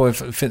funderade på,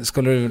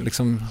 skulle du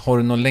liksom, har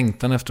du någon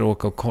längtan efter att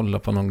åka och kolla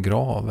på någon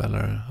grav?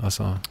 Eller,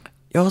 alltså?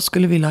 Jag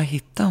skulle vilja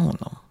hitta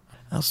honom.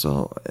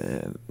 Alltså,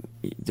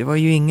 det var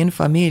ju ingen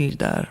familj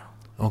där.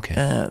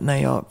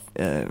 Okay.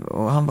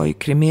 Och han var ju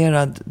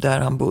kremerad där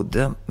han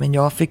bodde. Men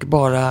jag fick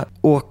bara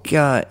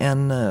åka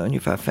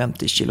ungefär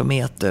 50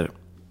 kilometer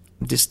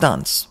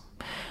distans.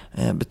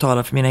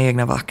 Betala för mina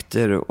egna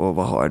vakter och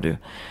vad har du.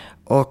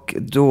 Och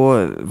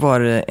då var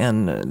det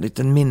en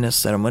liten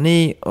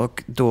minnesceremoni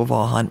och då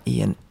var han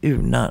i en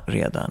urna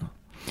redan.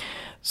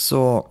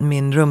 Så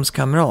min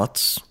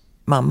rumskamrats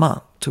mamma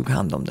tog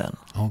hand om den.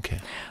 Okay.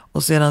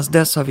 Och sedan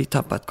dess har vi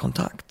tappat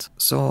kontakt.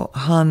 Så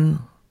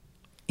han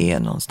är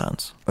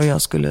någonstans. Och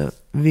jag skulle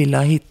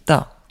vilja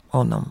hitta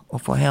honom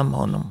och få hem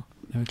honom.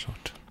 Det är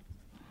klart.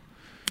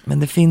 Men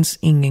det finns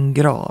ingen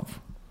grav.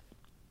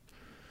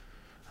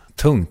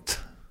 Tungt.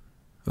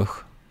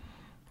 Usch.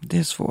 Det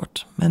är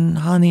svårt. Men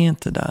han är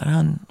inte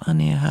där.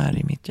 Han är här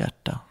i mitt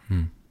hjärta.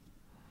 Mm.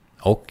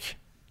 Och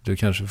du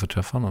kanske får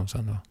träffa honom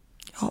sen då?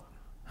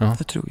 Ja,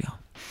 det tror jag.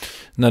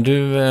 När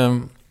du...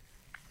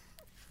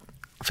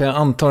 För jag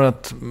antar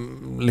att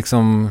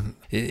liksom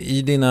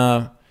i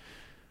dina...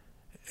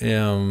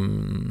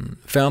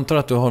 För jag antar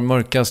att du har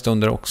mörka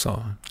stunder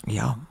också.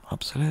 Ja,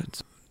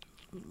 absolut.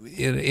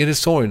 Är det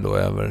sorg då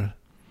över?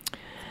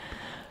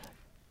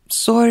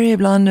 Sorg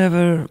ibland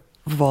över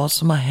vad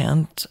som har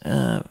hänt.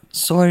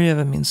 Sorg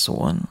över min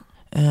son.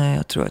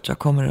 Jag tror att jag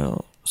kommer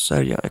att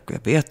sörja.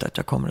 Jag vet att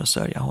jag kommer att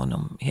sörja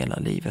honom hela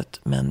livet.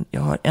 Men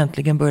jag har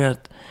äntligen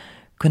börjat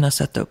kunna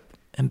sätta upp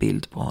en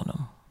bild på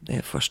honom. Det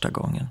är första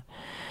gången.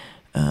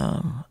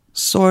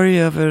 Sorg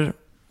över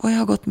vad jag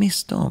har gått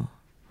miste om.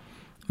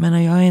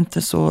 Men jag är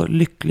inte så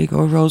lycklig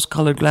och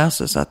rose-colored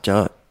glasses att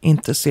jag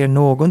inte ser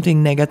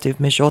någonting negativt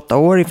med 28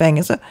 år i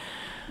fängelse.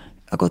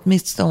 Jag har gått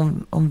miste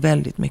om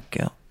väldigt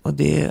mycket. Och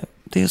det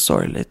är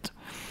sorgligt.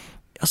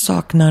 Jag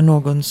saknar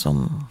någon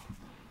som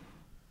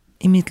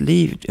i mitt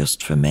liv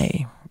just för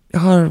mig. Jag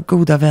har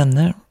goda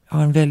vänner. Jag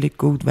har en väldigt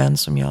god vän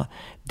som jag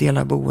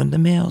delar boende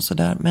med och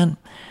sådär. Men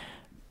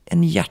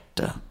en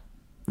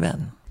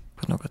hjärtevän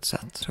på något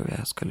sätt tror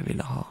jag skulle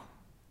vilja ha.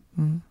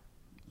 Mm.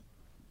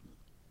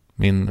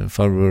 Min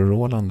farbror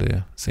Roland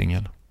är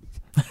singel.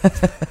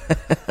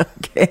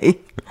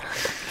 Okej.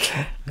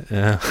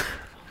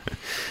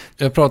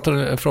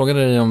 Jag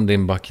frågade dig om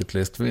din bucket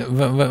list.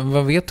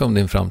 Vad vet du om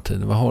din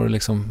framtid? Vad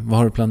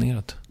har du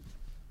planerat?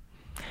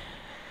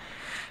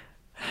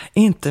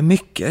 Inte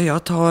mycket.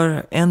 Jag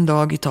tar en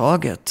dag i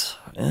taget.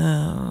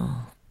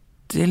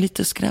 Det är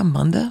lite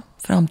skrämmande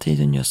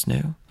framtiden just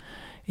nu.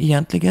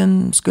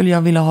 Egentligen skulle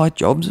jag vilja ha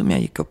ett jobb som jag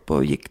gick upp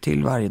och gick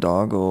till varje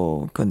dag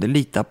och kunde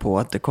lita på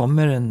att det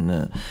kommer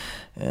en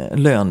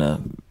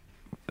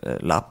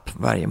lönelapp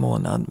varje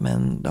månad.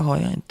 Men det har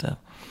jag inte.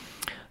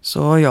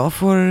 Så jag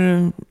får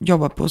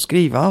jobba på att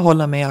skriva,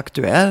 hålla mig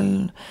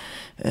aktuell,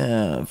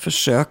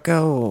 försöka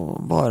att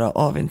vara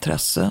av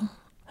intresse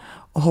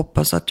och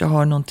hoppas att jag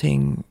har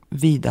någonting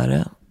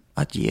vidare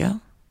att ge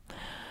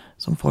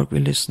som folk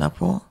vill lyssna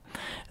på.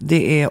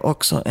 Det är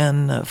också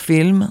en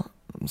film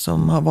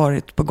som har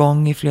varit på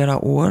gång i flera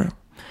år.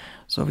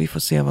 Så vi får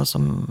se vad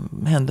som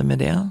händer med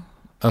det.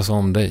 Alltså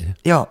om dig?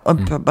 Ja,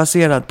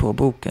 baserad på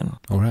boken.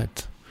 All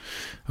right.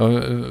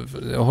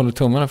 Jag håller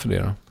tummarna för det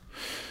då.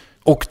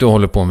 Och du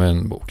håller på med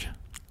en bok?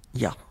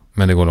 Ja.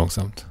 Men det går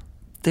långsamt?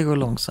 Det går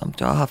långsamt.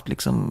 Jag har haft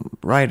liksom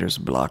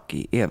writer's block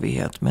i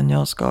evighet. Men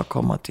jag ska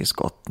komma till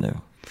skott nu.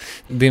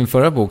 Din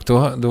förra bok, då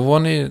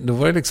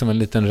var det liksom en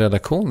liten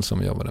redaktion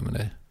som jobbade med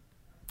dig?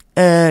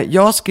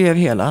 Jag skrev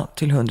hela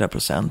till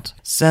 100%.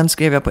 Sen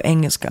skrev jag på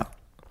engelska.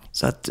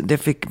 Så att det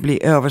fick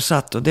bli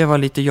översatt. Och det var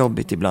lite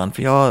jobbigt ibland.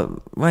 För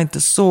jag var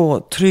inte så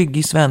trygg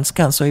i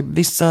svenskan. Så i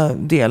vissa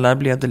delar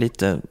blev det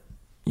lite,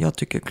 jag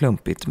tycker,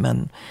 klumpigt.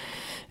 Men...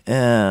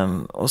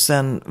 och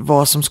sen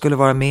vad som skulle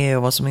vara med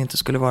och vad som inte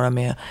skulle vara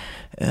med.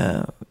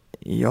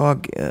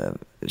 Jag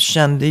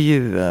kände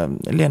ju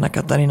Lena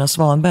Katarina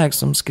Svanberg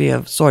som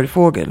skrev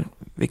Sorgfågel,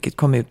 vilket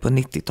kom ut på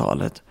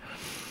 90-talet.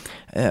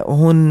 Och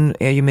hon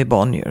är ju med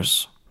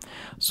Bonniers.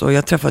 Så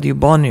jag träffade ju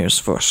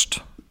Bonniers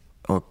först.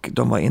 Och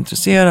de var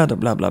intresserade och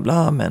bla bla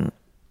bla. Men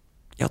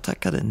jag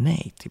tackade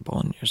nej till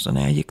Bonniers. Så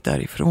när jag gick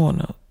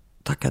därifrån och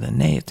tackade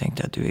nej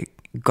tänkte jag att du är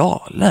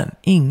galen.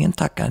 Ingen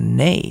tackar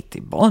nej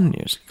till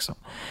Bonniers liksom.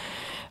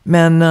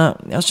 Men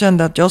jag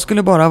kände att jag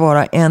skulle bara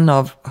vara en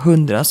av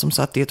 100 som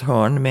satt i ett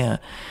hörn med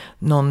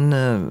någon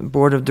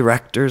board of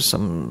directors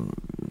som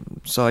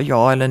sa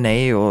ja eller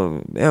nej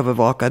och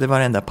övervakade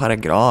varenda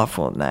paragraf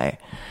och nej.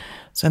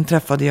 Sen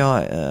träffade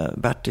jag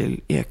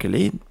Bertil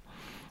Ekelid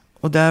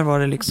och där var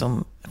det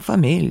liksom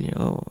familj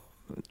och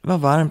det var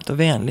varmt och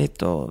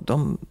vänligt och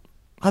de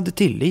hade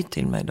tillit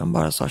till mig. De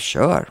bara sa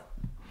kör.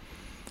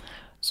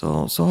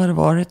 Så har det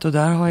varit och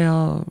där har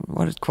jag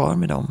varit kvar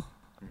med dem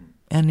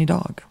än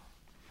idag.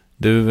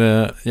 Du,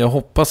 jag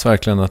hoppas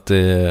verkligen att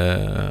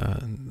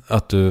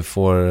du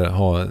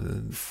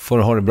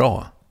får ha det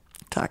bra.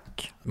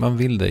 Tack. Man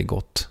vill dig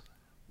gott.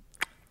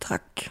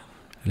 Tack.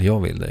 Eller jag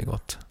vill dig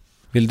gott.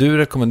 Vill du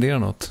rekommendera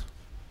något?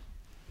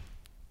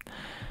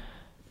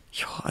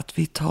 Ja, att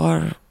vi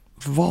tar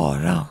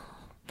vara.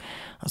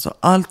 Alltså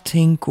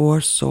allting går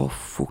så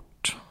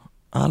fort.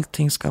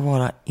 Allting ska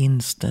vara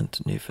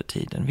instant nu för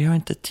tiden. Vi har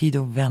inte tid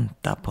att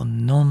vänta på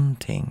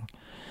någonting.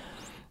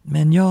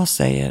 Men jag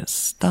säger,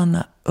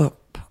 stanna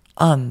upp,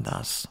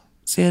 andas,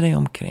 se dig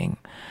omkring.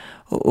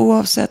 Och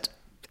oavsett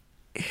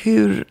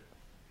hur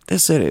det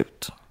ser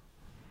ut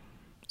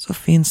så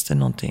finns det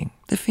någonting.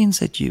 Det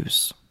finns ett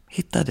ljus.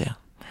 Hitta det.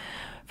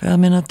 För jag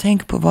menar,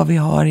 tänk på vad vi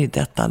har i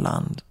detta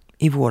land,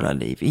 i våra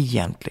liv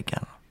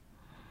egentligen.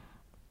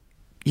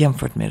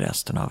 Jämfört med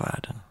resten av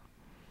världen.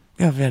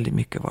 Vi har väldigt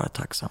mycket att vara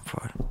tacksam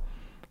för.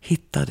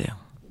 Hitta det.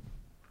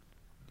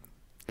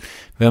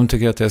 Vem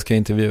tycker att jag ska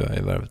intervjua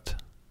i Värvet?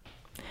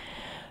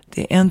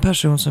 Det är en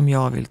person som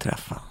jag vill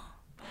träffa.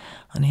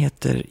 Han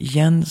heter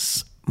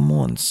Jens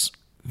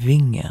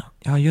Månsvinge.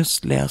 Jag har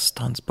just läst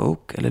hans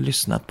bok, eller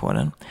lyssnat på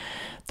den.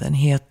 Den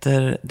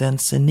heter Den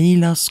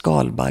senila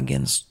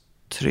skalbaggens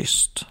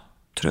tryst.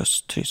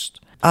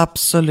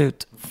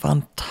 Absolut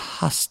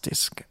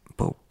fantastisk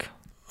bok.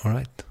 All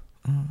right.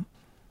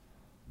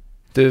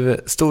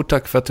 Du, stort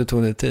tack för att du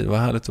tog dig tid. Vad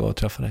härligt att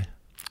träffa dig.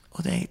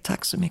 Och dig,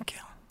 tack så mycket.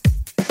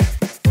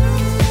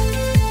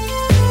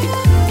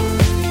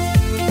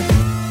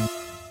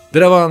 Det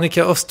där var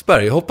Annika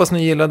Östberg. Hoppas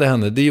ni gillade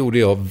henne. Det gjorde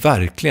jag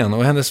verkligen.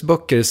 Och hennes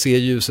böcker Se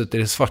ljuset i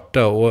det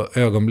svarta och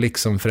Ögonblick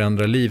som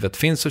förändrar livet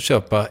finns att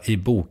köpa i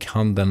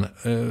bokhandeln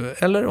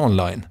eller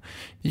online.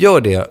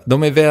 Gör det.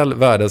 De är väl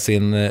värda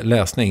sin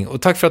läsning.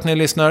 Och tack för att ni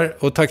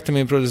lyssnar. Och tack till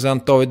min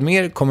producent David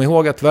Mer. Kom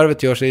ihåg att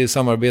Värvet gör sig i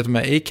samarbete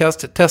med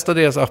Acast. Testa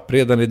deras app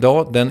redan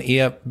idag. Den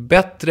är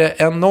bättre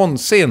än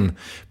någonsin.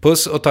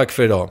 Puss och tack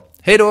för idag.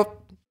 Hej då!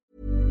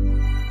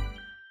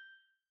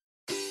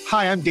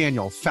 Hi, I'm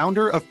Daniel,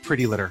 founder of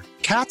Pretty Litter.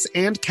 Cats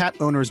and cat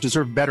owners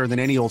deserve better than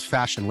any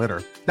old-fashioned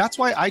litter. That's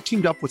why I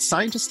teamed up with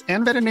scientists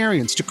and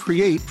veterinarians to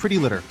create Pretty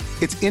Litter.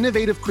 Its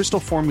innovative crystal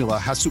formula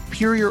has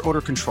superior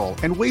odor control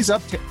and weighs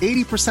up to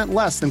 80%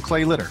 less than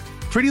clay litter.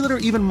 Pretty Litter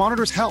even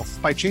monitors health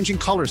by changing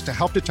colors to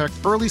help detect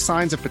early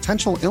signs of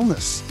potential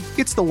illness.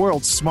 It's the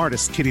world's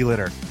smartest kitty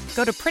litter.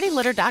 Go to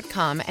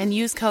prettylitter.com and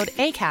use code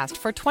ACAST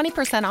for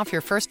 20% off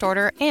your first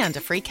order and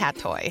a free cat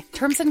toy.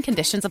 Terms and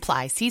conditions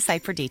apply. See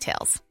site for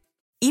details.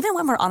 Even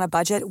when we're on a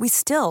budget, we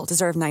still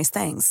deserve nice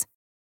things.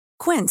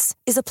 Quince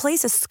is a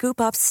place to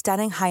scoop up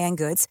stunning high-end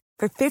goods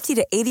for 50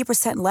 to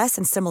 80% less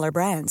than similar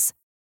brands.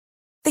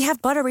 They have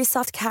buttery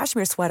soft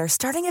cashmere sweaters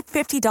starting at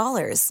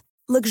 $50,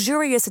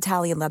 luxurious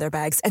Italian leather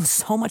bags, and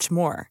so much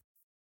more.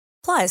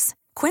 Plus,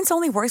 Quince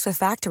only works with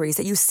factories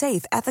that use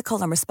safe,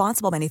 ethical, and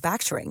responsible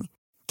manufacturing.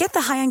 Get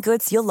the high-end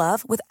goods you'll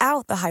love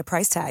without the high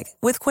price tag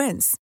with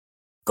Quince.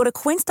 Go to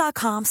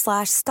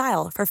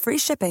quince.com/style for free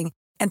shipping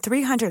and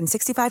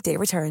 365-day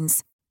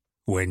returns.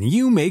 When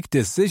you make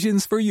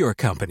decisions for your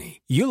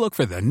company, you look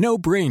for the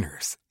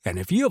no-brainers. And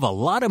if you have a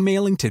lot of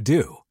mailing to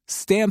do,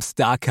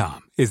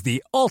 Stamps.com is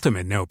the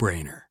ultimate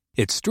no-brainer.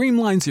 It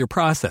streamlines your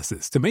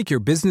processes to make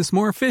your business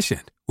more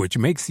efficient, which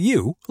makes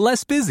you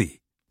less busy.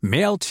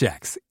 Mail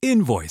checks,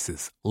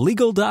 invoices,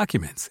 legal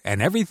documents,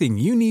 and everything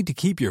you need to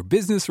keep your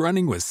business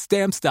running with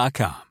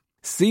Stamps.com.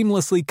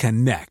 Seamlessly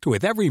connect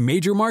with every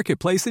major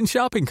marketplace and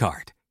shopping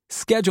cart.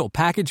 Schedule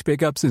package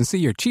pickups and see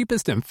your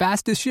cheapest and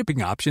fastest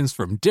shipping options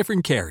from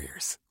different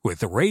carriers.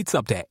 With rates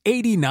up to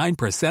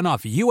 89%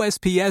 off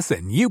USPS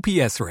and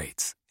UPS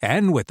rates.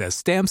 And with the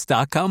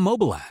Stamps.com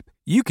mobile app,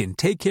 you can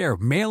take care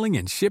of mailing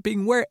and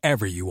shipping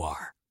wherever you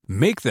are.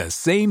 Make the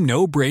same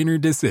no-brainer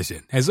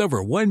decision as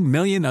over 1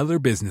 million other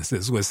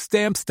businesses with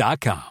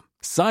Stamps.com.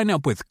 Sign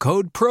up with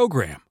code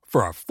PROGRAM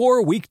for a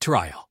 4-week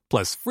trial,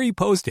 plus free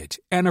postage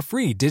and a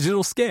free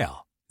digital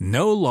scale.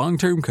 No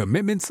long-term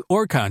commitments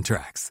or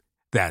contracts.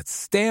 That's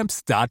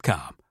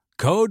Stamps.com.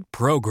 Code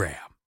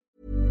PROGRAM.